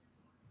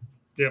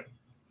 Yep.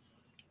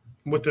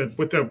 With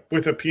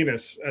a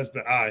penis as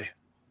the eye.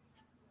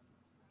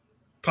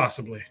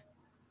 Possibly.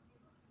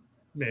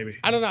 Maybe.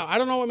 I don't know. I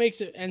don't know what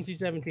makes it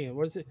NC-17.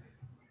 What is it?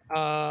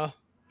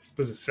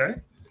 Does it say?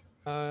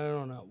 I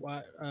don't know.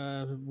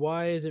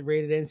 Why is it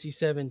rated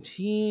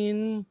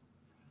NC-17?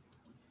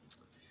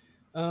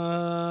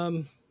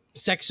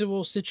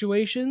 Sexual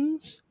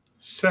situations.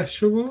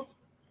 Sensual.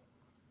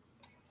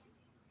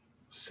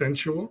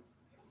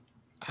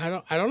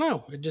 I don't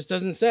know. It just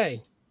doesn't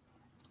say.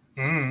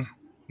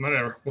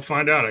 Whatever. We'll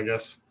find out, I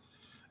guess.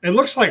 It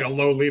looks like a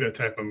Lolita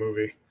type of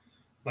movie,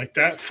 like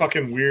that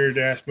fucking weird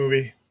ass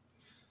movie.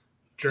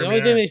 The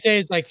only thing they say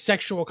is like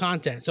sexual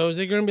content. So is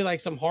it going to be like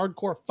some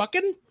hardcore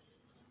fucking?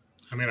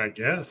 I mean, I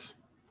guess.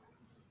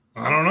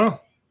 I don't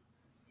know.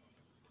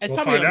 It's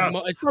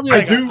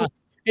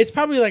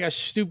probably like a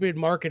stupid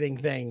marketing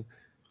thing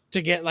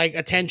to get like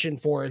attention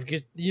for it,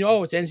 because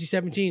it's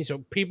NC-17, so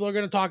people are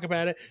going to talk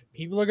about it,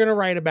 people are going to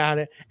write about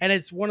it, and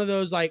it's one of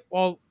those like,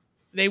 well,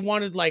 they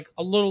wanted like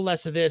a little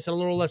less of this and a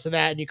little less of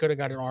that, and you could have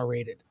got it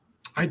R-rated.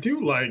 I do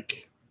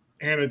like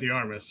Ana de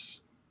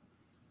Armas.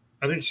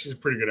 I think she's a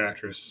pretty good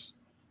actress.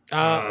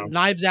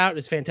 Knives Out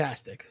is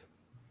fantastic.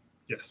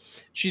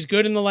 Yes, she's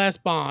good in The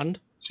Last Bond.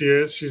 She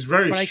is. She's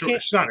very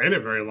short. She's not in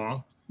it very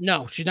long.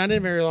 No, she's not in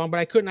it very long, but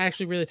I couldn't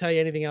actually really tell you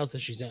anything else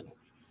that she's in.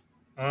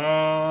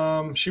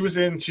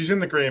 She's in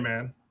The Gray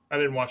Man. I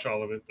didn't watch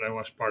all of it, but I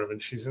watched part of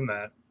it. She's in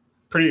that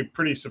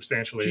pretty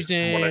substantially. She's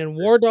in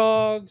War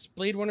Dogs,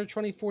 Blade Runner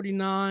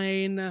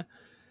 2049.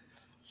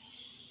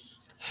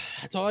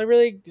 That's all I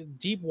really.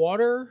 Deep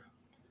Water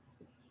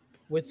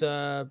with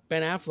Ben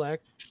Affleck.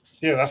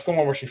 Yeah, that's the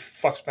one where she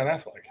fucks Ben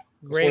Affleck.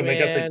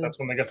 That's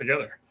when they get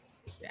together.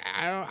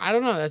 I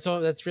don't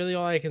know. That's really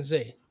all I can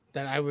see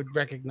that I would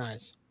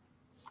recognize.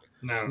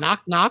 No.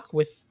 Knock Knock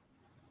with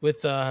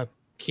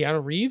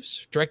Keanu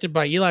Reeves, directed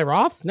by Eli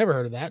Roth. Never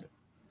heard of that.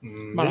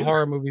 I'm not a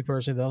horror movie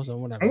person though, so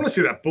whatever. I want to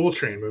see that Bull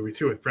Train movie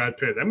too with Brad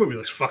Pitt. That movie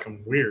looks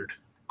fucking weird.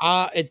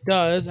 It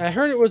does. I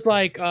heard it was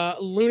like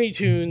Looney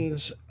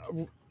Tunes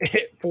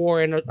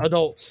for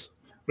adults.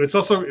 But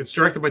it's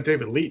directed by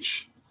David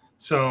Leitch.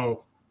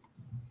 So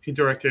he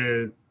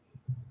directed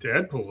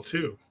Deadpool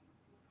 2.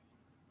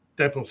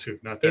 Deadpool 2,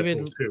 not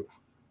Deadpool 2.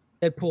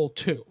 Deadpool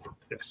 2.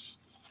 Yes.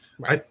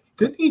 Right.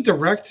 Didn't he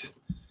direct?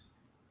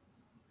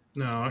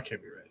 No, I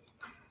can't be right.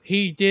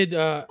 He did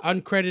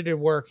uncredited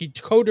work. He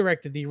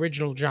co-directed the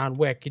original John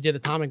Wick. He did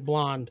Atomic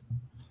Blonde.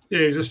 Yeah,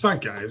 he's a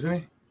stunt guy, isn't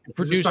he? He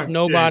produced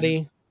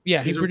Nobody.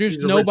 Yeah, he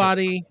produced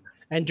Nobody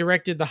and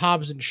directed the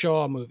Hobbs and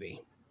Shaw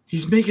movie.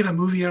 He's making a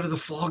movie out of the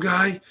Fall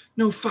Guy?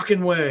 No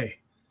fucking way.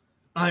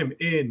 I'm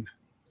in.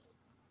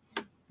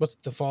 What's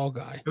the Fall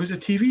Guy? It was a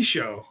TV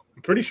show.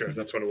 I'm pretty sure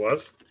that's what it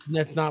was.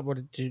 That's not what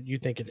you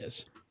think it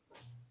is.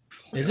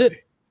 Is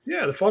it?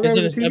 Yeah, the Fall Guy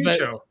was a TV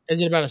show.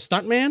 Is it about a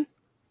stuntman?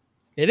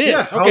 It is.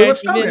 Yeah, okay.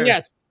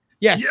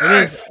 Yes, it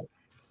is.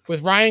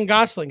 With Ryan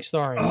Gosling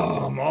starring.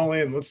 Oh, I'm all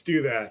in. Let's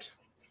do that.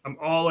 I'm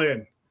all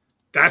in.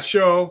 That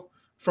show,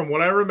 from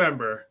what I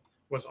remember,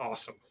 was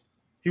awesome.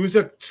 He was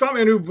a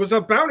stuntman who was a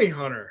bounty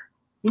hunter.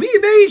 Lee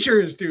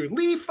Majors, dude.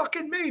 Lee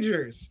fucking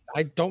Majors.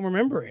 I don't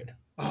remember it.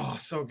 Oh,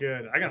 so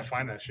good. I gotta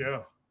find that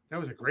show. That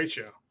was a great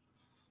show.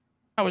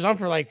 I was on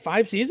for like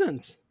 5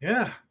 seasons.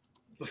 Yeah.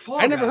 The Fall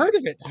I never Guy. heard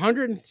of it.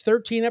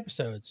 113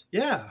 episodes.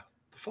 Yeah.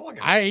 The Fall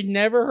Guy. I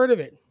never heard of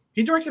it.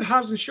 He directed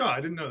Hobbs and Shaw.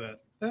 I didn't know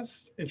that.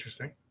 That's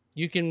interesting.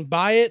 You can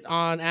buy it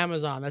on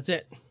Amazon. That's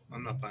it.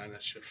 I'm not buying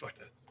that shit. Fuck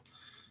that.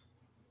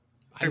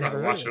 I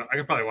never heard of it. I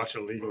could probably watch it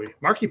illegally.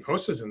 Marky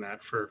Post was in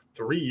that for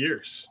 3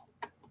 years.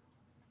 I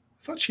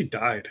thought she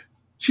died.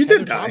 She Heather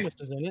did die. Thomas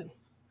is in it.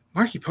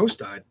 Marky Post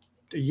died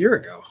a year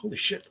ago. Holy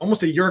shit.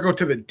 Almost a year ago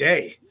to the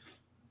day.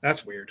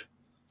 That's weird.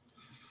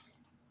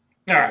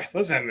 All right,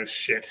 let's end this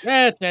shit.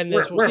 Let's end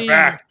this. We're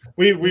back.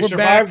 We We're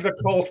survived back.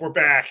 the cult. We're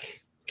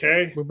back.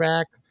 Okay. We're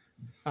back.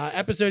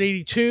 Episode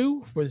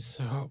 82 was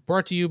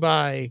brought to you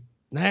by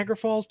Niagara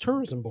Falls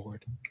Tourism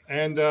Board.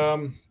 And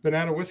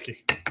banana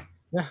whiskey.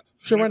 Yeah,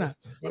 sure. Why not?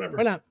 Whatever.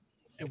 Why not?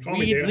 Call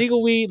me Dana.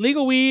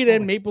 Legal weed,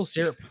 and maple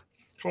syrup.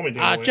 Call me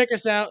Dana. Check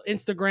us out.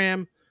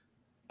 Instagram.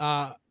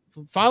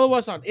 Follow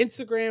us on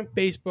Instagram,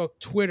 Facebook,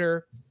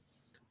 Twitter.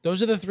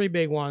 Those are the 3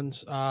 big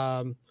ones.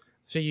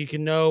 So you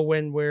can know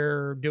when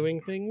we're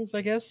doing things,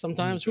 I guess.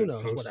 Sometimes, who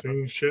knows? Posting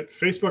Whatever. shit.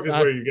 Facebook is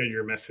where you get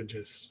your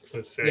messages.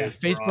 Let's say. Yeah,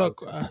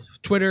 Facebook.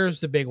 Twitter is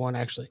the big one,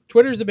 actually.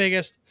 Twitter's the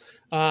biggest.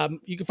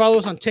 You can follow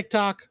us on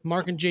TikTok,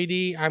 Mark and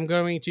JD.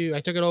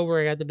 I took it over.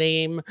 I got the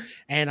name,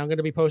 and I'm going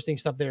to be posting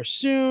stuff there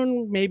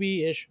soon,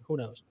 maybe-ish. Who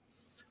knows?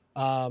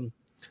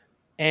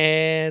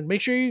 And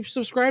make sure you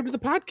subscribe to the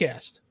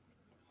podcast.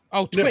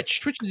 Oh, Twitch.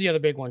 Yeah. Twitch is the other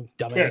big one.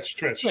 Dumbass.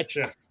 Twitch.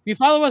 Yeah. If you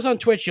follow us on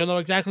Twitch, you'll know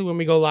exactly when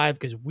we go live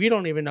because we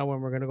don't even know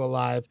when we're going to go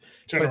live.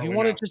 But if you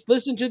want to just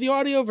listen to the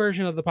audio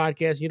version of the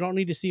podcast, you don't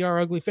need to see our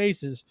ugly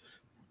faces.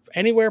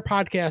 Anywhere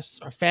podcasts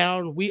are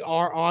found, we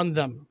are on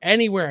them.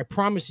 Anywhere, I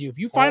promise you. If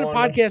you find a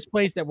podcast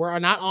place that we're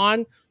not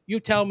on, you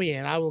tell me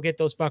and I will get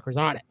those fuckers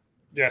on it.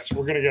 Yes,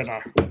 we're going to get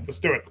on. Let's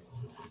do it.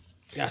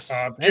 Yes.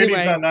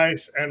 JD's Not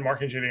Nice and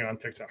Mark and JD on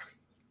TikTok.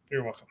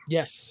 You're welcome.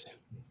 Yes.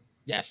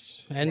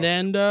 And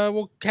then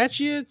we'll catch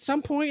you at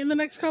some point in the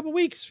next couple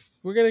weeks.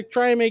 We're going to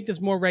try and make this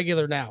more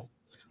regular now.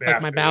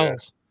 Like my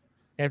bowels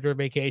after a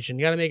vacation.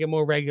 You got to make it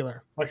more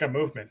regular. Like a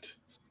movement.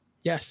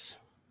 Yes.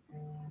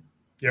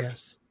 Yep.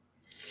 Yes.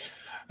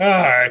 All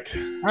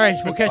right.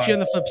 We'll catch you on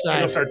the flip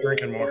side. I'll start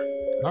drinking more.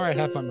 All right.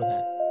 Have fun with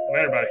that.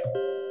 Later,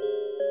 bye.